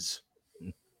well is.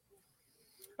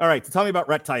 All right, so tell me about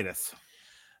Rhett Titus.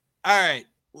 All right.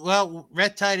 Well,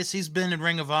 Rhett Titus, he's been in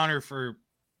Ring of Honor for,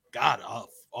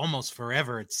 almost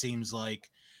forever, it seems like.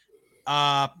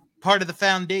 Part of the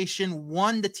foundation,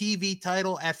 won the TV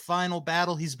title at Final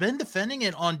Battle. He's been defending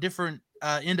it on different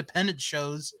independent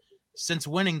shows since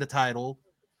winning the title.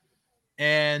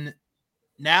 And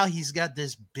now he's got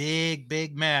this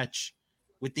big match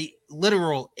with the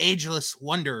literal ageless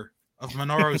wonder of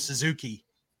Minoru Suzuki.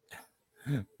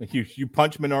 You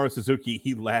punch Minoru Suzuki,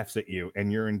 he laughs at you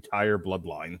and your entire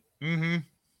bloodline. Mm-hmm.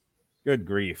 Good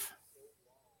grief.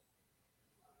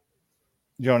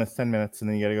 Jonas, 10 minutes, and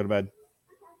then you got to go to bed.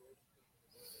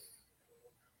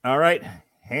 All right.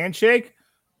 Handshake?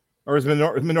 Or is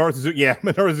Minoru Suzuki? Yeah,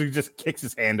 Minoru Suzuki just kicks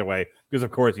his hand away, because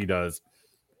of course he does.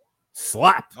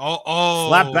 Slap.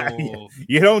 Slap back.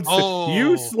 You don't.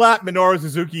 You slap Minoru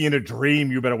Suzuki in a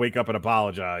dream, you better wake up and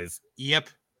apologize. Yep.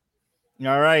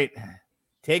 All right.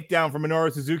 Takedown from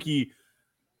Minoru Suzuki.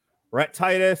 Rhett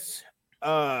Titus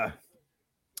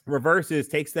reverses,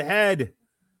 takes the head.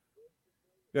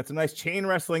 Got some nice chain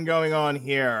wrestling going on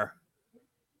here.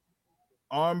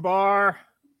 Armbar.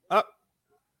 Up.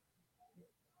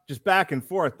 Just back and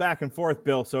forth,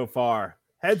 Bill, so far.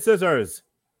 Head scissors.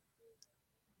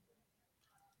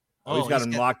 He's got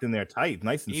him locked in there tight,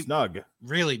 nice and snug.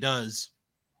 Really does.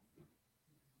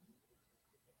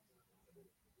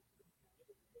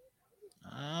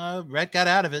 Rhett got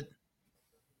out of it.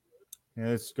 Yeah,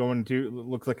 it's going to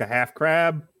looks like a half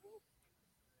crab.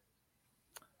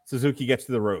 Suzuki gets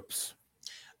to the ropes.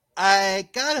 I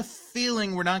got a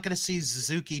feeling we're not going to see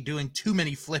Suzuki doing too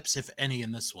many flips, if any,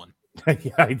 in this one.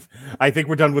 Yeah, I think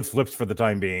we're done with flips for the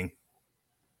time being.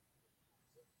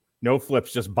 No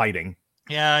flips, just biting.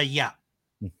 Yeah.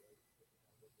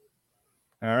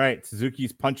 All right,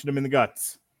 Suzuki's punching him in the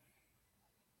guts.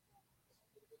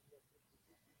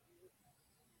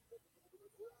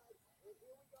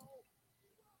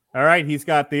 All right, he's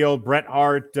got the old Bret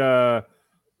Hart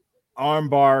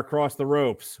armbar across the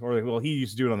ropes. Or, well, he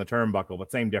used to do it on the turnbuckle, but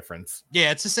same difference.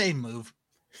 Yeah, it's the same move.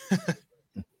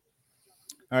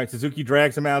 All right, Suzuki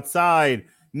drags him outside.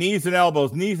 Knees and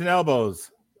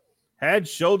elbows. Head,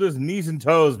 shoulders, knees and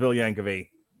toes, Bill Yankovic.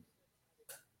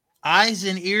 Eyes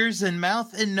and ears and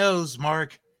mouth and nose,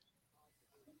 Mark.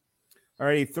 All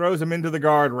right, he throws him into the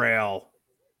guardrail.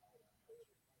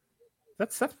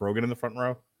 That's Seth Rogen in the front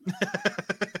row.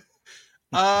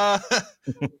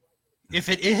 If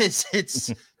it is,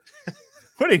 it's...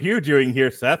 What are you doing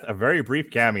here, Seth? A very brief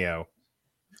cameo.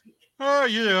 Oh,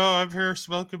 I'm here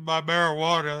smoking my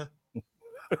marijuana.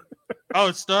 Oh,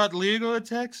 it's not legal in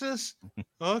Texas?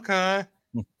 Okay.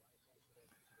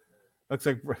 Looks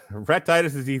like Rhett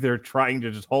Titus is either trying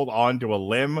to just hold on to a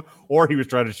limb or he was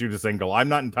trying to shoot a single. I'm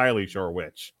not entirely sure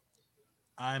which.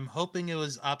 I'm hoping it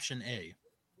was option A.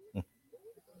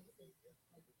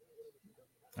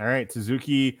 All right,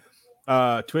 Suzuki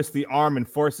twists the arm and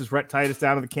forces Rhett Titus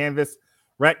down to the canvas.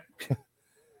 Ref,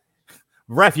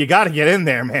 you got to get in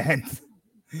there, man.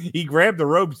 He grabbed the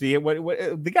ropes. They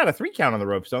got a 3 count on the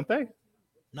ropes, don't they?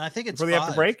 No, I think it's before they have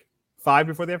to break. 5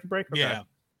 before they have to break. Okay. Yeah.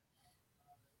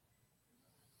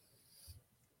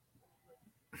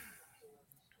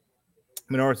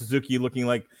 Minoru Suzuki looking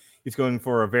like he's going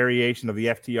for a variation of the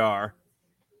FTA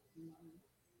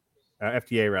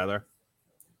rather.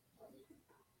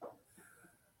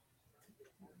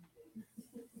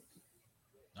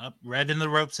 Up, red in the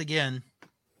ropes again.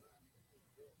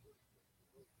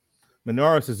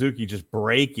 Minoru Suzuki just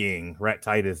breaking Rhett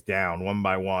Titus down one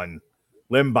by one,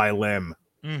 limb by limb.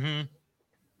 Mm-hmm.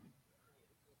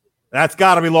 That's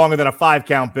got to be longer than a 5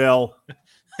 count, Bill.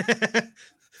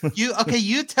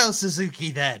 You tell Suzuki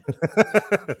that.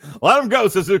 Let him go,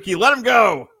 Suzuki. Let him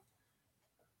go.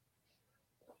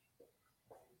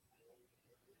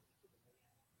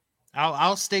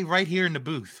 I'll stay right here in the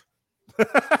booth.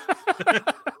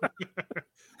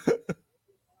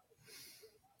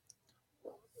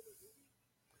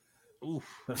 Oof.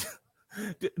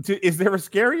 Is there a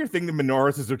scarier thing than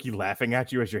Minoru Suzuki laughing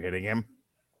at you as you're hitting him?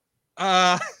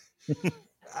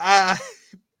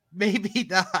 Maybe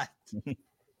not.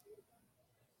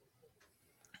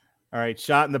 All right,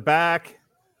 shot in the back.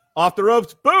 Off the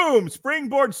ropes. Boom!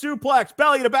 Springboard suplex,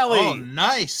 belly to belly. Oh,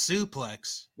 nice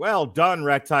suplex. Well done,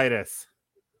 Rhett Titus.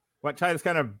 Rhett Titus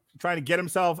kind of trying to get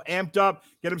himself amped up,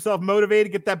 get himself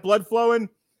motivated, get that blood flowing.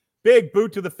 Big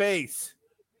boot to the face.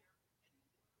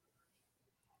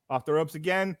 Off the ropes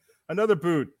again. Another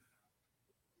boot.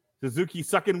 Suzuki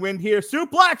sucking wind here.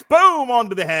 Suplex. Boom!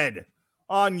 Onto the head.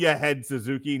 On your head,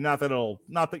 Suzuki. Not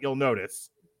that you'll notice.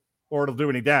 Or it'll do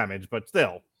any damage, but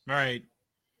still. Right.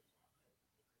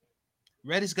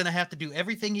 Red is going to have to do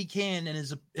everything he can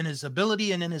in his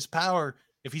ability and in his power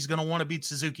if he's going to want to beat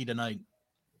Suzuki tonight.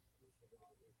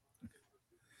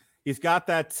 He's got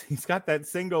that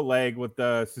single leg with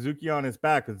Suzuki on his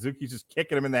back. Suzuki's just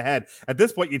kicking him in the head. At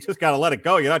this point, you just got to let it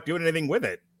go. You're not doing anything with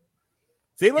it.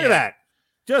 See, look at that.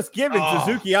 Just giving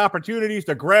Suzuki opportunities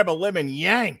to grab a limb and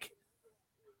yank.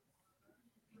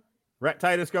 Rhett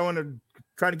Titus going to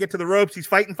try to get to the ropes. He's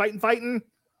fighting.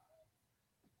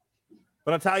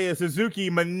 But I'll tell you, Suzuki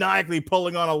maniacally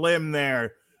pulling on a limb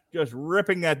there. Just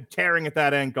tearing at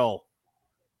that ankle.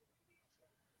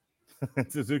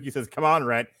 Suzuki says, come on,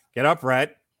 Rhett. Get up,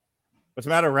 Rhett. What's the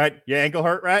matter, Rhett? Your ankle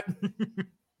hurt, Rhett?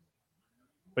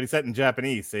 But he said in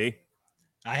Japanese, see?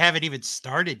 I haven't even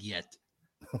started yet.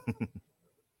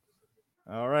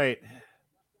 All right.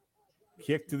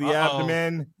 Kick to the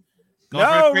abdomen. Go for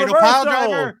a cradle pile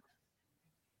driver.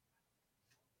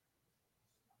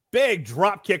 Big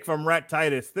drop kick from Rhett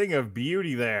Titus. Thing of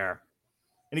beauty there.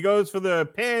 And he goes for the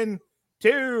pin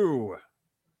 2.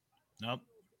 Nope.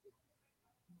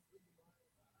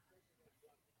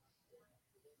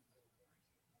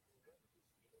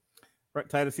 Rhett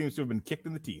Titus seems to have been kicked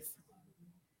in the teeth.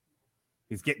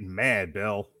 He's getting mad,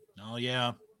 Bill. Oh,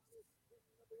 yeah.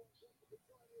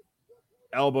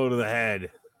 Elbow to the head.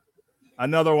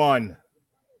 Another one.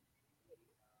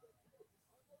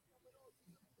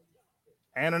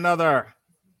 And another.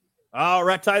 Oh,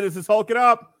 Rhett Titus is hulking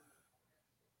up.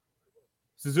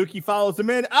 Suzuki follows him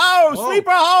in. Oh,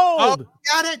 sleeper hold. Oh,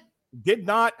 got it. Did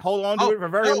not hold on to it for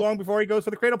very long before he goes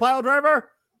for the cradle pile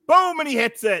driver. Boom, and he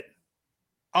hits it.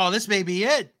 Oh, this may be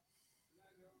it.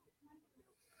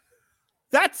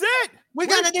 That's it. We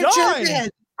got a new champion.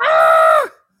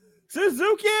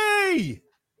 Suzuki.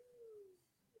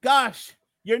 Gosh,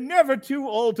 you're never too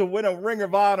old to win a Ring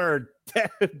of Honor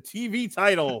TV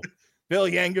title, Bill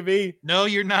Yankovic. No,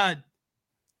 you're not.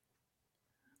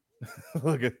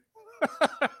 Look at.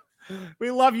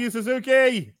 We love you,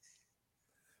 Suzuki.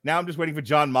 Now I'm just waiting for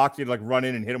John Moxley to run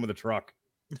in and hit him with a truck.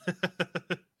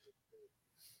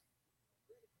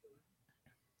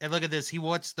 And look at this. He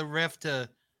wants the ref to.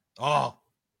 Oh.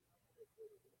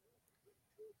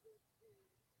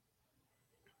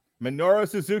 Minoru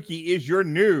Suzuki is your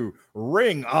new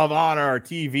Ring of Honor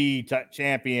TV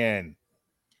champion.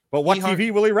 But what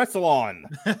TV will he wrestle on?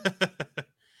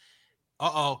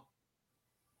 Uh-oh.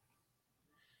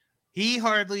 He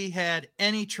hardly had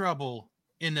any trouble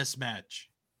in this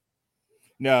match.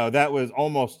 No, that was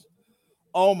almost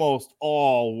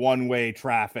all one-way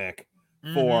traffic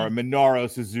for Minoru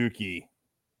Suzuki,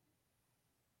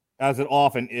 as it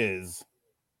often is.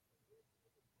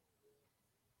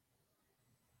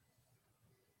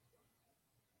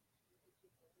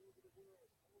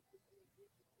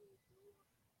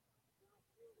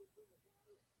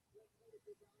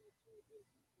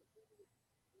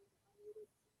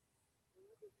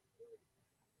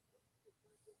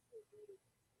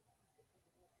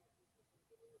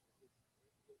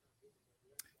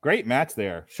 Great match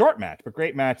there. Short match, but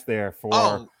great match there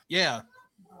for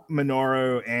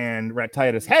Minoru and Rhett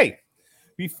Titus. Hey,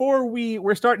 before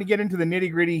we're starting to get into the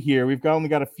nitty-gritty here, we've only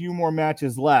got a few more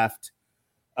matches left.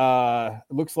 It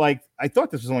looks like, I thought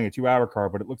this was only a 2-hour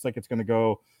card, but it looks like it's going to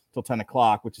go till 10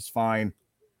 o'clock, which is fine.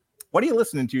 What are you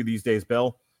listening to these days, Bill?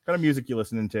 What kind of music you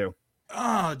listening to?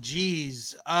 Oh,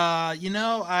 geez. I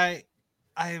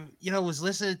was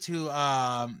listening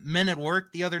to Men at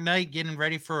Work the other night, getting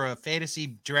ready for a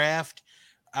fantasy draft.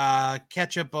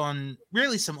 Catch up on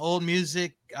really some old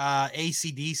music,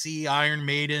 AC/DC, Iron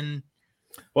Maiden.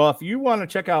 Well, if you want to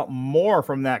check out more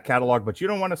from that catalog, but you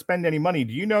don't want to spend any money,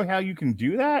 do you know how you can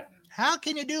do that? How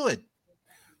can you do it?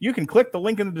 You can click the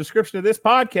link in the description of this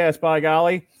podcast, by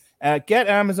golly, at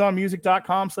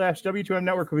getamazonmusic.com/W2M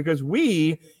Network, because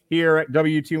we here at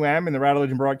W2M and the Rattle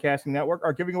Legend Broadcasting Network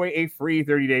are giving away a free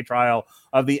 30-day trial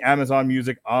of the Amazon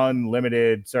Music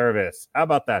Unlimited service. How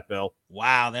about that, Bill?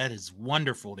 Wow, that is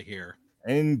wonderful to hear.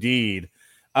 Indeed.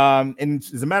 And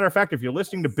as a matter of fact, if you're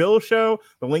listening to Bill's show,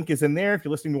 the link is in there. If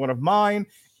you're listening to one of mine,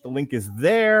 the link is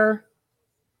there.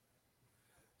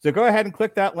 So go ahead and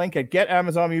click that link at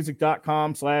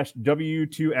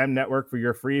getamazonmusic.com/W2M Network for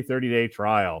your free 30-day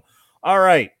trial. All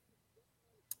right.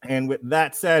 And with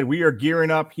that said, we are gearing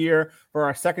up here for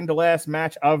our second to last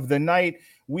match of the night.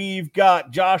 We've got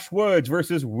Josh Woods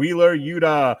versus Wheeler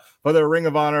Yuta for the Ring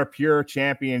of Honor Pure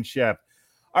Championship.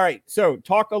 All right, so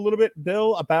talk a little bit,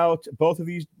 Bill, about both of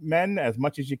these men as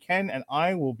much as you can, and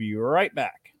I will be right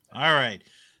back. All right.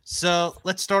 So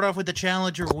let's start off with the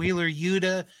challenger, Wheeler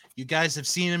Yuta. You guys have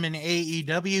seen him in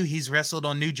AEW. He's wrestled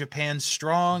on New Japan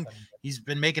Strong. He's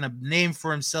been making a name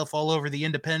for himself all over the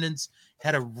independents.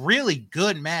 Had a really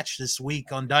good match this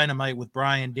week on Dynamite with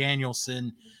Bryan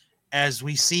Danielson, as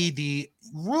we see the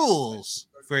rules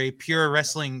for a Pure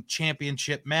Wrestling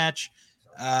Championship match.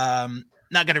 Not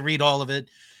going to read all of it.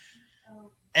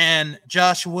 And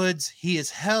Josh Woods, he has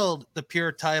held the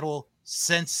Pure title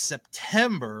since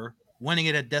September, winning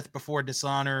it at Death Before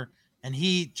Dishonor. And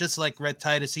he, just like Red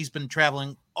Titus, he's been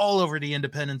traveling all over the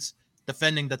independents,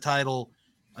 defending the title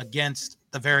against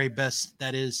the very best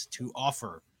that is to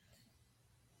offer.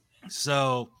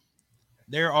 So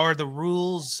there are the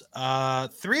rules.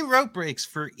 3 rope breaks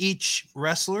for each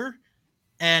wrestler.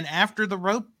 And after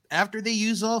they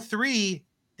use all 3,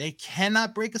 they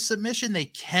cannot break a submission. They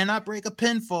cannot break a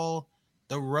pinfall.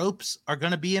 The ropes are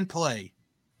going to be in play.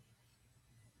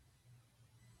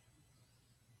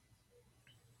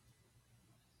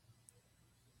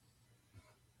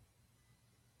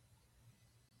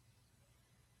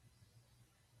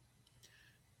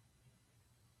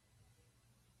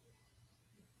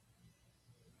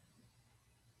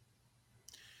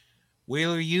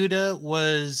 Wheeler Yuta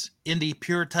was in the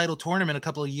Pure Title tournament a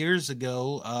couple of years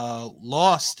ago,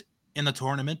 lost in the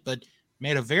tournament, but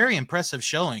made a very impressive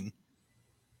showing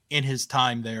in his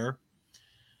time there.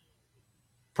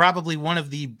 Probably one of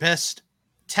the best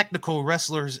technical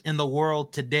wrestlers in the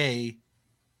world today.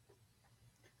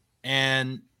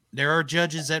 And there are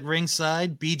judges at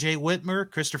ringside, BJ Whitmer,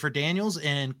 Christopher Daniels,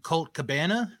 and Colt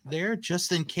Cabana there,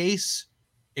 just in case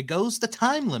it goes the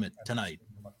time limit tonight.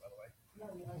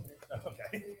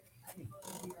 Okay.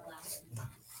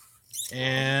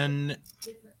 And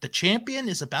the champion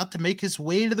is about to make his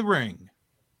way to the ring.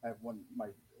 I have one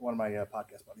of my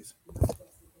podcast buddies.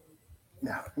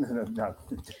 No.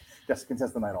 Just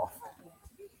contest the night off.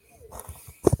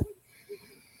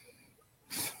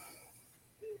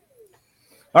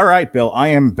 All right, Bill, I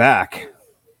am back.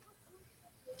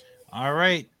 All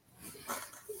right.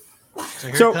 So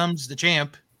here comes the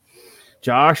champ.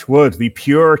 Josh Woods, the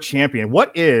pure champion.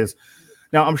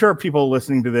 Now, I'm sure people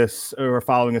listening to this or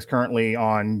following us currently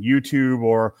on YouTube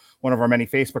or one of our many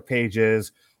Facebook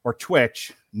pages or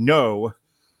Twitch know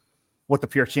what the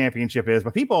pure championship is,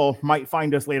 but people might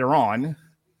find us later on.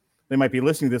 They might be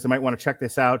listening to this. They might want to check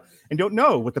this out and don't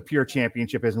know what the pure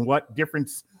championship is and what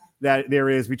difference that there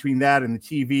is between that and the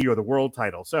TV or the world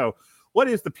title. So what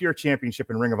is the pure championship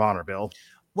in Ring of Honor, Bill?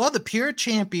 Well, the pure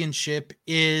championship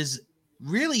is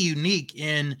really unique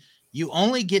in you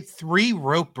only get 3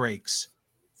 rope breaks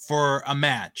for a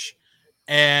match,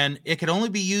 and it can only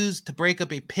be used to break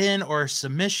up a pin or a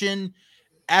submission.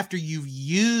 After you've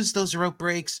used those rope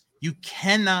breaks, you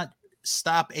cannot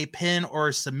stop a pin or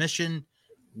a submission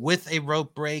with a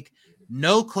rope break.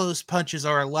 No close punches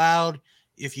are allowed.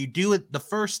 If you do it the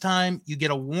first time, you get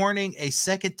a warning. A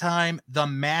second time, the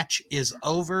match is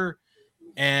over.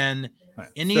 And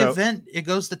in the event it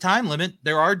goes the time limit,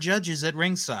 there are judges at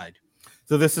ringside.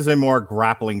 So this is a more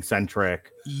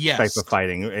grappling-centric type of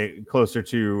fighting, closer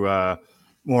to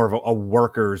more of a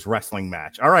workers' wrestling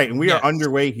match. All right, and we are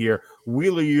underway here.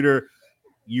 Wheeler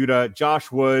Yuta,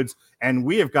 Josh Woods, and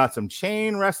we have got some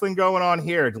chain wrestling going on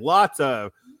here. Lots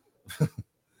of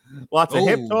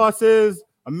hip tosses,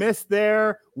 a miss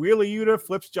there. Wheeler Yuta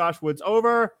flips Josh Woods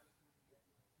over,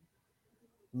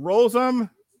 rolls him,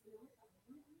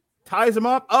 ties him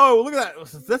up. Oh, look at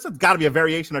that. This has got to be a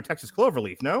variation of Texas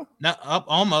Cloverleaf, no? No, up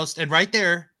almost. And right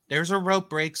there's a rope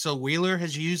break. So Wheeler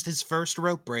has used his first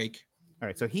rope break. All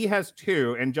right, so he has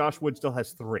 2, and Josh Woods still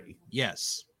has 3.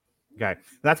 Yes. Okay,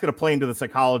 that's going to play into the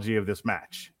psychology of this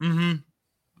match. Mm-hmm.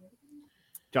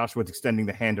 Josh Woods extending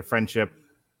the hand of friendship.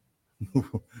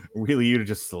 Wheeler Yuta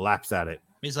just slaps at it.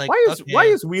 He's like, why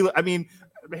is Wheeler? I mean,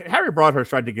 Harry Broadhurst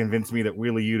tried to convince me that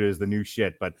Wheeler Yuta is the new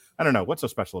shit, but I don't know. What's so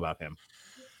special about him?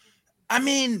 I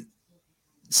mean,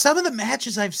 some of the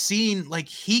matches I've seen, like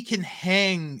he can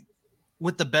hang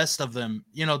with the best of them,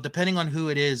 depending on who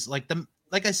it is. Like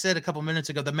I said a couple minutes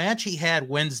ago, the match he had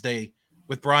Wednesday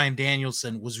with Bryan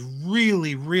Danielson was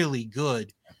really, really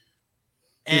good.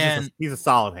 And he's a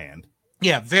solid hand.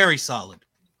 Yeah, very solid.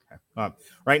 Okay.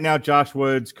 Right now, Josh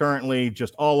Woods currently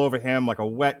just all over him like a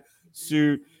wet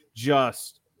suit,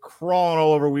 just crawling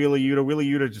all over Wheeler Yuta. Wheeler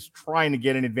Yuta just trying to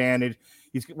get an advantage.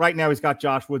 He's got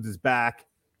Josh Woods' back.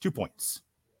 2 points.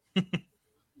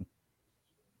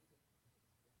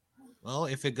 Well,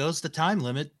 if it goes the time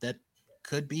limit, that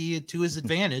could be to his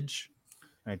advantage.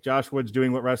 All right, Josh Woods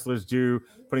doing what wrestlers do,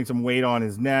 putting some weight on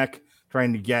his neck,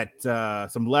 trying to get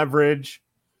some leverage.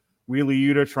 Wheeler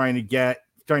Yuta trying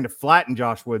to flatten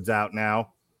Josh Woods out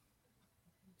now.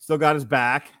 Still got his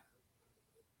back.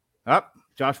 Up.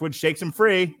 Josh Woods shakes him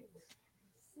free.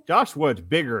 Josh Woods,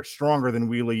 bigger, stronger than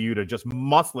Wheeler Yuta, just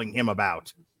muscling him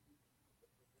about.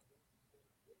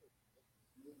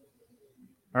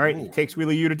 All right, he takes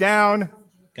Wheeler Yuta down.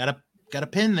 Got a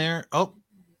pin there. Oh,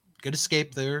 good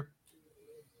escape there.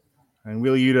 And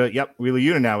Wheeler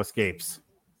Yuta now escapes.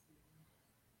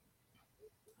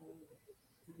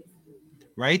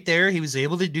 Right there, he was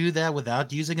able to do that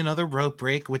without using another rope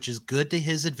break, which is good to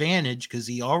his advantage because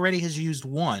he already has used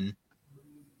 1.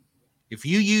 If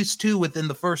you use 2 within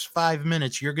the first 5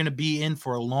 minutes, you're going to be in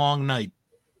for a long night.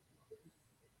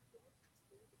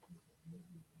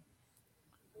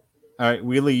 All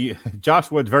right, Josh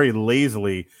Woods very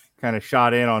lazily kind of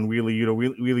shot in on Wheeler Yuta.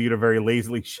 Wheeler Yuta very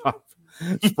lazily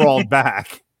sprawled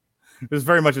back. It was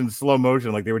very much in slow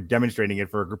motion, like they were demonstrating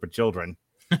it for a group of children.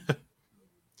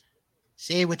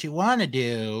 Say what you want to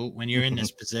do when you're in this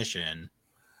position.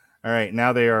 All right,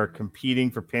 now they are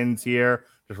competing for pins here,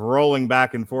 just rolling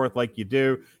back and forth like you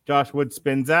do. Josh Woods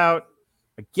spins out.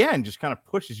 Again, just kind of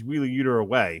pushes Wheeler Yuta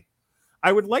away.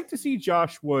 I would like to see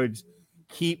Josh Woods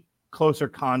keep closer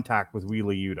contact with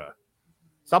Wheeler Yuta.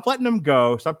 Stop letting him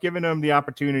go. Stop giving him the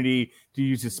opportunity to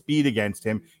use his speed against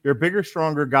him. You're a bigger,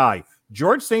 stronger guy.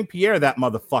 George St. Pierre, that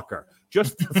motherfucker.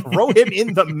 Just throw him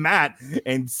in the mat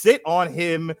and sit on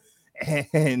him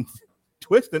and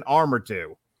twist an arm or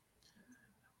two.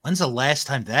 When's the last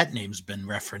time that name's been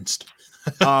referenced?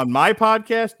 On my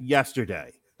podcast,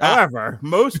 yesterday. However,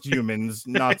 most humans,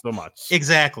 not so much.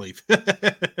 Exactly.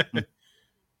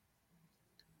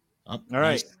 All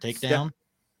right. Nice takedown.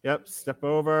 Step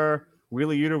over.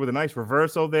 Wheeler Yuta with a nice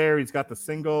reversal there. He's got the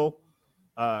single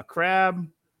crab.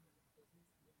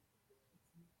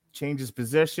 Changes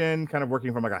position, kind of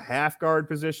working from like a half guard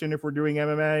position if we're doing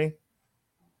MMA.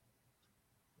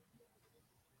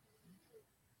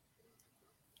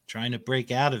 Trying to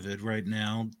break out of it right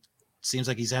now. Seems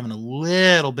like he's having a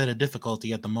little bit of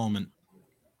difficulty at the moment.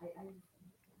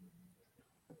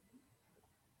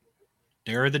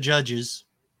 There are the judges.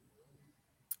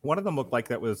 One of them looked like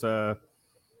that was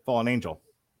Fallen Angel.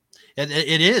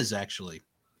 It is, actually.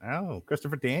 Oh,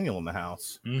 Christopher Daniel in the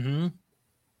house. Mm-hmm.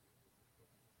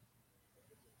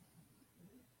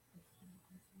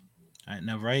 All right,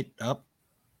 now right up.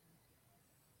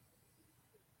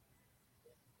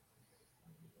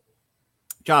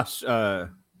 Josh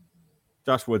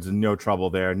Woods in no trouble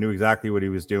there. Knew exactly what he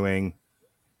was doing.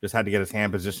 Just had to get his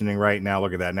hand positioning right. Now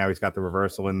look at that. Now he's got the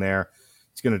reversal in there.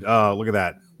 He's going to, look at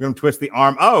that. We're going to twist the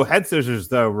arm. Oh, head scissors,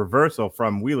 though. Reversal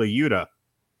from Wheeler Yuta.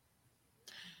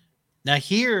 Now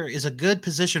here is a good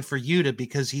position for Yuta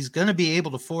because he's going to be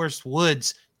able to force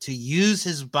Woods to use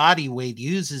his body weight,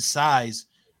 use his size.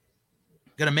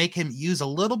 Going to make him use a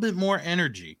little bit more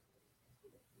energy.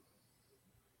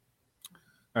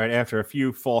 All right, after a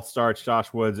few false starts,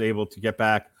 Josh Woods able to get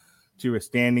back to a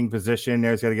standing position.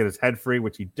 There he's got to get his head free,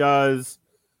 which he does.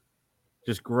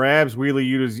 Just grabs Wheeler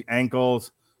Yuta's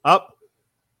ankles up.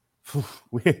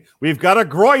 We've got a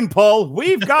groin pull.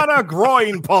 We've got a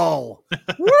groin pull.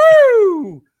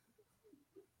 Woo!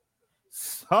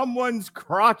 Someone's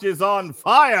crotch is on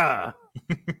fire.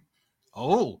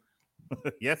 Oh.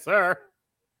 Yes, sir.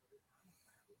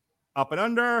 Up and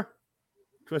under.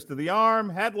 Twist of the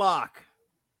arm. Headlock.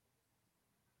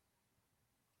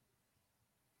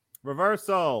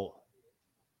 Reversal.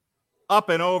 Up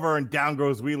and over, and down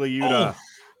goes Wheeler Yuta.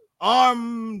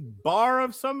 Arm bar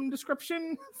of some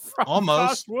description from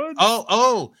almost. Josh Woods.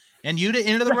 Oh, and Yuta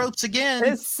into the ropes again.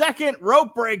 His second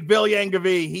rope break, Bill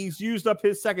Yankovic. He's used up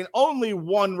his second. Only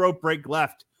one rope break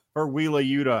left for Wheeler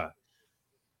Yuta.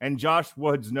 And Josh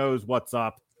Woods knows what's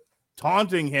up.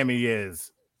 Taunting him, he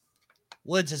is.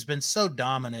 Woods has been so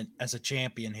dominant as a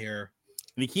champion here.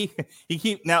 And he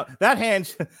keep now that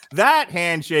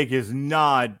handshake has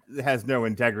no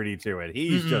integrity to it.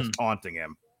 He's just taunting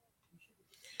him.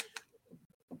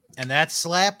 And that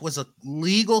slap was a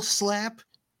legal slap.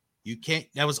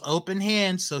 That was open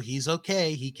hand, so he's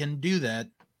okay. He can do that.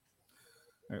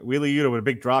 Right, Wheeler Yuta with a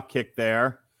big drop kick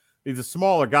there. He's a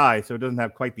smaller guy, so it doesn't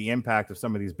have quite the impact of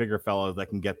some of these bigger fellows that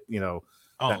can get,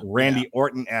 that Randy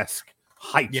Orton-esque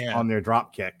height on their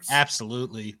drop kicks.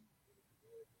 Absolutely.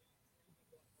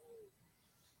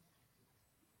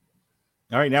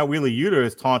 All right, now Wheeler Yuta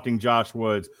is taunting Josh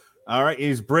Woods. All right,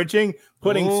 he's bridging,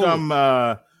 putting some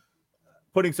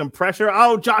pressure.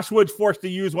 Oh, Josh Woods forced to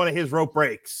use one of his rope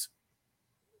breaks.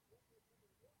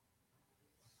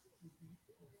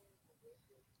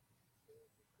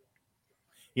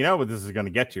 You know what this is going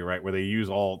to get you, right? Where they use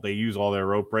all their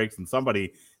rope breaks, and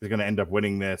somebody is going to end up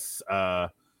winning this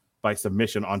by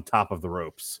submission on top of the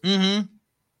ropes. Mm-hmm.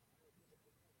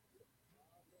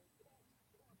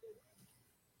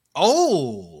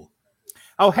 Oh,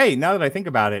 hey, now that I think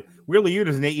about it, Wheeler Yuta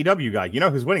is an AEW guy. You know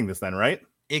who's winning this then, right?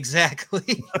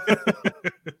 Exactly.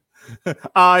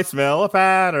 I smell a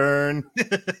pattern.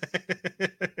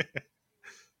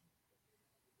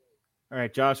 All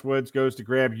right, Josh Woods goes to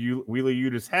grab Wheeler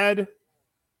Yuta's head.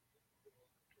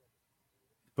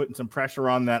 Putting some pressure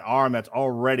on that arm that's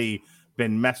already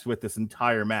been messed with this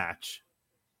entire match.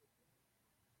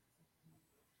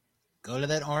 Go to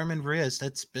that arm and wrist.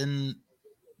 That's been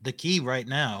the key right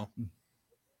now.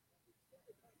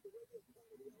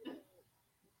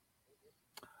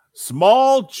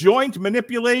 Small joint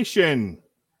manipulation.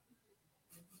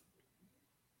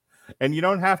 And you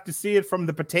don't have to see it from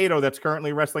the potato that's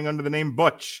currently wrestling under the name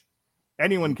Butch.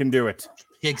 Anyone can do it.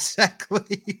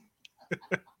 Exactly.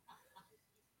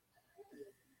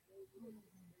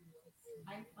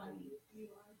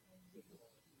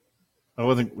 I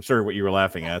wasn't sure what you were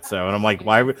laughing at, and I'm like,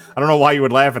 why? I don't know why you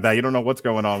would laugh at that. You don't know what's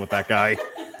going on with that guy.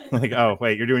 Like, oh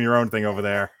wait, you're doing your own thing over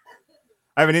there.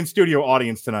 I have an in-studio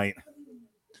audience tonight.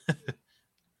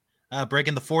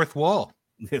 Breaking the fourth wall.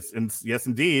 Yes,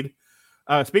 indeed.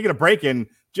 Speaking of breaking,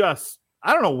 I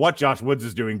don't know what Josh Woods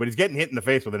is doing, but he's getting hit in the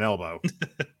face with an elbow.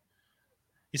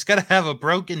 He's got to have a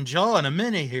broken jaw in a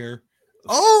minute here.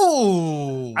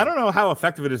 Oh! I don't know how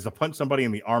effective it is to punch somebody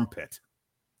in the armpit.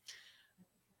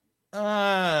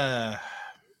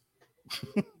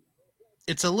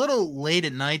 It's a little late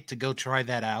at night to go try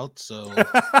that out, so...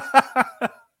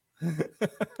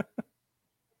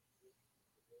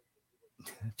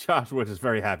 Josh Woods is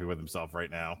very happy with himself right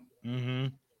now. Mm-hmm.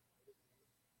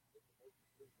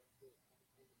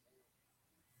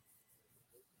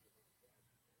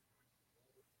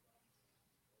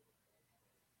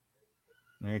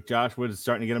 All right, Josh Woods is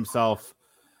starting to get himself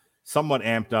somewhat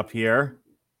amped up here.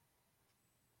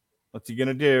 What's he going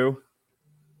to do?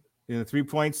 In a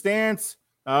 3-point stance.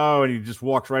 Oh, and he just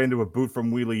walks right into a boot from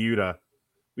Wheeler Yuta.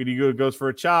 Wheeler Yuta goes for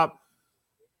a chop.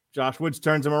 Josh Woods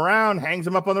turns him around, hangs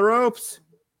him up on the ropes.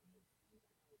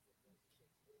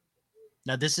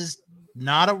 Now, this is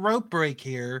not a rope break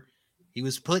here. He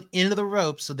was put into the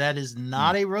rope, so that is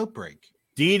not a rope break.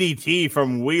 DDT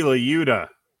from Wheeler Yuta.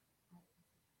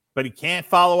 But he can't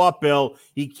follow up, Bill.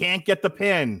 He can't get the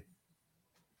pin.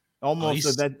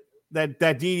 Almost that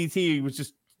DDT was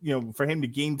just, for him to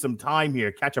gain some time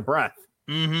here, catch a breath.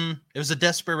 Mm-hmm. It was a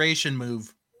desperation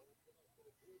move.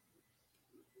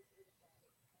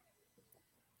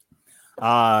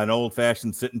 An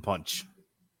old-fashioned sit and punch.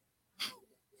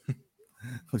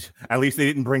 At least they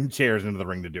didn't bring chairs into the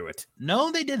ring to do it.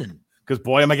 No, they didn't. Because,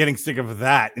 boy, am I getting sick of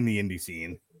that in the indie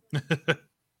scene.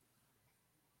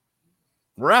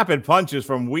 Rapid punches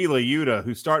from Wheeler Yuta,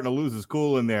 who's starting to lose his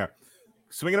cool in there.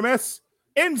 Swing and a miss.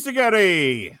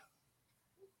 Insiguri.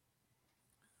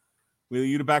 Wheeler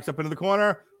Yuta backs up into the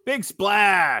corner. Big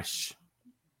splash.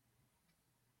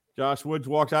 Josh Woods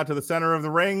walks out to the center of the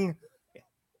ring.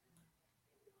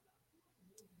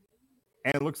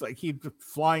 And it looks like he's a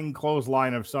flying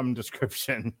clothesline of some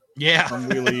description. Yeah. From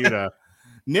Wheeler Yuta.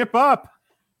 Nip up.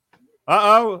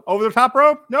 Uh-oh. Over the top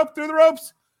rope. Nope. Through the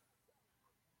ropes.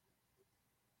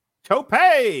 Tope.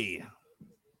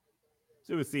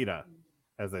 Suicida,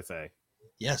 as they say.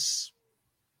 Yes.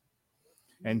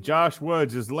 And Josh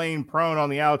Woods is laying prone on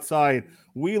the outside.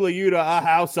 Wheeler Yuta, a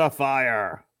house of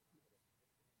fire.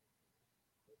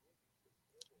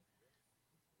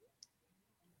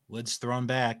 Woods thrown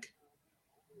back.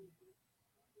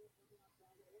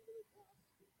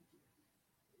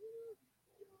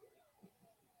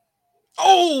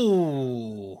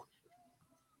 Oh!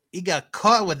 He got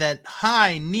caught with that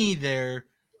high knee there.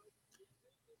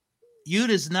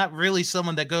 Yuta's not really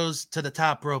someone that goes to the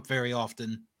top rope very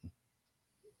often.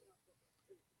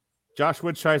 Josh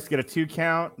Woods tries to get a 2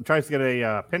 count. Tries to get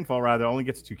a pinfall, rather. Only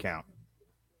gets a 2 count.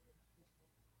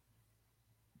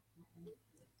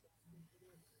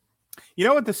 You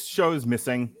know what this show is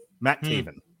missing? Matt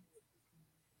Taven.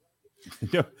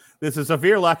 There's a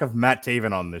severe lack of Matt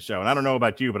Taven on this show. And I don't know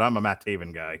about you, but I'm a Matt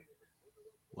Taven guy.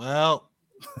 Well,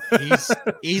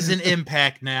 he's an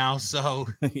Impact now, so.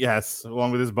 Yes,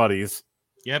 along with his buddies.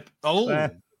 Yep. Oh.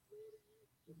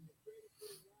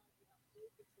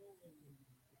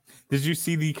 Did you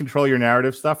see the Control Your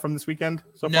Narrative stuff from this weekend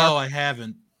so far? No, I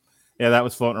haven't. Yeah, that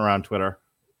was floating around Twitter.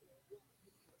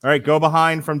 All right, go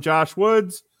behind from Josh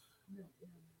Woods.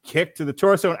 Kick to the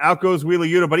torso, and out goes Wheeler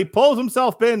Yuta, but he pulls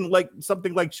himself in like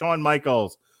something like Shawn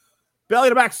Michaels. Belly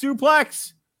to back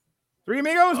suplex. 3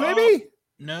 amigos, maybe?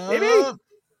 No. Maybe?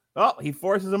 Oh, he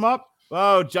forces him up.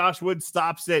 Oh, Josh Woods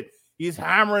stops it. He's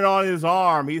hammering on his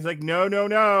arm. He's like, no, no,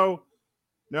 no.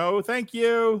 No, thank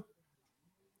you.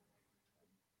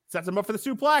 Sets him up for the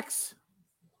suplex.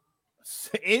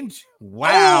 Inch.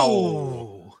 Wow.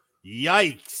 Oh.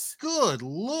 Yikes. Good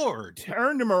Lord.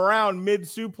 Turned him around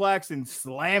mid-suplex and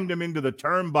slammed him into the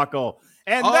turnbuckle.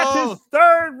 And that's his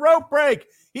 3rd rope break.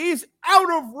 He's out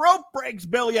of rope breaks,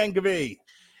 Bill Yankovic.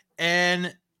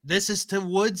 And this is to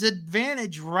Woods'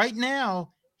 advantage right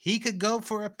now. He could go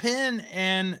for a pin,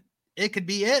 and it could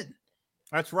be it.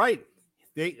 That's right.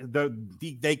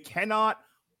 They cannot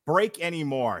break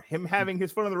anymore. Him having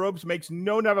his foot on the ropes makes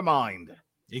never mind.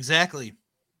 Exactly.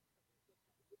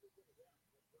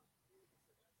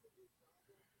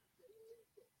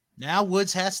 Now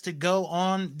Woods has to go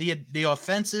on the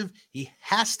offensive. He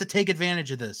has to take advantage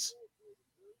of this.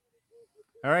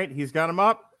 All right, he's got him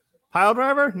up. Pile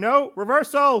driver, no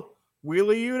reversal.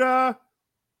 Wheelie Yuta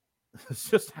is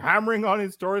just hammering on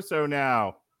his torso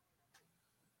now.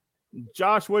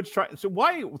 Josh Woods trying. So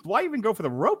why even go for the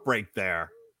rope break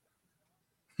there?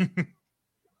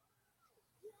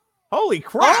 Holy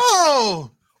crap! Oh,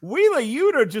 Wheelie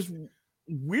Yuta just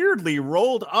weirdly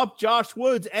rolled up Josh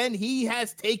Woods, and he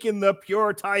has taken the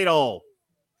pure title.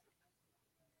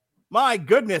 My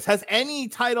goodness, every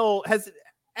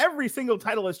single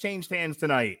title has changed hands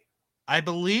tonight? I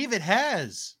believe it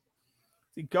has.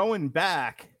 See, going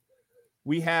back,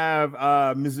 we have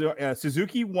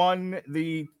Suzuki won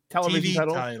the television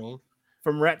title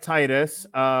from Rhett Titus.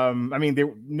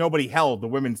 Nobody held the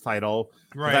women's title.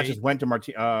 Right. That just went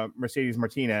to Mercedes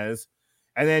Martinez.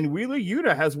 And then Wheeler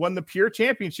Yuta has won the pure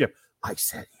championship. I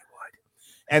said he would.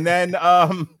 And then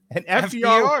and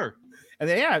FTR. And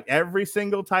then, every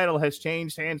single title has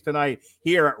changed hands tonight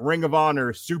here at Ring of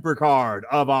Honor Supercard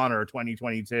of Honor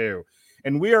 2022.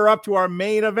 And we are up to our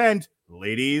main event,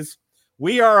 ladies.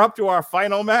 We are up to our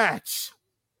final match.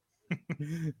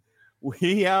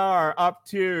 We are up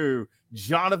to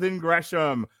Jonathan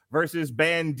Gresham versus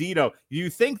Bandito. Do you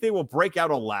think they will break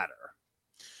out a ladder?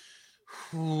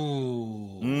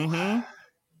 Ooh. Mm-hmm.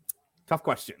 Tough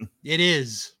question. It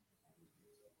is.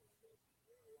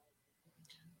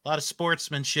 A lot of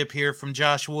sportsmanship here from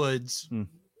Josh Woods.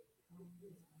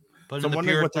 Put in the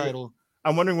pure title.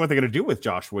 I'm wondering what they're going to do with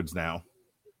Josh Woods now.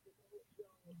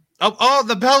 Oh,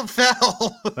 the belt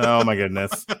fell. Oh, my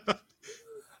goodness.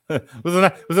 It was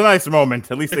a nice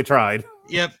moment. At least they tried.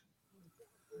 Yep.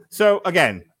 So,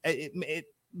 again,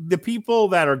 the people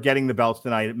that are getting the belts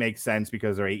tonight, it makes sense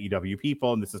because they're AEW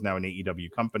people, and this is now an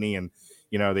AEW company, and,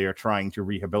 they are trying to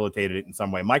rehabilitate it in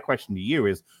some way. My question to you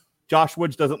is, Josh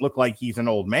Woods doesn't look like he's an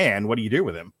old man. What do you do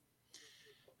with him?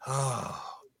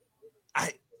 Oh,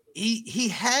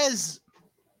 he's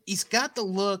got the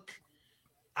look.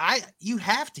 You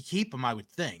have to keep him, I would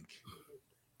think.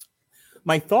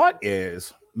 My thought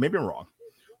is, maybe I'm wrong,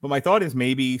 but my thought is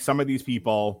maybe some of these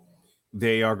people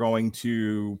they are going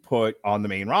to put on the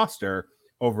main roster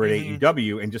over at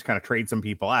AEW and just kind of trade some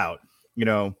people out.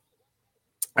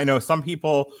 I know some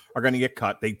people are going to get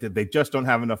cut. They just don't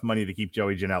have enough money to keep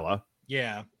Joey Janela.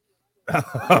 Yeah.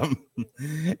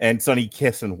 And Sonny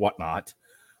Kiss and whatnot.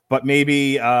 But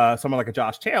maybe someone like a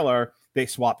Josh Taylor, they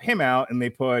swap him out and they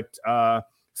put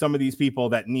some of these people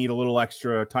that need a little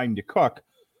extra time to cook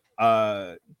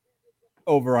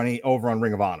over on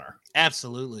Ring of Honor.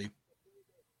 Absolutely.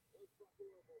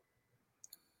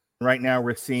 Right now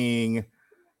we're seeing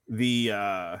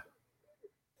the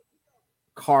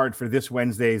card for this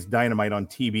Wednesday's Dynamite on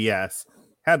TBS,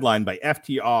 headlined by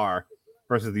FTR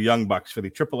versus the Young Bucks for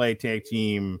the AAA Tag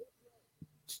Team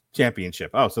Championship.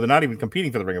 Oh, so they're not even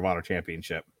competing for the Ring of Honor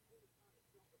Championship.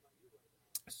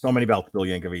 So many belts, Bill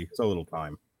Yankovic. So little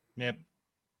time. Yep.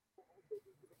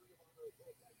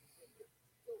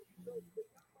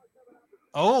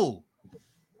 Oh,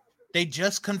 they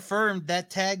just confirmed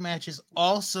that tag match is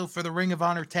also for the Ring of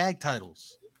Honor tag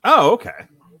titles. Oh, okay.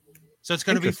 So it's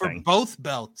going to be for both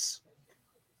belts.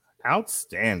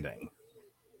 Outstanding.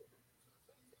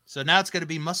 So now it's going to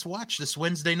be must watch this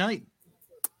Wednesday night.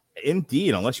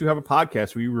 Indeed, unless you have a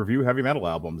podcast where you review heavy metal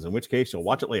albums, in which case you'll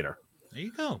watch it later. There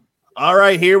you go. All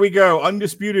right, here we go.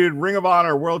 Undisputed Ring of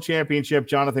Honor World Championship,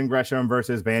 Jonathan Gresham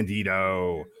versus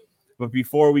Bandito. But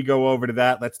before we go over to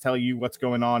that, let's tell you what's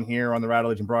going on here on the Rattle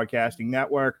Legend Broadcasting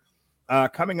Network.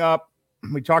 Coming up,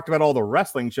 we talked about all the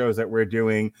wrestling shows that we're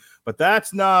doing, but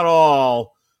that's not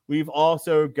all. We've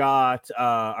also got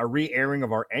a re-airing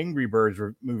of our Angry Birds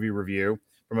movie review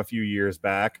from a few years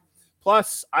back.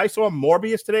 Plus, I saw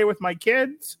Morbius today with my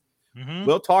kids. Mm-hmm.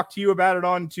 We'll talk to you about it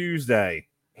on Tuesday.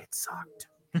 It sucked.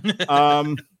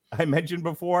 I mentioned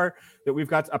before that we've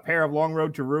got a pair of Long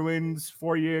Road to Ruins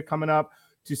for you coming up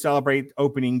to celebrate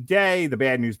opening day, the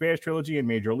Bad News Bears trilogy and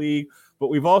Major League. But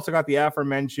we've also got the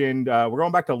aforementioned, we're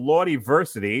going back to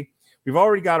Lordiversity. We've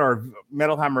already got our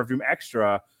Metal Hammer of Doom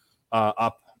Extra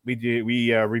up.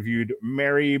 We reviewed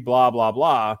Mary blah, blah,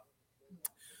 blah.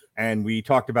 And we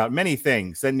talked about many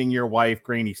things, sending your wife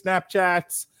grainy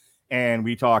Snapchats. And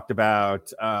we talked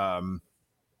about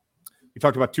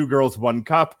Two Girls, One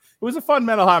Cup. It was a fun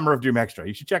Metal Hammer of Doom Extra.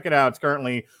 You should check it out. It's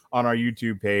currently on our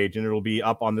YouTube page, and it'll be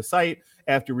up on the site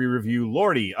after we review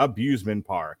Lordy Abusement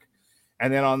Park.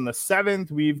 And then on the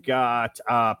 7th, we've got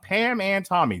Pam and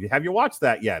Tommy. Have you watched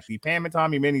that yet? The Pam and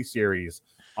Tommy miniseries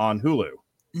on Hulu.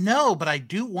 No, but I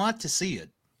do want to see it.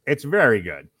 It's very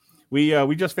good.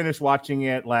 We just finished watching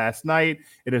it last night.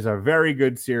 It is a very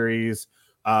good series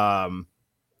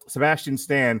Sebastian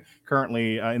Stan,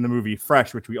 currently in the movie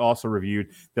Fresh, which we also reviewed,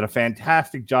 did a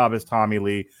fantastic job as Tommy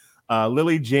Lee.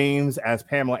 Lily James as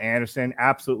Pamela Anderson,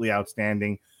 absolutely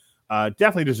outstanding.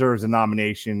 Definitely deserves a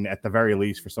nomination at the very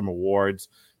least for some awards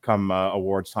come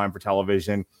awards time for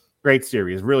television. Great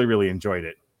series. Really, really enjoyed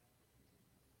it.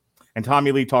 And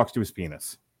Tommy Lee talks to his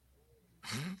penis.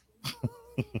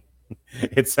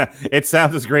 It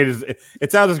sounds as great as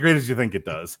you think it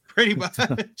does. Pretty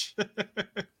much.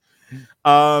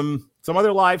 Some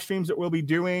other live streams that we'll be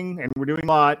doing, and we're doing a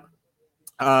lot.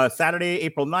 Saturday,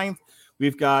 April 9th,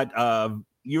 we've got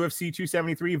UFC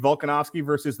 273 Volkanovski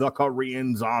versus the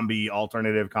Korean Zombie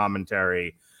alternative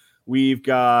commentary. We've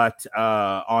got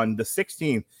on the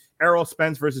 16th, Errol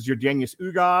Spence versus Eugenius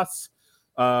Ugas.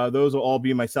 Those will all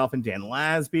be myself and Dan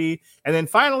Lasby. And then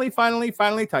finally,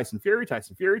 Tyson Fury.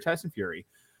 Tyson Fury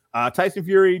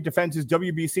defends his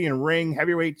WBC and Ring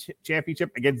Heavyweight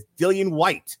Championship against Dillian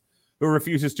White, who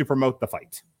refuses to promote the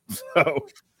fight. So,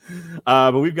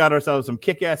 but we've got ourselves some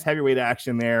kick-ass heavyweight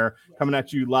action there coming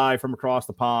at you live from across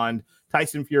the pond.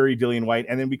 Tyson Fury, Dillian White.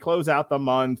 And then we close out the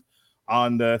month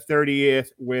on the 30th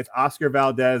with Oscar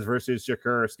Valdez versus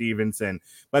Shakur Stevenson.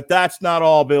 But that's not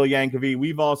all, Bill Yankovic.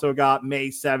 We've also got May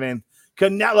 7th.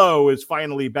 Canelo is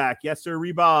finally back. Yes, sir,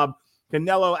 Rebob.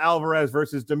 Canelo Alvarez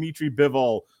versus Dimitri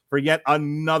Bivol for yet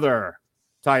another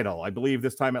title. I believe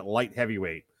this time at light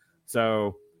heavyweight.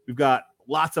 So we've got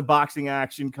lots of boxing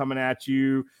action coming at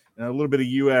you and a little bit of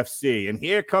UFC. And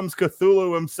here comes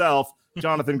Cthulhu himself,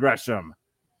 Jonathan Gresham.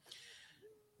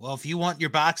 Well, if you want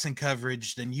your boxing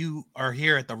coverage, then you are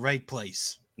here at the right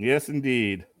place. Yes,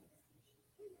 indeed.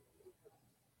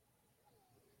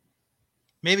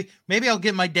 Maybe I'll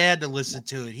get my dad to listen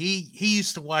to it. He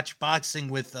used to watch boxing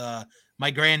with my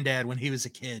granddad when he was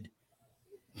a kid.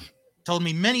 Told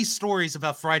me many stories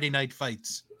about Friday night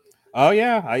fights. Oh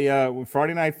yeah,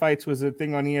 Friday Night Fights was a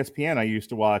thing on ESPN. I used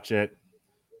to watch it.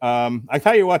 I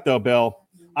tell you what, though, Bill,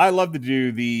 I love to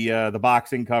do the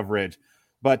boxing coverage.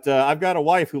 But I've got a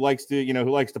wife who likes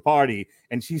to party,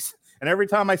 and every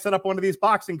time I set up one of these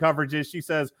boxing coverages, she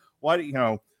says, why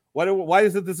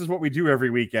is it this is what we do every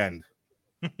weekend?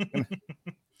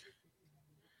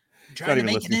 Trying to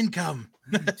make an income.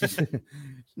 She's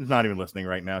not even listening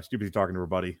right now. She's busy talking to her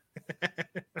buddy.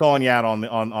 Calling you out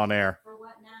on air. For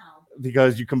what now?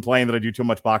 Because you complain that I do too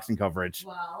much boxing coverage.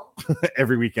 Well,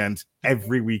 every weekend.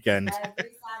 Every Saturday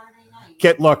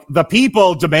night. Look, the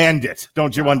people demand it.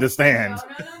 Don't you understand?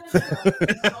 No.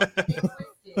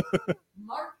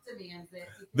 Mark demands it.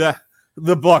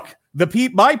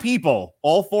 My people,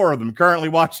 all four of them currently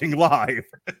watching live,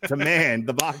 demand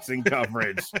the boxing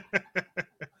coverage.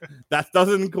 That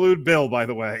doesn't include Bill, by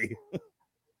the way.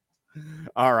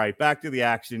 All right, back to the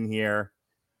action here.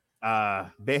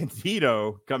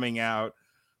 Bandito coming out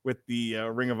with the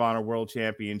Ring of Honor World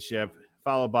Championship,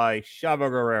 followed by Chavo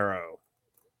Guerrero.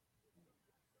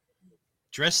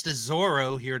 Dressed as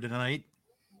Zorro here tonight.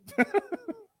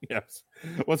 Yes.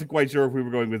 Wasn't quite sure if we were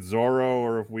going with Zorro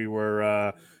or if we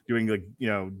were doing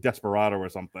Desperado or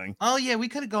something. Oh yeah, we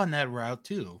could have gone that route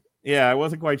too. Yeah, I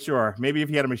wasn't quite sure. Maybe if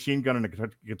he had a machine gun and a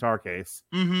guitar case.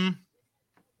 Mm-hmm.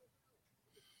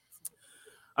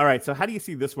 All right, so how do you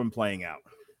see this one playing out?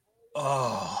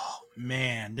 Oh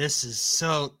man, this is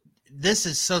so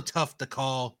tough to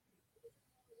call.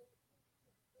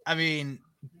 I mean,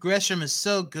 Gresham is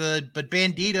so good, but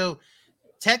Bandito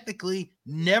technically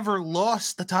never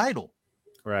lost the title.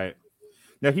 Right.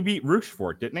 Now, he beat Roosh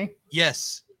for it, didn't he?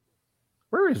 Yes.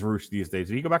 Where is Roosh these days?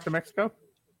 Did he go back to Mexico?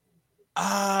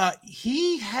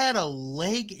 He had a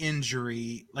leg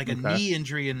injury, like a knee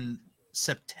injury in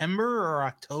September or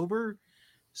October.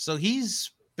 So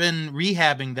he's been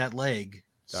rehabbing that leg.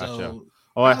 Gotcha. So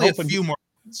I hope a few more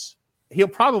months. He'll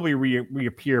probably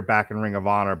reappear back in Ring of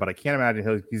Honor, but I can't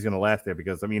imagine he's going to last there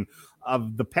because, I mean,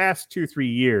 of the past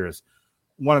 2-3 years,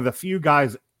 one of the few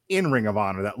guys in Ring of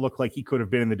Honor that looked like he could have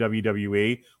been in the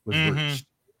WWE was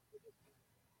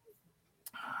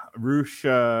Roosh.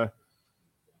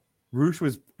 Roosh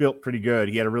was built pretty good.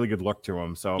 He had a really good look to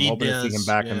him, so I'm hoping to see him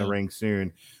back in the ring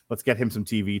soon. Let's get him some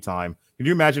TV time. Can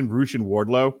you imagine Roosh and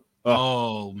Wardlow?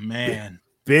 Oh man.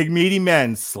 Big meaty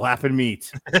men slapping meat.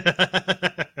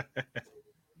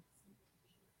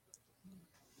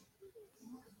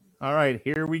 All right,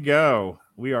 here we go.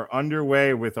 We are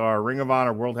underway with our Ring of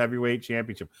Honor World Heavyweight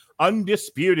Championship.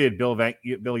 Undisputed, Bill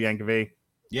Yankovic.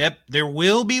 Yep, there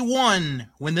will be one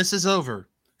when this is over.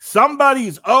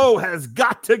 Somebody's O has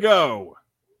got to go.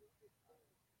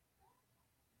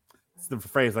 It's the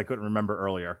phrase I couldn't remember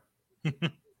earlier.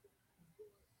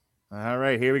 All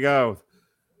right, here we go.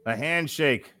 A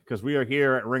handshake, because we are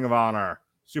here at Ring of Honor.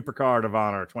 Supercard of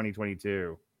Honor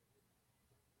 2022.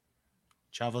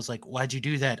 Chavo's like, why'd you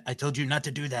do that? I told you not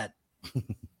to do that.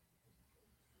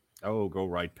 Oh, go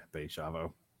right, Pepe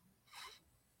Chavo.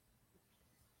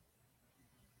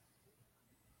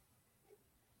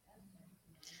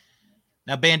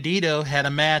 Now, Bandito had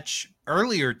a match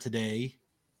earlier today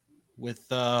with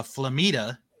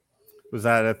Flamita. Was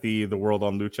that at the World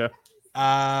on Lucha?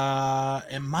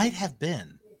 It might have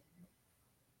been.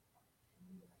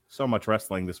 So much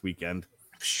wrestling this weekend.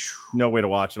 No way to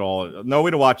watch it all. No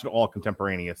way to watch it all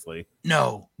contemporaneously.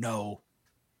 No.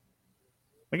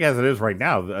 I guess it is right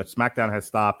now. SmackDown has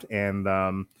stopped, and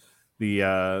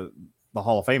the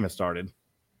Hall of Fame has started.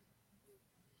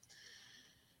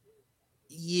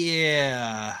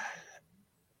 Yeah.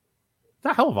 It's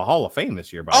a hell of a Hall of Fame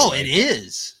this year, by the way. It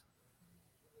is.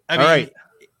 I mean, right.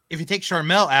 If you take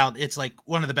Charmel out, it's like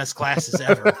one of the best classes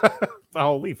ever.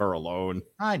 Oh, leave her alone.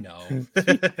 I know.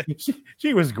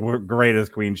 she was great as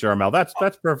Queen Charmel.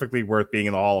 That's perfectly worth being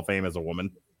in the Hall of Fame as a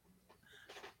woman.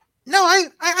 No,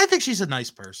 I think she's a nice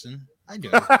person. I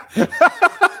do.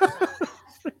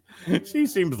 She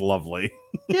seems lovely.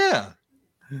 Yeah.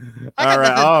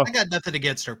 I got nothing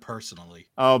against her personally.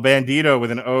 Oh, Bandito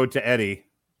with an ode to Eddie.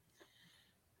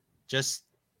 Just,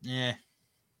 yeah.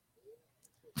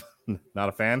 Not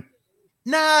a fan?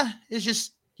 Nah, it's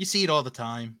just, you see it all the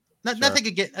time. Sure. Nothing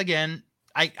again.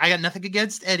 I got nothing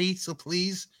against Eddie, so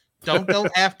please don't go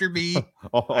after me.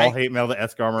 All hate mail to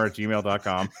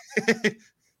sgarmer@gmail.com.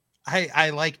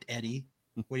 I liked Eddie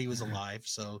when he was alive,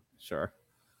 so. Sure.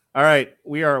 All right,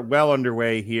 we are well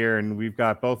underway here, and we've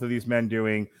got both of these men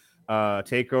doing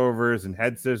takeovers and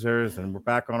head scissors, and we're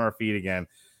back on our feet again.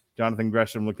 Jonathan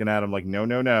Gresham looking at him like, no.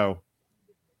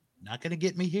 Not going to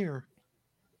get me here.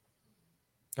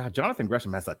 God, Jonathan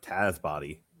Gresham has a Taz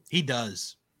body. He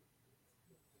does.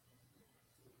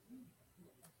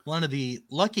 One of the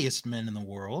luckiest men in the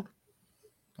world.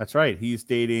 That's right. He's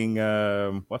dating,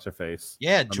 what's her face?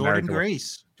 Yeah, Jordan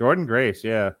Grace. Jordan Grace,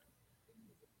 yeah.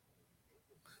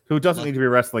 Who doesn't need to be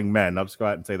wrestling men. I'll just go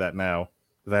ahead and say that now,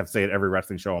 because I have to say it every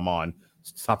wrestling show I'm on.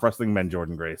 Stop wrestling men,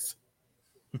 Jordan Grace.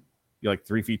 You're like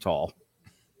 3 feet tall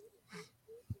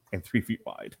and 3 feet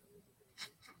wide.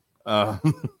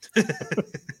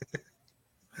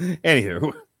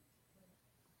 Anywho.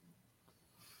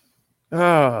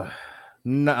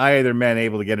 Neither man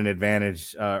able to get an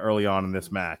advantage early on in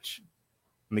this match.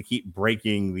 And they keep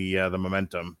breaking the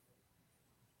momentum.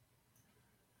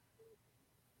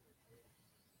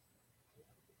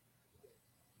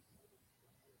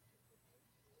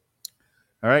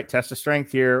 All right, test of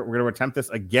strength here. We're going to attempt this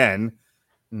again.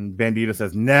 And Bandito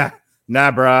says, nah,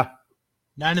 brah.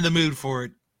 Not in the mood for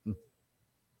it.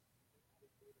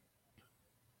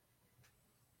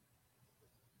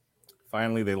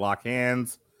 Finally, they lock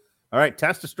hands. All right,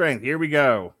 test of strength. Here we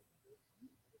go.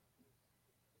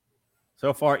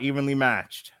 So far, evenly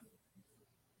matched.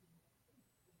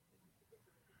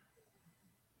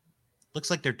 Looks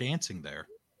like they're dancing there.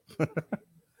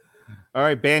 All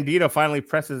right, Bandito finally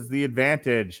presses the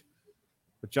advantage.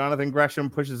 But Jonathan Gresham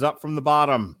pushes up from the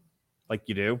bottom, like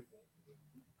you do.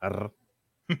 All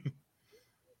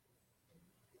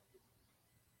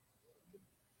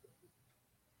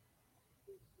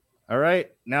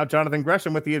right, now Jonathan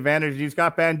Gresham with the advantage. He's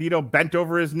got Bandito bent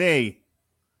over his knee.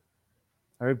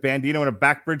 All right, Bandito in a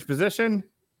back bridge position.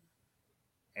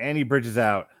 And he bridges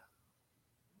out.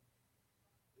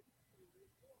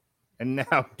 And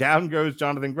now down goes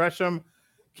Jonathan Gresham.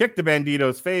 Kick to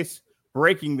Bandito's face,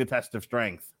 breaking the test of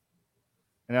strength.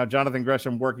 And now Jonathan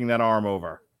Gresham working that arm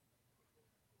over.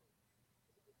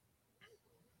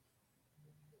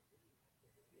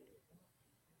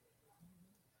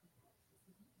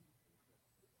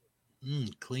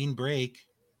 Clean break.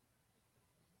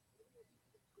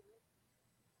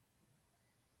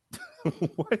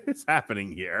 What is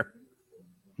happening here?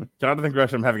 Jonathan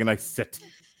Gresham having a nice sit.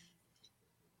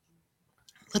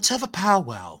 Let's have a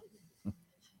powwow.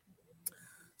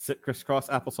 Sit crisscross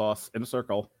applesauce in a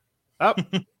circle. Up.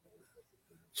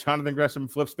 Jonathan Gresham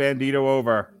flips Bandito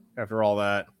over after all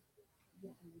that.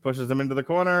 Pushes him into the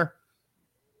corner.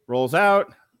 Rolls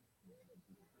out.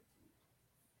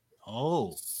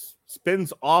 Oh.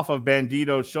 Spins off of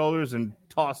Bandito's shoulders and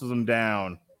tosses him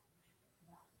down.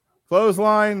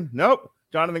 Clothesline. Nope.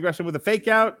 Jonathan Gresham with a fake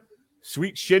out.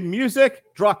 Sweet shin music.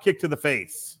 Drop kick to the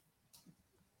face.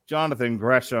 Jonathan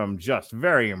Gresham just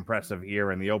very impressive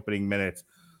here in the opening minutes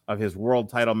of his world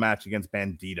title match against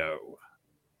Bandito.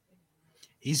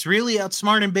 He's really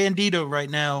outsmarting Bandito right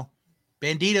now.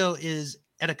 Bandito is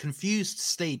at a confused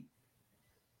state.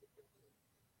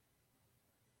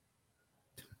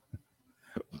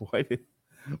 What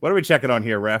are we checking on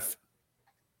here, ref?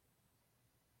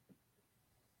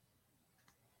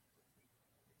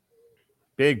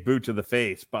 Big boot to the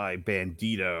face by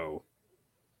Bandito.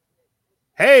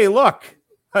 Hey, look!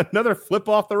 Another flip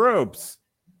off the ropes.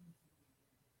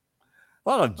 A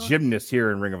lot of gymnasts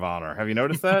here in Ring of Honor. Have you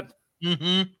noticed that?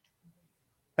 Mm-hmm.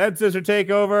 Head scissor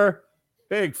takeover.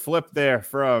 Big flip there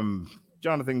from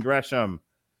Jonathan Gresham.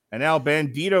 And now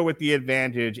Bandito with the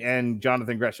advantage, and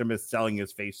Jonathan Gresham is selling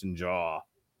his face and jaw.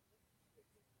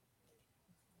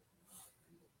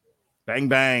 Bang,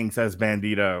 bang, says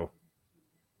Bandito.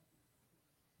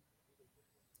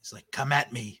 He's like, come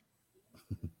at me.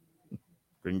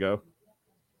 Gringo.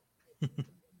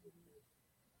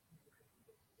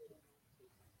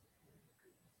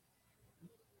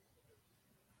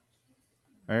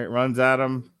 All right, runs at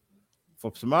him,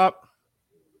 flips him up.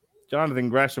 Jonathan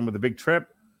Gresham with a big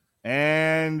trip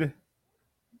and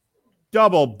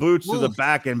double boots to the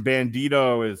back, and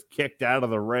Bandito is kicked out of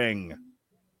the ring.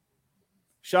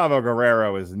 Chavo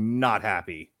Guerrero is not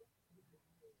happy.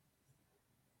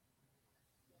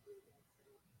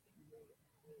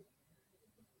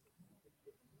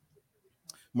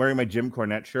 I'm wearing my Jim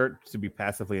Cornette shirt to be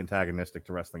passively antagonistic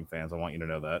to wrestling fans. I want you to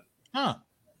know that. Huh.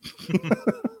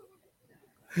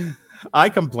 I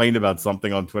complained about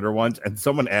something on Twitter once, and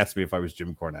someone asked me if I was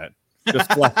Jim Cornette.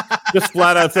 Just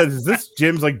flat out said, "Is this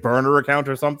Jim's like burner account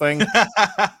or something?" It's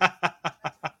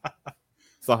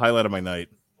the highlight of my night.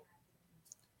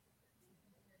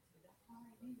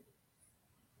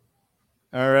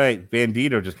 All right,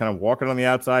 Bandito just kind of walking on the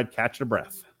outside, catching a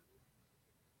breath.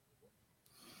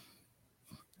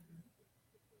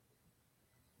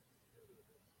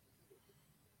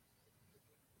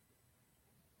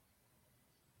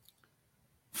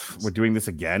 We're doing this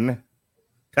again?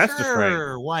 Test the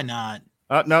strength. Why not?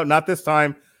 No, not this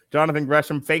time. Jonathan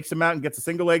Gresham fakes him out and gets a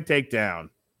single leg takedown.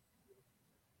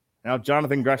 Now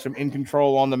Jonathan Gresham in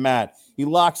control on the mat. He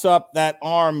locks up that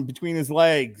arm between his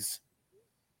legs.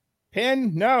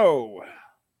 Pin? No.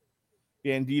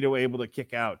 Bandito able to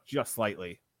kick out just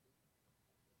slightly.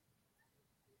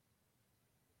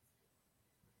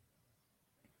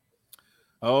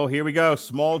 Oh, here we go.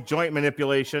 Small joint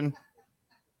manipulation.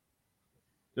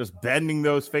 Just bending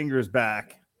those fingers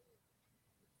back.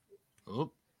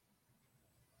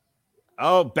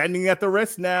 Oh, bending at the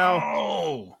wrist now.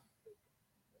 Oh.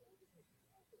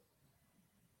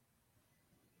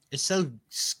 It's so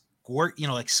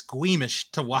like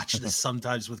squeamish to watch this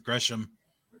sometimes with Gresham.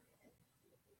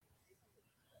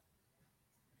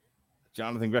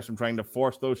 Jonathan Gresham trying to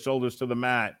force those shoulders to the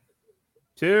mat.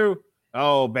 2.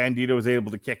 Oh, Bandito was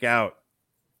able to kick out.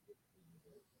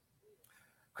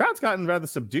 Crowd's gotten rather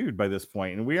subdued by this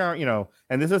point, and we aren't,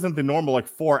 and this isn't the normal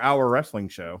 4-hour wrestling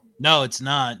show. No, it's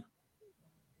not. I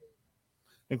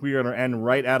think we're going to end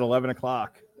right at 11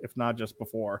 o'clock, if not just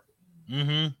before.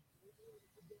 Mm-hmm.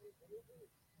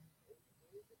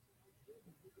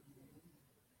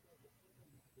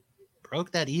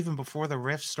 Broke that even before the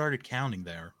refs started counting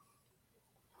there.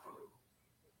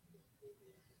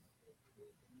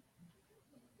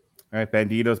 All right,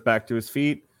 Bandito's back to his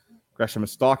feet. Gresham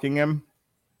is stalking him.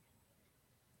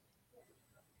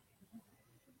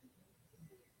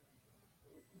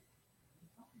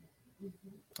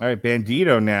 All right,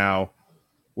 Bandito now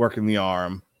working the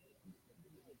arm.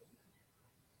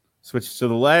 Switches to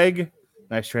the leg.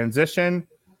 Nice transition.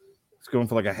 It's going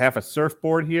for a half a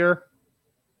surfboard here.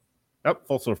 Oh,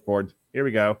 full surfboard. Here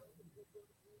we go.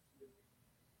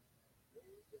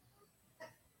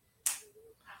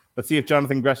 Let's see if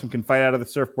Jonathan Gresham can fight out of the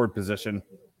surfboard position.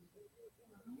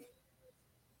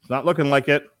 It's not looking like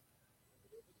it.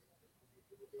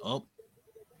 Oh.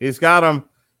 He's got him.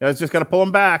 Now it's just got to pull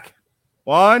him back.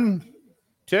 1,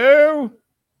 2,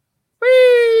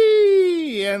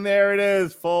 whee! And there it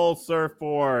is. Full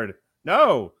surfboard.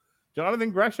 No. Jonathan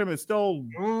Gresham is still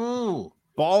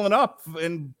balling up.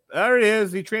 And there it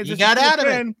is. He transitioned. He got out of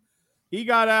it. He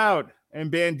got out.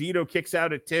 And Bandito kicks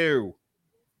out at 2.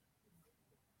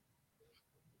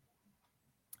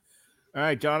 All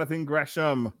right, Jonathan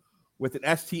Gresham with an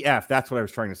STF. That's what I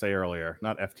was trying to say earlier.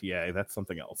 Not FTA. That's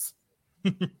something else.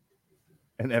 And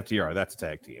FTR. That's a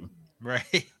tag team.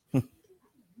 Right.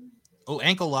 Oh,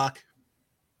 ankle lock.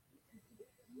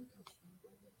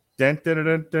 Dun, dun,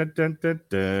 dun, dun, dun, dun,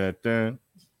 dun, dun,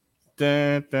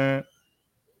 dun, dun.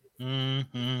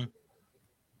 Mm-hmm.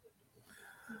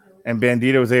 And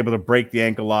Bandito was able to break the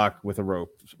ankle lock with a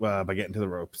rope by getting to the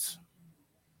ropes.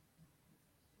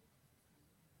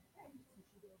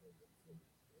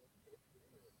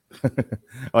 I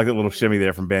like that little shimmy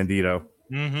there from Bandito.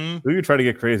 Mm-hmm. We could try to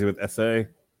get crazy with SA.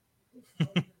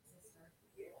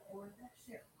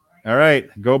 All right,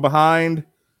 go behind.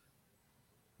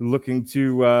 Looking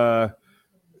to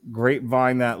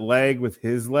grapevine that leg with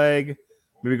his leg.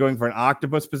 Maybe going for an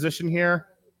octopus position here.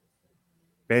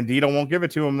 Bandito won't give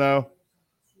it to him, though.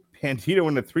 Bandito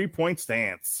in the 3-point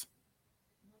stance.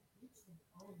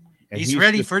 And He's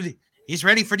ready for the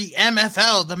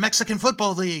MFL, the Mexican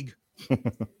Football League.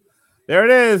 There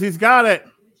it is. He's got it.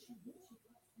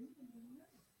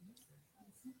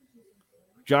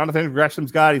 Jonathan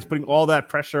Gresham's got it. He's putting all that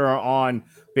pressure on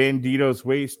Bandito's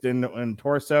waist and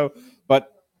torso,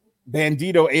 but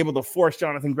Bandito able to force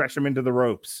Jonathan Gresham into the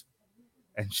ropes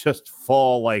and just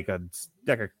fall like a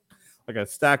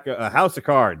house of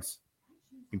cards.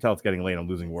 You can tell it's getting late. I'm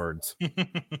losing words.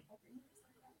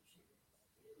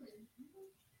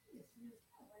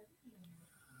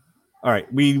 All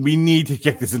right, we need to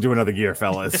kick this into another gear,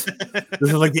 fellas. This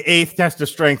is like the 8th test of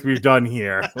strength we've done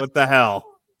here. What the hell?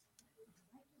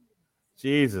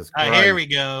 Jesus Christ. Here we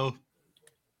go.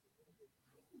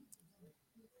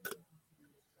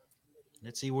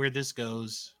 Let's see where this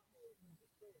goes.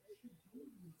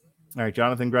 All right,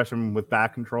 Jonathan Gresham with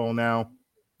back control now.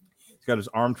 He's got his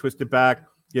arm twisted back,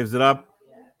 gives it up,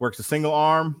 works a single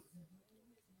arm.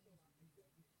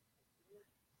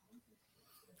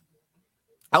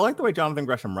 I like the way Jonathan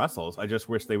Gresham wrestles. I just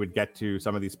wish they would get to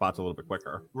some of these spots a little bit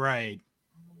quicker. Right.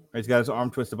 He's got his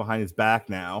arm twisted behind his back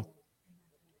now.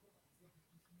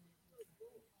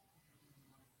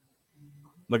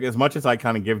 Look, as much as I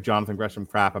kind of give Jonathan Gresham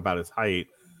crap about his height,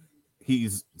 he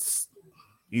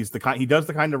does the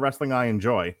kind of wrestling I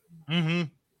enjoy. Mm-hmm.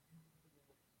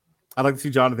 I'd like to see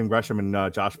Jonathan Gresham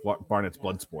and Josh Barnett's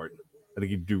Bloodsport. I think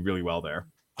he'd do really well there.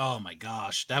 Oh my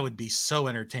gosh, that would be so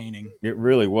entertaining. It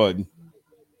really would.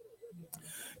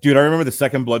 Dude, I remember the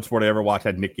second Bloodsport I ever watched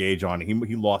had Nick Gage on.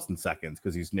 He lost in seconds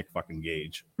because he's Nick fucking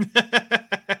Gage.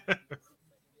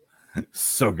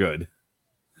 So good.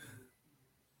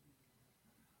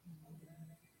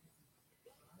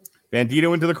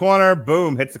 Bandito into the corner.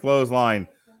 Boom. Hits the clothesline.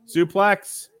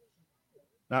 Suplex.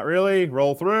 Not really.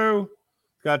 Roll through.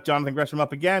 Got Jonathan Gresham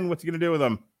up again. What's he going to do with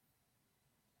him?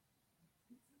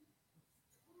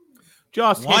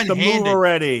 Just hit the move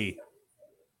already.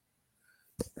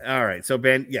 All right. So,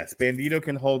 Bandito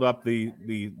can hold up the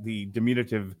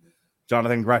diminutive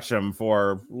Jonathan Gresham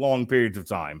for long periods of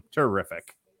time.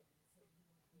 Terrific.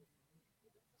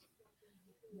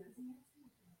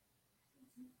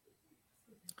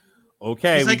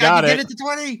 Okay, He's we like, got I can it. Get it to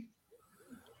 20.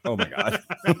 Oh my god.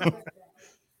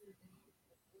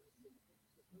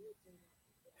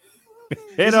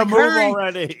 Hit a move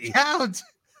already. Count.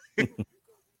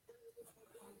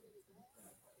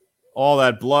 All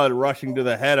that blood rushing to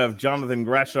the head of Jonathan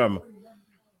Gresham.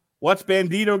 What's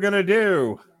Bandito gonna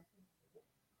do?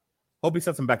 Hope he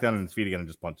sets him back down on his feet again and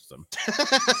just punches him.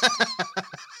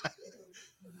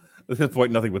 At this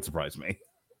point, nothing would surprise me.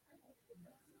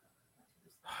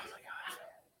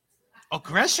 Oh,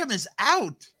 Gresham is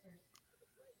out.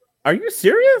 Are you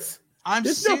serious?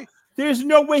 There's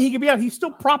no way he can be out. He's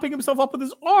still propping himself up with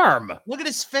his arm. Look at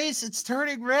his face. It's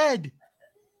turning red.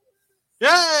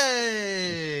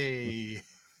 Yay!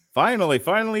 Finally.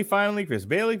 Chris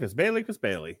Bailey.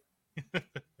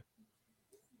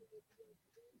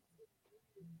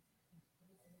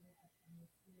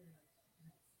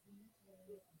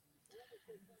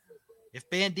 If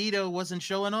Bandito wasn't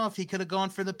showing off, he could have gone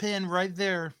for the pin right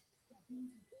there.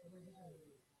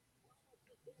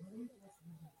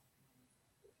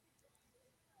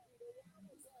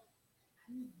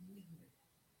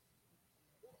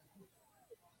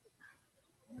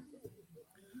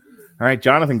 All right,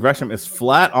 Jonathan Gresham is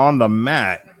flat on the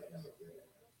mat.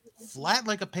 Flat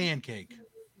like a pancake.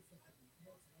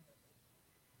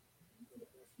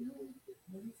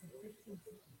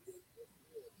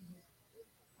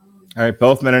 All right,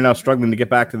 both men are now struggling to get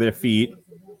back to their feet.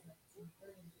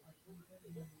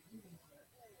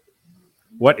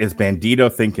 What is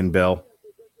Bandito thinking, Bill?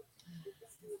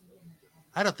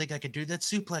 I don't think I could do that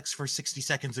suplex for 60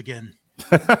 seconds again.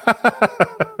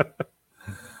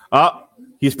 Oh,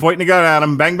 he's pointing a gun at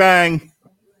him. Bang, bang.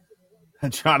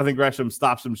 And Jonathan Gresham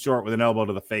stops him short with an elbow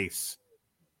to the face.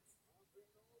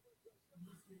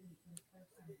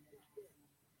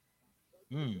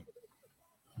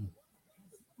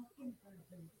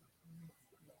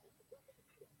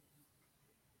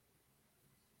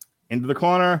 Into the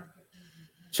corner.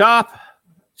 Chop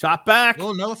back.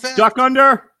 Oh, no effect. Duck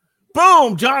under.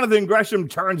 Boom. Jonathan Gresham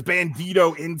turns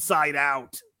Bandito inside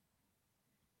out.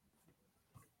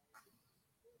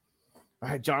 All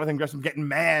right, Jonathan Gresham getting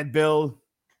mad, Bill.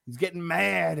 He's getting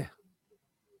mad.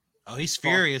 Oh, he's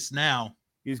furious now.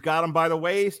 He's got him by the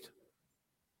waist.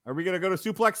 Are we going to go to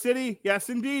Suplex City? Yes,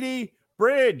 indeedy.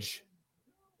 Bridge.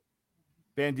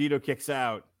 Bandito kicks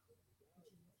out.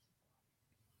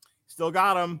 Still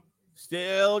got him.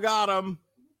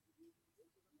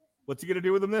 What's he going to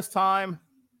do with him this time?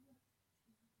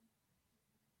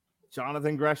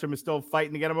 Jonathan Gresham is still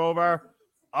fighting to get him over.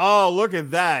 Oh, look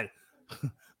at that.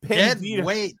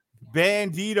 Bandito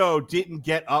didn't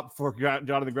get up for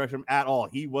Jonathan Gresham at all.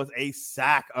 He was a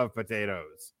sack of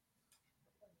potatoes.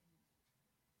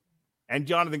 And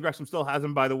Jonathan Gresham still has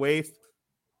him by the waist.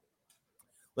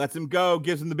 Lets him go,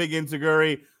 gives him the big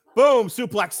enziguri. Boom,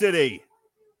 Suplex City.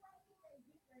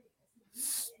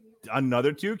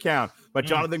 Another 2 count. But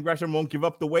Jonathan Gresham won't give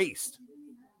up the waist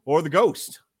or the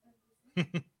ghost.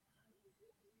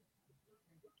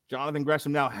 Jonathan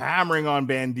Gresham now hammering on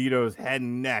Bandito's head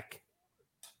and neck.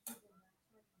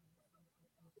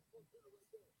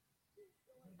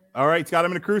 All right, he's got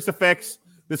him in a crucifix.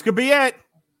 This could be it.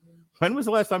 When was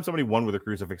the last time somebody won with a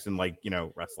crucifix in,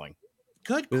 wrestling?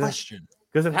 Good question.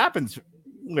 Because it happens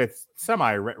with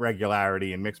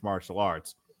semi-regularity in mixed martial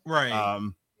arts.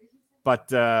 Right. But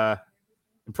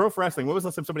in pro wrestling, when was the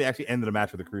last time somebody actually ended a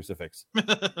match with a crucifix?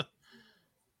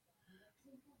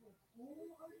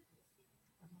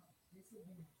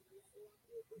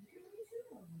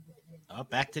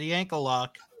 Back to the ankle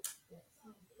lock.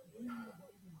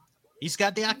 He's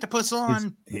got the octopus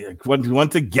on.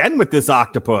 Once again with this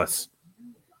octopus.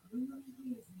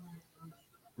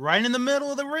 Right in the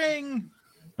middle of the ring.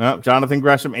 Jonathan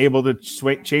Gresham able to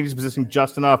change his position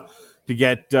just enough to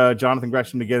get Jonathan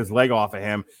Gresham to get his leg off of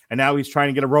him. And now he's trying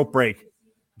to get a rope break.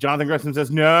 Jonathan Gresham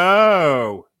says,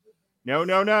 no.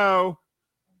 No.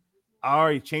 All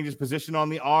right, he changes position on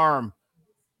the arm.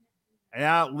 And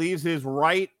now it leaves his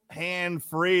right hand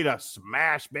free to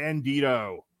smash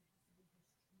Bandito.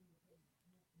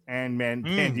 And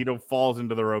Bandito falls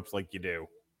into the ropes like you do.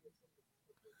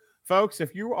 Folks,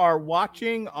 if you are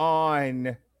watching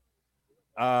on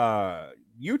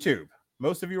YouTube,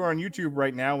 most of you are on YouTube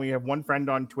right now. We have one friend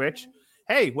on Twitch.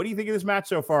 Hey, what do you think of this match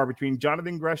so far between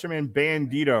Jonathan Gresham and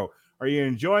Bandito? Are you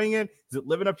enjoying it? Is it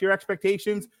living up to your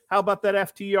expectations? How about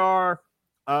that FTR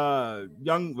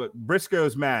Young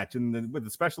Briscoes match and with the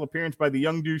special appearance by the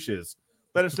Young Douches?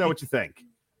 Let us know what you think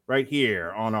right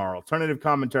here on our alternative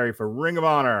commentary for Ring of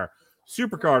Honor,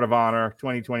 Supercard of Honor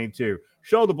 2022.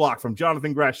 Shoulder block from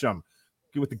Jonathan Gresham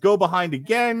with the go behind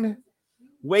again.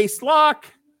 Waist lock.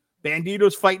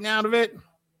 Bandito's fighting out of it.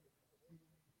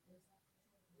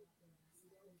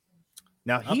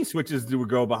 Now he switches to a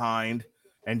go behind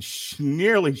and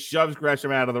nearly shoves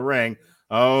Gresham out of the ring.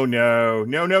 Oh, no.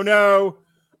 No.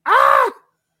 Ah!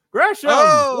 Gresham,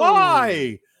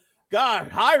 why? God,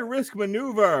 high risk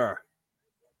maneuver.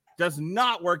 Does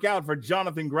not work out for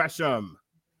Jonathan Gresham.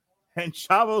 And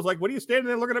Chavo's like, what are you standing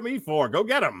there looking at me for? Go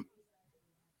get him.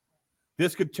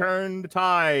 This could turn the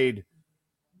tide,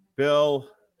 Bill.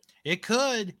 It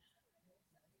could.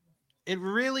 It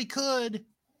really could.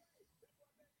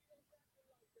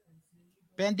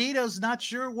 Bandito's not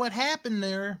sure what happened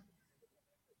there.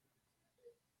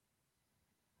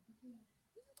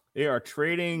 They are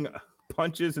trading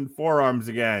punches and forearms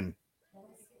again.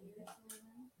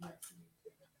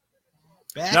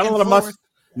 Not a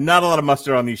lot of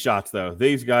mustard on these shots, though.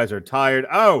 These guys are tired.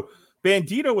 Oh,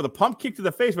 Bandito with a pump kick to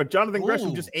the face, but Jonathan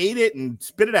Gresham just ate it and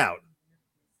spit it out.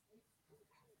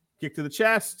 Kick to the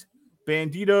chest.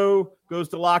 Bandito goes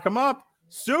to lock him up.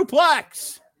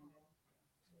 Suplex.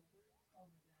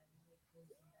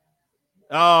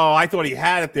 Oh, I thought he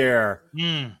had it there.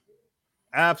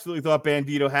 Absolutely thought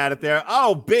Bandito had it there.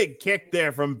 Oh, big kick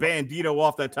there from Bandito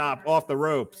off the top, off the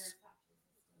ropes.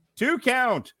 2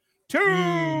 count.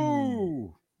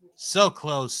 2. So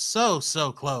close. So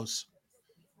close.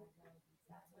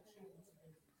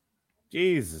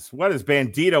 Jesus, what does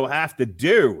Bandito have to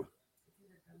do?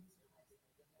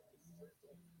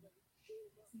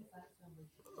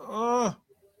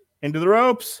 Into the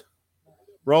ropes.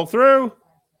 Roll through.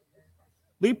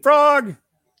 Leapfrog.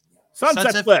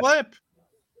 Sunset flip.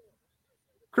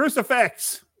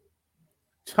 Crucifix.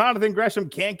 Jonathan Gresham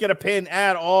can't get a pin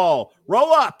at all.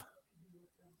 Roll up.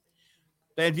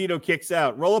 Bandito kicks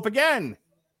out. Roll up again.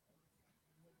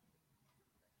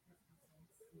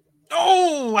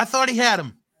 Oh, I thought he had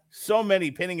him. So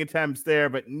many pinning attempts there,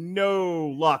 but no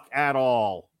luck at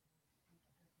all.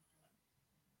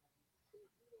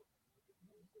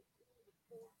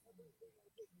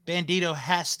 Bandito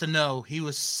has to know he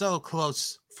was so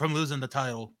close from losing the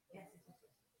title.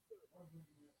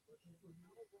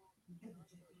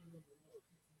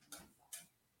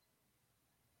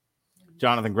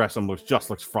 Jonathan Gresham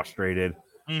looks frustrated.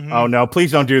 Oh, no.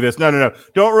 Please don't do this. No.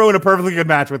 Don't ruin a perfectly good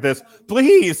match with this.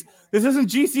 Please. This isn't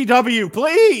GCW.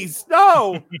 Please.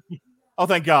 No. Oh,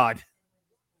 thank God.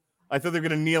 I thought they were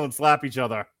going to kneel and slap each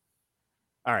other.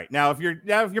 All right. Now, if you're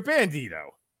Bandito,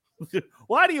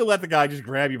 why do you let the guy just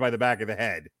grab you by the back of the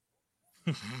head?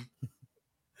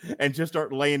 and just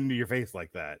start laying into your face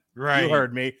like that. Right. You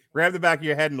heard me. Grab the back of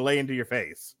your head and lay into your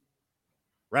face.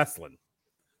 Wrestling.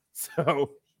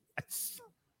 So,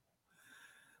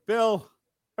 Bill,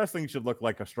 wrestling should look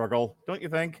like a struggle, don't you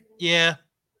think? Yeah.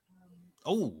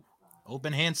 Oh,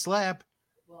 open hand slap.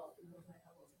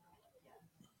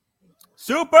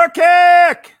 Super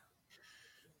kick!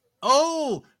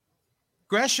 Oh,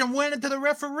 Gresham went into the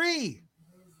referee.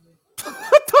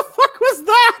 What the fuck was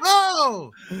that?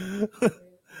 Oh,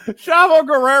 Chavo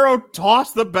Guerrero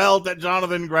tossed the belt at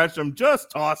Jonathan Gresham. Just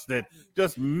tossed it.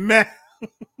 Just meh.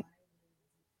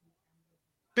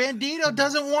 Bandito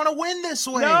doesn't want to win this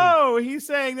way. No, he's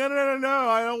saying no.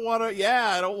 I don't want to. Yeah,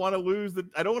 I don't want to lose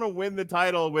I don't want to win the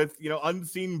title with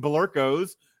unseen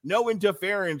blurkos. No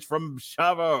interference from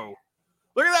Chavo.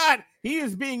 Look at that. He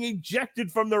is being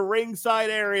ejected from the ringside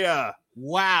area.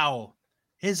 Wow.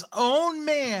 His own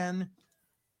man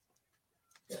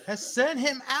has sent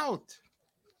him out.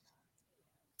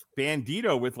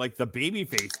 Bandito with like the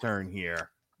babyface turn here.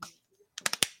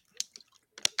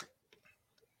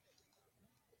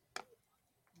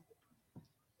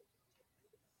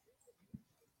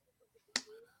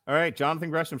 All right,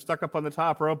 Jonathan Gresham stuck up on the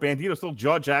top rope. Bandito still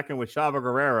jaw-jacking with Chavo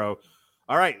Guerrero.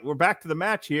 All right, we're back to the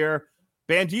match here.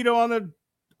 Bandito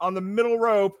on the middle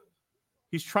rope.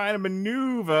 He's trying to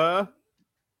maneuver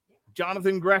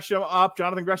Jonathan Gresham up.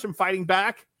 Jonathan Gresham fighting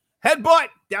back. Headbutt.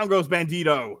 Down goes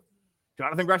Bandito.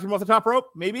 Jonathan Gresham off the top rope.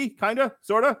 Maybe, kind of,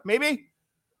 sort of, maybe.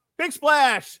 Big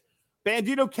splash.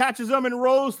 Bandito catches him and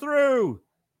rolls through.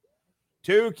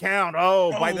 2 count.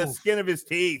 Oh, by the skin of his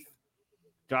teeth.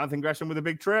 Jonathan Gresham with a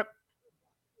big trip.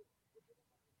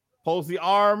 Pulls the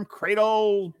arm.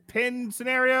 Cradle pin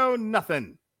scenario.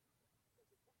 Nothing.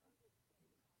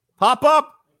 Pop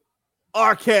up.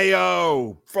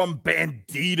 RKO from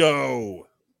Bandito.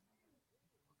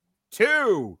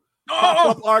 2. Pop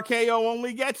up RKO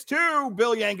only gets 2.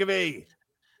 Bill Yankovic.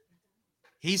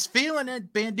 He's feeling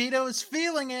it. Bandito is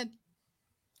feeling it.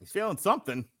 He's feeling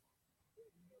something.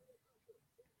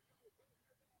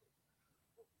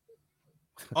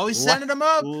 Oh, he's sending him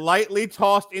up. Lightly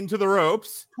tossed into the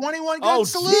ropes. 21 gun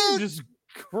salute. Jesus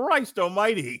Christ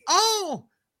almighty. Oh.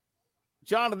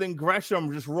 Jonathan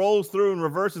Gresham just rolls through and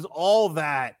reverses all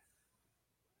that.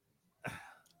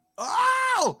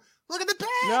 Oh, look at the pin.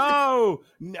 No.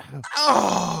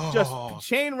 Oh. Just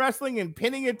chain wrestling and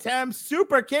pinning attempts.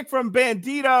 Super kick from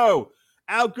Bandito.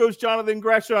 Out goes Jonathan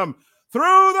Gresham. Through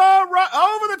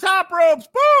over the top ropes.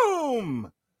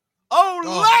 Boom.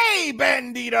 Olay,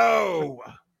 Bandito.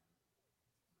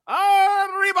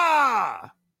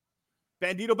 Arriba.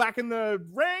 Bandito back in the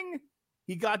ring.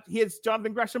 He hits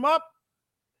Jonathan Gresham up.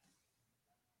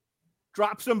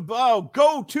 Drops him. Oh,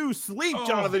 go to sleep,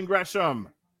 Jonathan Gresham.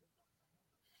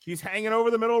 He's hanging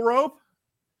over the middle rope.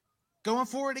 Going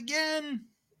for it again.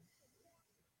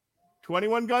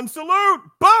 21 gun salute.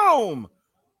 Boom.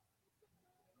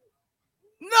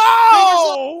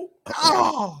 No.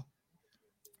 Oh.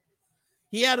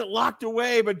 He had it locked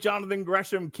away, but Jonathan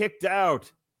Gresham kicked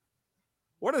out.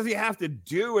 What does he have to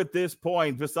do at this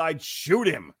point besides shoot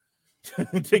him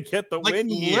to get the win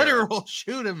here? Literal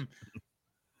shoot him.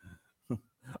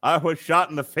 I was shot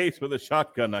in the face with a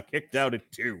shotgun. I kicked out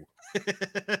at 2.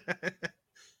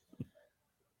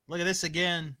 Look at this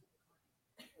again.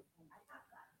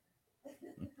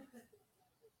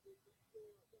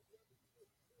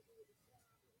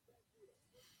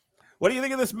 What do you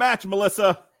think of this match,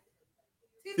 Melissa?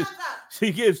 2 thumbs up.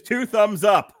 She gives 2 thumbs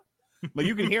up. But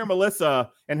you can hear Melissa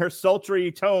and her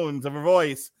sultry tones of her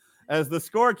voice as the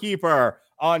scorekeeper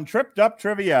on Tripped Up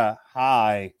Trivia.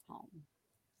 Hi.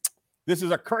 This is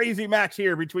a crazy match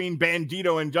here between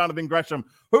Bandito and Jonathan Gresham.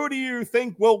 Who do you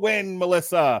think will win,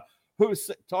 Melissa? Who's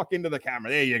talking to the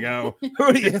camera? There you go.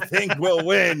 Who do you think will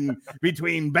win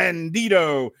between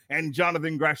Bandito and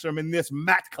Jonathan Gresham in this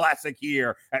mat classic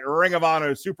here at Ring of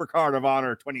Honor Supercard of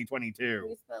Honor 2022?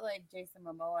 Please put like Jason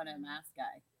Momoa and a mask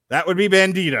guy. That would be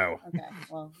Bandito. Okay,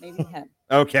 well, maybe him.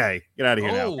 Okay, get out of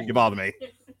here now. You bother me.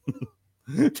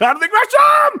 Jonathan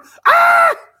Gresham!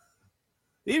 Ah!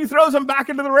 He throws him back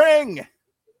into the ring.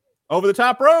 Over the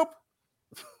top rope.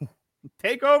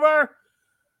 Takeover.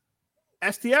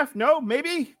 STF? No,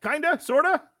 maybe, kind of, sort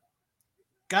of.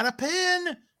 Got a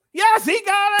pin. Yes, he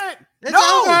got it. It's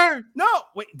over. No,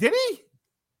 wait, did he?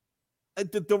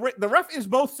 The ref is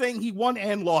both saying he won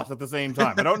and lost at the same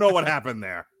time. I don't know what happened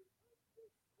there.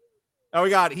 Oh,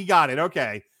 he got it.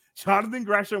 Okay. Jonathan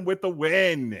Gresham with the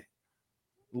win.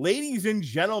 Ladies and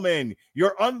gentlemen,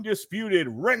 your undisputed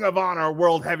Ring of Honor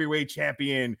World Heavyweight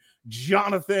Champion,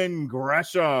 Jonathan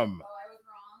Gresham. Oh, I was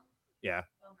wrong. Yeah.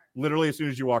 Bummer. Literally as soon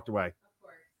as you walked away. Of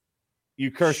course. You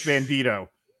cursed Bandito.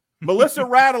 Melissa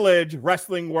Rattledge,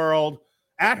 Wrestling World.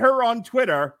 At her on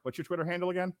Twitter. What's your Twitter handle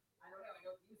again?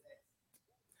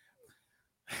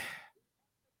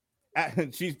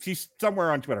 She's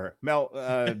somewhere on Twitter. Mel,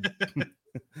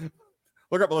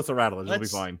 look up Melissa Rattledge. It'll be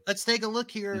fine. Let's take a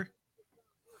look here.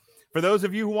 For those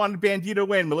of you who wanted Bandito to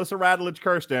win, Melissa Rattledge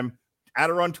cursed him. At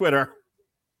her on Twitter.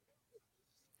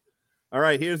 All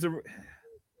right, here's the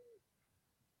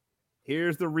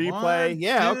replay. 1,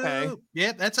 yeah, 2. okay.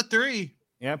 Yep, that's a 3.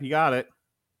 Yep, you got it.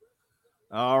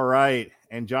 All right,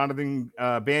 and Jonathan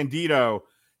Bandito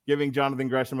giving Jonathan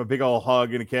Gresham a big old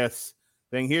hug and a kiss,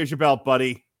 saying, "Here's your belt,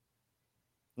 buddy.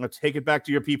 Let's take it back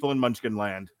to your people in Munchkin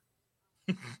Land."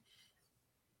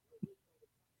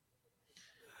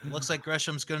 Looks like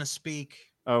Gresham's going to speak.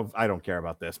 Oh, I don't care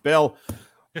about this. Bill,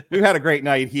 we've had a great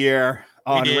night here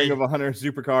on Ring of Honor,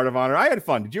 Supercard of Honor. I had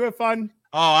fun. Did you have fun?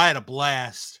 Oh, I had a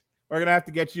blast. We're going to have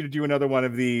to get you to do another one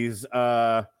of these.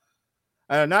 Not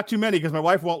too many because my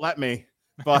wife won't let me.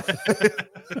 But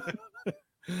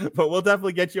but we'll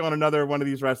definitely get you on another one of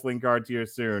these wrestling cards here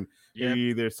soon. Yep. Maybe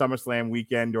either SummerSlam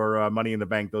weekend or Money in the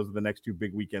Bank. Those are the next 2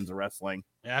 big weekends of wrestling.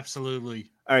 Absolutely.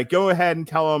 All right, go ahead and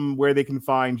tell them where they can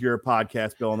find your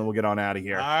podcast, Bill, and then we'll get on out of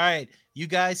here. All right. You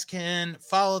guys can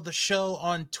follow the show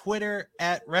on Twitter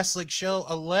at Wrestling Show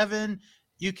 11.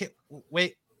 You can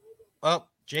wait. Oh,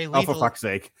 Jay Lethal. Oh, for fuck's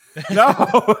sake. No,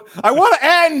 I want to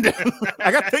end.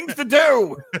 I got things to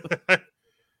do.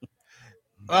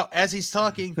 Well, as he's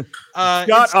talking,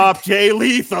 shut up, Jay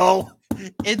Lethal.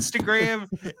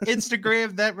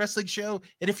 Instagram, That Wrestling Show.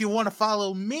 And if you want to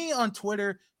follow me on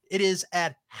Twitter, it is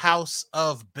at House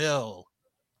of Bill.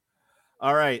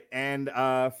 All right. And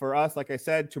for us, like I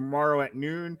said, tomorrow at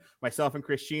noon, myself and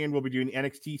Christian will be doing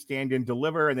NXT Stand and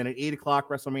Deliver. And then at 8 o'clock,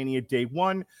 WrestleMania Day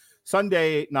 1.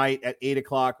 Sunday night at 8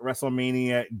 o'clock,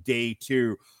 WrestleMania Day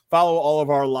 2. Follow all of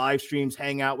our live streams.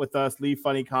 Hang out with us. Leave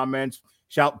funny comments.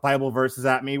 Shout Bible verses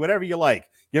at me. Whatever you like.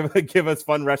 Give us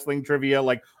fun wrestling trivia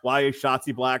like why is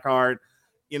Shotzi Blackheart,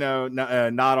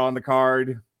 not on the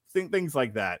card. Things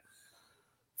like that.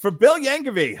 For Bill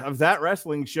Yankovic of That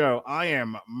Wrestling Show, I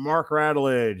am Mark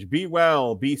Rattledge. Be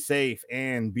well, be safe,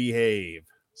 and behave.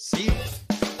 See you.